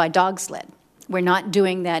serum by dog sled. We're not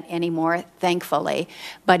doing that anymore, thankfully,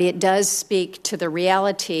 but it does speak to the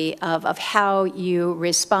reality of how you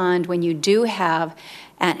respond when you do have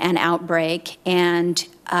an outbreak, and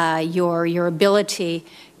your ability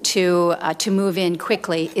to move in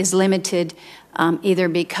quickly is limited, either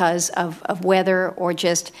because of weather or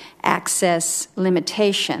just access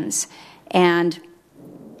limitations. And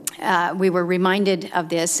we were reminded of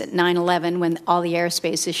this at 9/11 when all the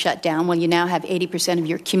airspace is shut down. Well, you now have 80% of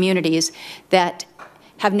your communities that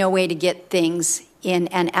have no way to get things in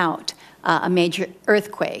and out. A major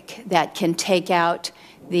earthquake that can take out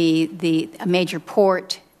a major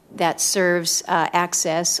port that serves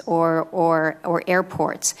access or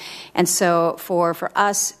airports. And so for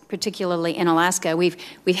us, particularly in Alaska, we've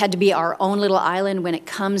had to be our own little island when it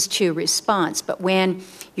comes to response. But when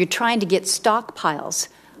you're trying to get stockpiles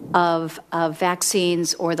of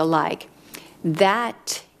vaccines or the like,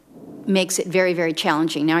 that makes it very, very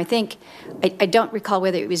challenging. Now, I think, I don't recall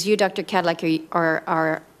whether it was you, Dr. Kadlec,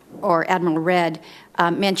 or Admiral Redd,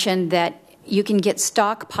 mentioned that you can get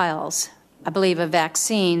stockpiles, I believe, of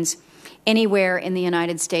vaccines anywhere in the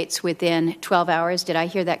United States within 12 hours. Did I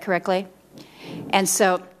hear that correctly? And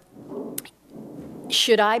so,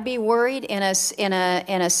 should I be worried in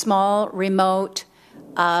a small, remote,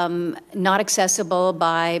 not accessible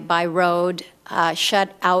by road, shut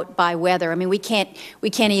out by weather? I mean, we can't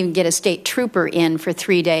even get a state trooper in for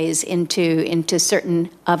 3 days into certain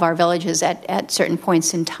of our villages at certain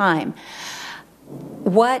points in time.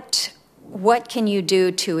 What can you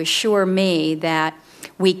do to assure me that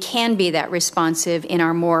we can be that responsive in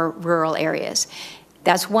our more rural areas?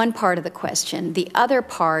 That's one part of the question. The other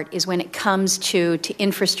part is when it comes to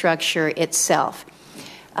infrastructure itself.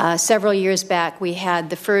 Several years back, we had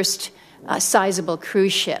the first sizable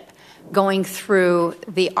cruise ship going through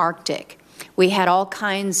the Arctic. We had all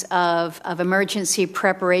kinds of emergency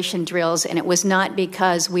preparation drills, and it was not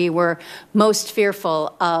because we were most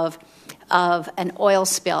fearful of an oil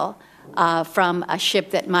spill from a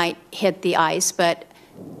ship that might hit the ice, but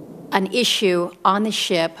an issue on the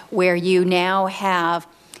ship where you now have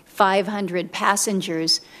 500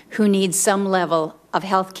 passengers who need some level of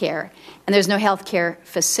health care, and there's no health care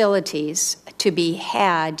facilities to be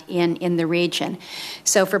had in the region.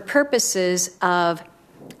 So for purposes of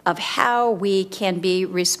how we can be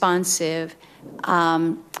responsive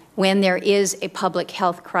when there is a public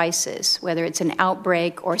health crisis, whether it's an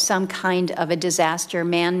outbreak or some kind of a disaster,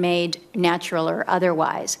 man-made, natural, or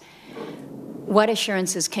otherwise, what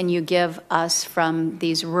assurances can you give us from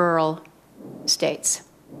these rural states?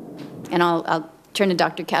 And I'll turn to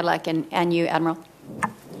Dr. Kadlec and you, Admiral.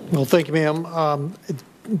 Well, thank you, ma'am.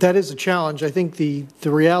 That is a challenge. I think the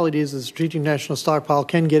reality is the Strategic National Stockpile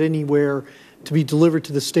can get anywhere to be delivered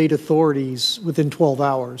to the state authorities within 12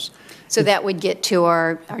 hours. So that would get to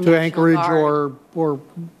our to Anchorage or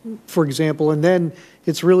for example, and then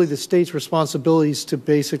it's really the state's responsibilities to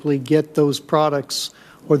basically get those products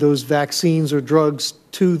or those vaccines or drugs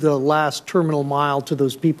to the last terminal mile to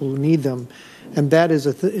those people who need them. And that is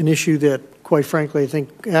an issue that, quite frankly, I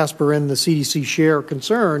think ASPR and the CDC share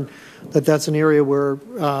concern that that's an area where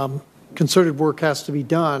concerted work has to be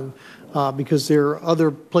done because there are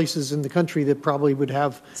other places in the country that probably would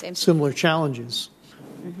have similar challenges.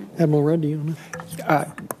 Mm-hmm. Admiral Redd, do you want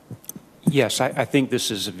to? Yes, I think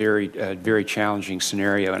this is a very challenging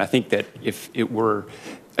scenario, and I think that if it were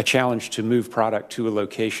a challenge to move product to a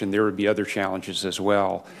location, there would be other challenges as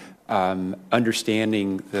well.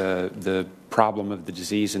 Understanding the problem of the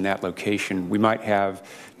disease in that location. We might have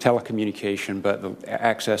telecommunication, but the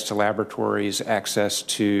access to laboratories, access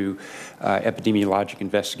to epidemiologic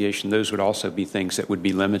investigation, those would also be things that would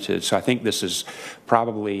be limited. So I think this is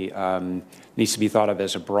probably needs to be thought of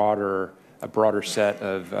as a broader set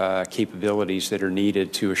of capabilities that are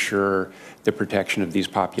needed to assure the protection of these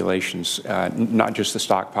populations, not just the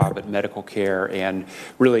stockpile, but medical care and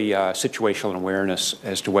really situational awareness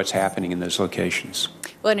as to what's happening in those locations.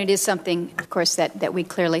 Well, and it is something, of course, that we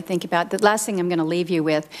clearly think about. The last thing I'm going to leave you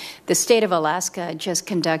with, the state of Alaska just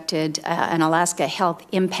conducted an Alaska Health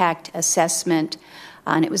Impact Assessment,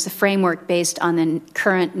 and it was a framework based on the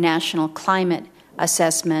current national climate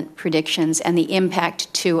assessment predictions and the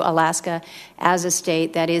impact to Alaska as a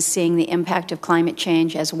state that is seeing the impact of climate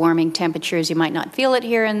change as warming temperatures. You might not feel it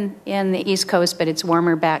here in the East Coast, but it's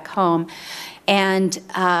warmer back home. And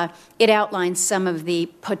it outlines some of the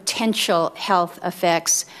potential health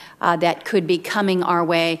effects that could be coming our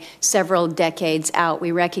way several decades out.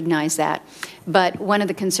 We recognize that. But one of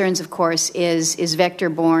the concerns, of course, is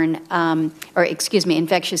vector-borne,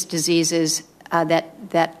 infectious diseases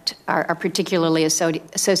that are particularly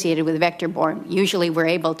associated with vector-borne. Usually we're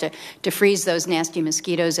able to freeze those nasty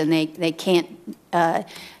mosquitoes, and they can't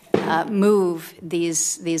move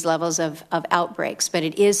these levels of outbreaks. But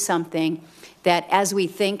it is something that as we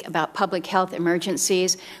think about public health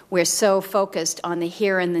emergencies, we're so focused on the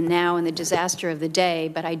here and the now and the disaster of the day,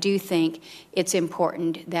 but I do think it's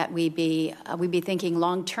important that we be thinking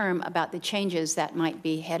long-term about the changes that might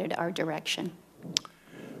be headed our direction.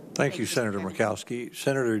 Thank you, Senator Murkowski.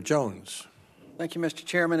 Senator Jones. Thank you, Mr.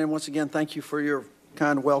 Chairman, and once again, thank you for your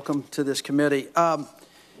kind welcome to this committee.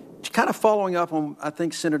 Kind of following up on, I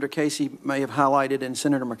think Senator Casey may have highlighted, and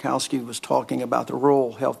Senator Murkowski was talking about the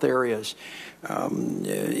rural health areas.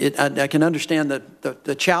 I can understand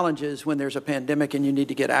the challenges when there's a pandemic and you need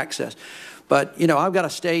to get access. But, you know, I've got a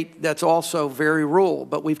state that's also very rural,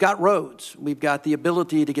 but we've got roads. We've got the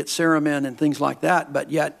ability to get serum in and things like that,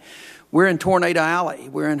 but yet we're in Tornado Alley.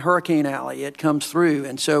 We're in Hurricane Alley. It comes through.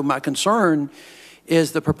 And so my concern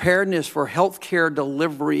is the preparedness for health care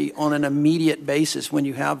delivery on an immediate basis when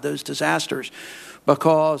you have those disasters.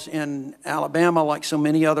 Because in Alabama, like so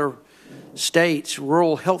many other states,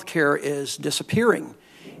 rural health care is disappearing.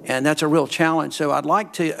 And that's a real challenge. So I'd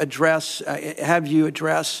like to have you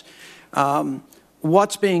address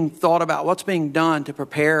what's being thought about, what's being done to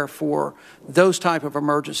prepare for those type of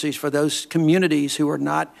emergencies for those communities who are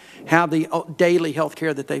not have the daily health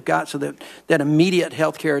care that they've got, so that immediate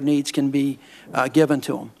health care needs can be given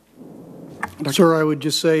to them. Sir, I would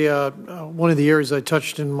just say one of the areas I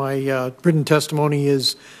touched in my written testimony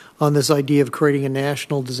is on this idea of creating a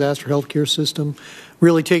national disaster health care system,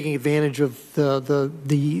 really taking advantage of the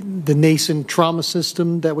nascent trauma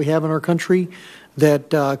system that we have in our country that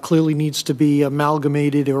clearly needs to be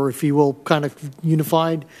amalgamated, or if you will, kind of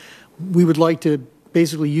unified. We would like to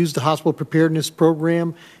basically use the hospital preparedness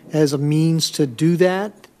program as a means to do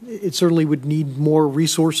that. It certainly would need more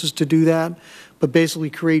resources to do that, but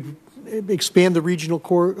basically expand the regional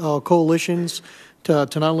coalitions to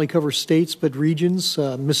not only cover states but regions,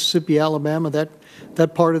 Mississippi, Alabama,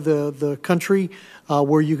 that part of the country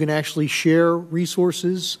where you can actually share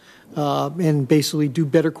resources and basically do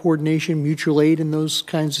better coordination, mutual aid in those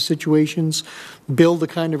kinds of situations, build the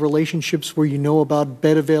kind of relationships where you know about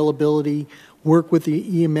bed availability, work with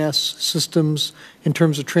the EMS systems in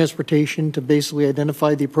terms of transportation to basically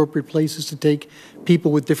identify the appropriate places to take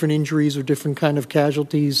people with different injuries or different kind of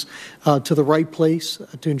casualties to the right place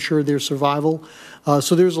to ensure their survival.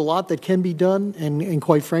 So there's a lot that can be done, and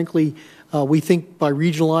quite frankly, we think by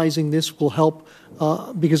regionalizing this will help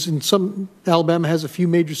because Alabama has a few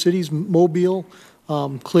major cities, Mobile,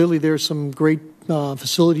 clearly there's some great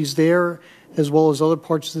facilities there, as well as other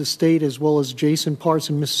parts of the state, as well as adjacent parts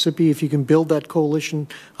in Mississippi. If you can build that coalition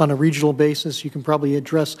on a regional basis, you can probably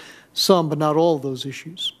address some, but not all of those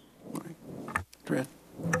issues.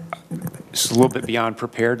 It's a little bit beyond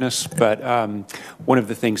preparedness, but one of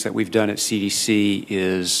the things that we've done at CDC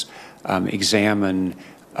is examine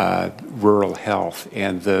rural health,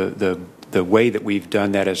 and the way that we've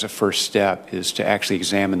done that as a first step is to actually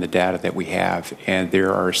examine the data that we have. And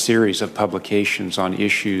there are a series of publications on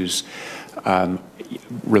issues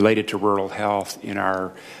related to rural health in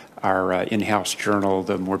our in-house journal,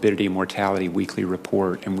 the Morbidity and Mortality Weekly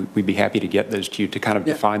Report, and we'd be happy to get those to you to kind of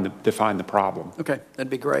define the problem. Okay, that'd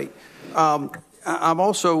be great. I'm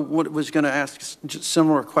also was going to ask a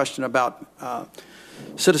similar question about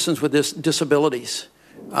citizens with disabilities.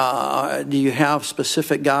 Do you have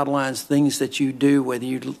specific guidelines, things that you do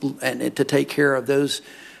to take care of those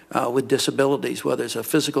with disabilities, whether it's a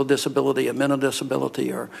physical disability, a mental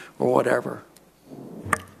disability, or whatever.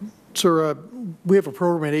 Sir, we have a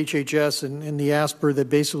program at HHS in the ASPR that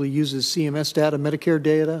basically uses CMS data, Medicare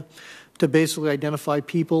data, to basically identify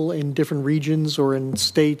people in different regions or in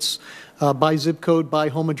states by zip code, by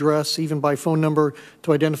home address, even by phone number,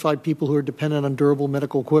 to identify people who are dependent on durable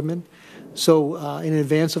medical equipment. So in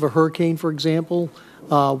advance of a hurricane, for example,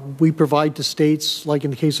 we provide to states, like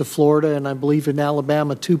in the case of Florida, and I believe in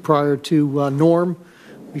Alabama, too, prior to Norm,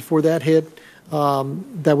 before that hit,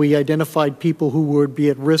 that we identified people who would be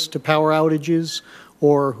at risk to power outages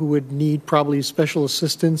or who would need probably special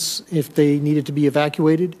assistance if they needed to be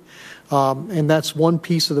evacuated. And that's one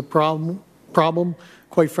piece of the problem.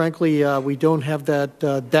 Quite frankly, we don't have that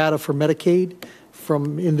data for Medicaid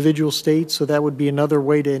from individual states, so that would be another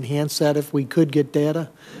way to enhance that if we could get data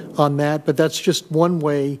on that. But that's just one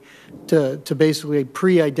way to basically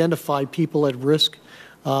pre-identify people at risk,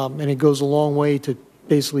 and it goes a long way to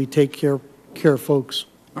basically take care of folks.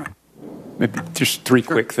 All right. Maybe just three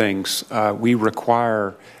quick things. We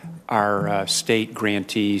require our state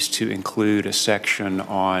grantees to include a section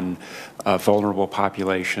on vulnerable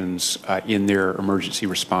populations in their emergency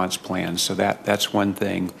response plans. So that's one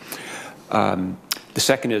thing. The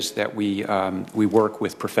second is that we work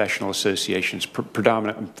with professional associations.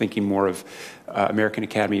 Predominant, I'm thinking more of American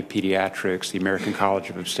Academy of Pediatrics, the American College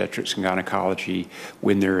of Obstetrics and Gynecology,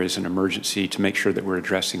 when there is an emergency, to make sure that we're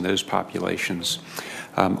addressing those populations.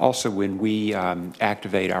 Also, when we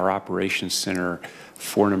activate our operations center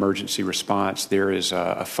for an emergency response, there is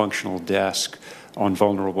a functional desk on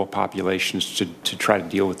vulnerable populations to try to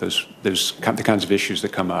deal with the kinds of issues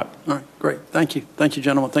that come up. All right, great. Thank you. Thank you,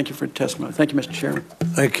 gentlemen. Thank you for your testimony. Thank you, Mr. Chairman.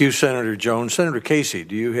 Thank you, Senator Jones. Senator Casey,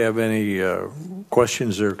 do you have any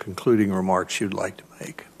questions or concluding remarks you'd like to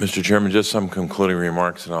make? Mr. Chairman, just some concluding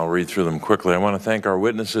remarks, and I'll read through them quickly. I want to thank our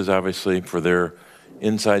witnesses, obviously, for their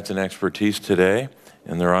insights and expertise today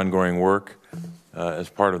and their ongoing work as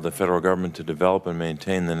part of the federal government to develop and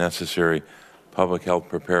maintain the necessary public health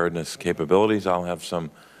preparedness capabilities. I'll have some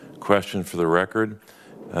questions for the record,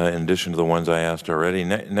 in addition to the ones I asked already.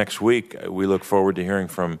 Next week, we look forward to hearing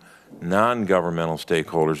from non-governmental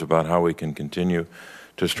stakeholders about how we can continue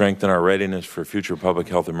to strengthen our readiness for future public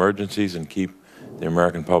health emergencies and keep the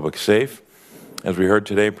American public safe. As we heard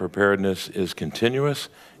today, preparedness is continuous.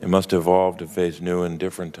 It must evolve to face new and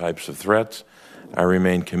different types of threats. I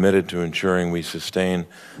remain committed to ensuring we sustain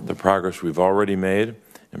the progress we've already made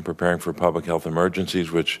in preparing for public health emergencies,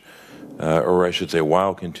 or I should say,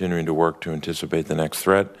 while continuing to work to anticipate the next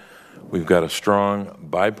threat. We've got a strong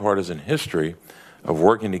bipartisan history of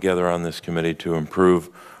working together on this committee to improve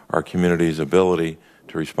our community's ability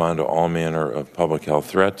to respond to all manner of public health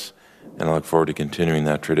threats, and I look forward to continuing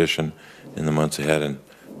that tradition in the months ahead. And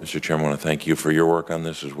Mr. Chairman, I want to thank you for your work on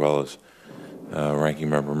this, as well as Ranking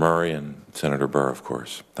Member Murray and Senator Burr, of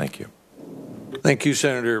course. Thank you. Thank you,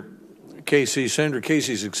 Senator Casey. Senator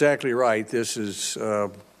Casey's exactly right. This is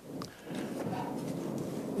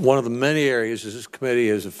one of the many areas that this committee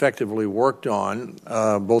has effectively worked on,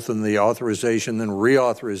 both in the authorization and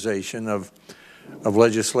reauthorization of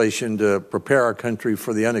legislation to prepare our country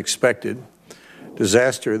for the unexpected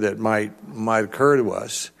disaster that might occur to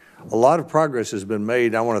us. A lot of progress has been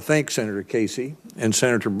made. I want to thank Senator Casey and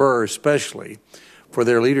Senator Burr especially for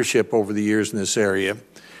their leadership over the years in this area.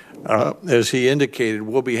 As he indicated,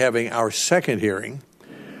 we'll be having our second hearing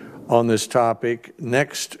on this topic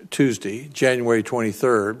next Tuesday, January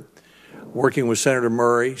 23rd, working with Senator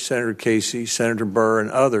Murray, Senator Casey, Senator Burr,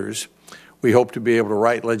 and others. We hope to be able to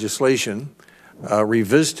write legislation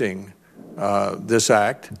revisiting this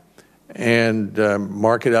act and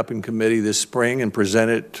mark it up in committee this spring and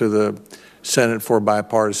present it to the Senate for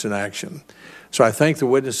bipartisan action. So I thank the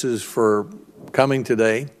witnesses for coming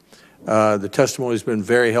today. The testimony has been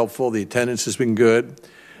very helpful. The attendance has been good.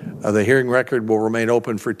 The hearing record will remain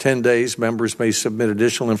open for 10 days. Members may submit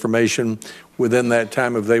additional information within that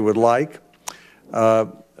time if they would like.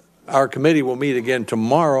 Our committee will meet again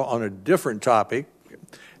tomorrow on a different topic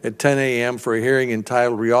at 10 a.m. for a hearing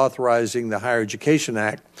entitled Reauthorizing the Higher Education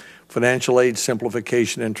Act, Financial Aid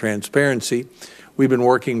Simplification and Transparency. We've been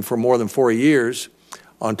working for more than 4 years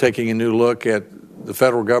on taking a new look at the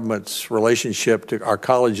federal government's relationship to our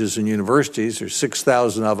colleges and universities. There's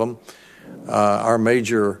 6,000 of them. Our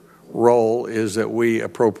major role is that we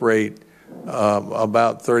appropriate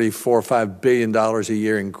about $5 billion a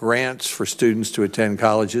year in grants for students to attend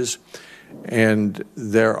colleges. And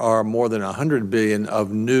there are more than $100 billion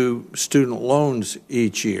of new student loans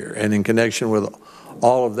each year. And in connection with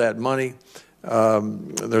all of that money,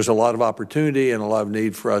 There's a lot of opportunity and a lot of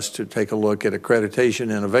need for us to take a look at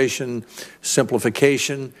accreditation, innovation,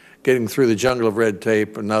 simplification, getting through the jungle of red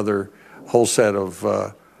tape, another whole set of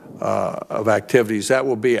activities. That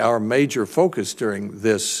will be our major focus during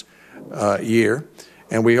this year,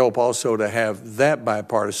 and we hope also to have that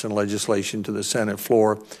bipartisan legislation to the Senate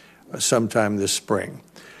floor sometime this spring.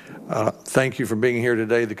 Thank you for being here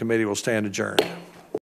today. The committee will stand adjourned.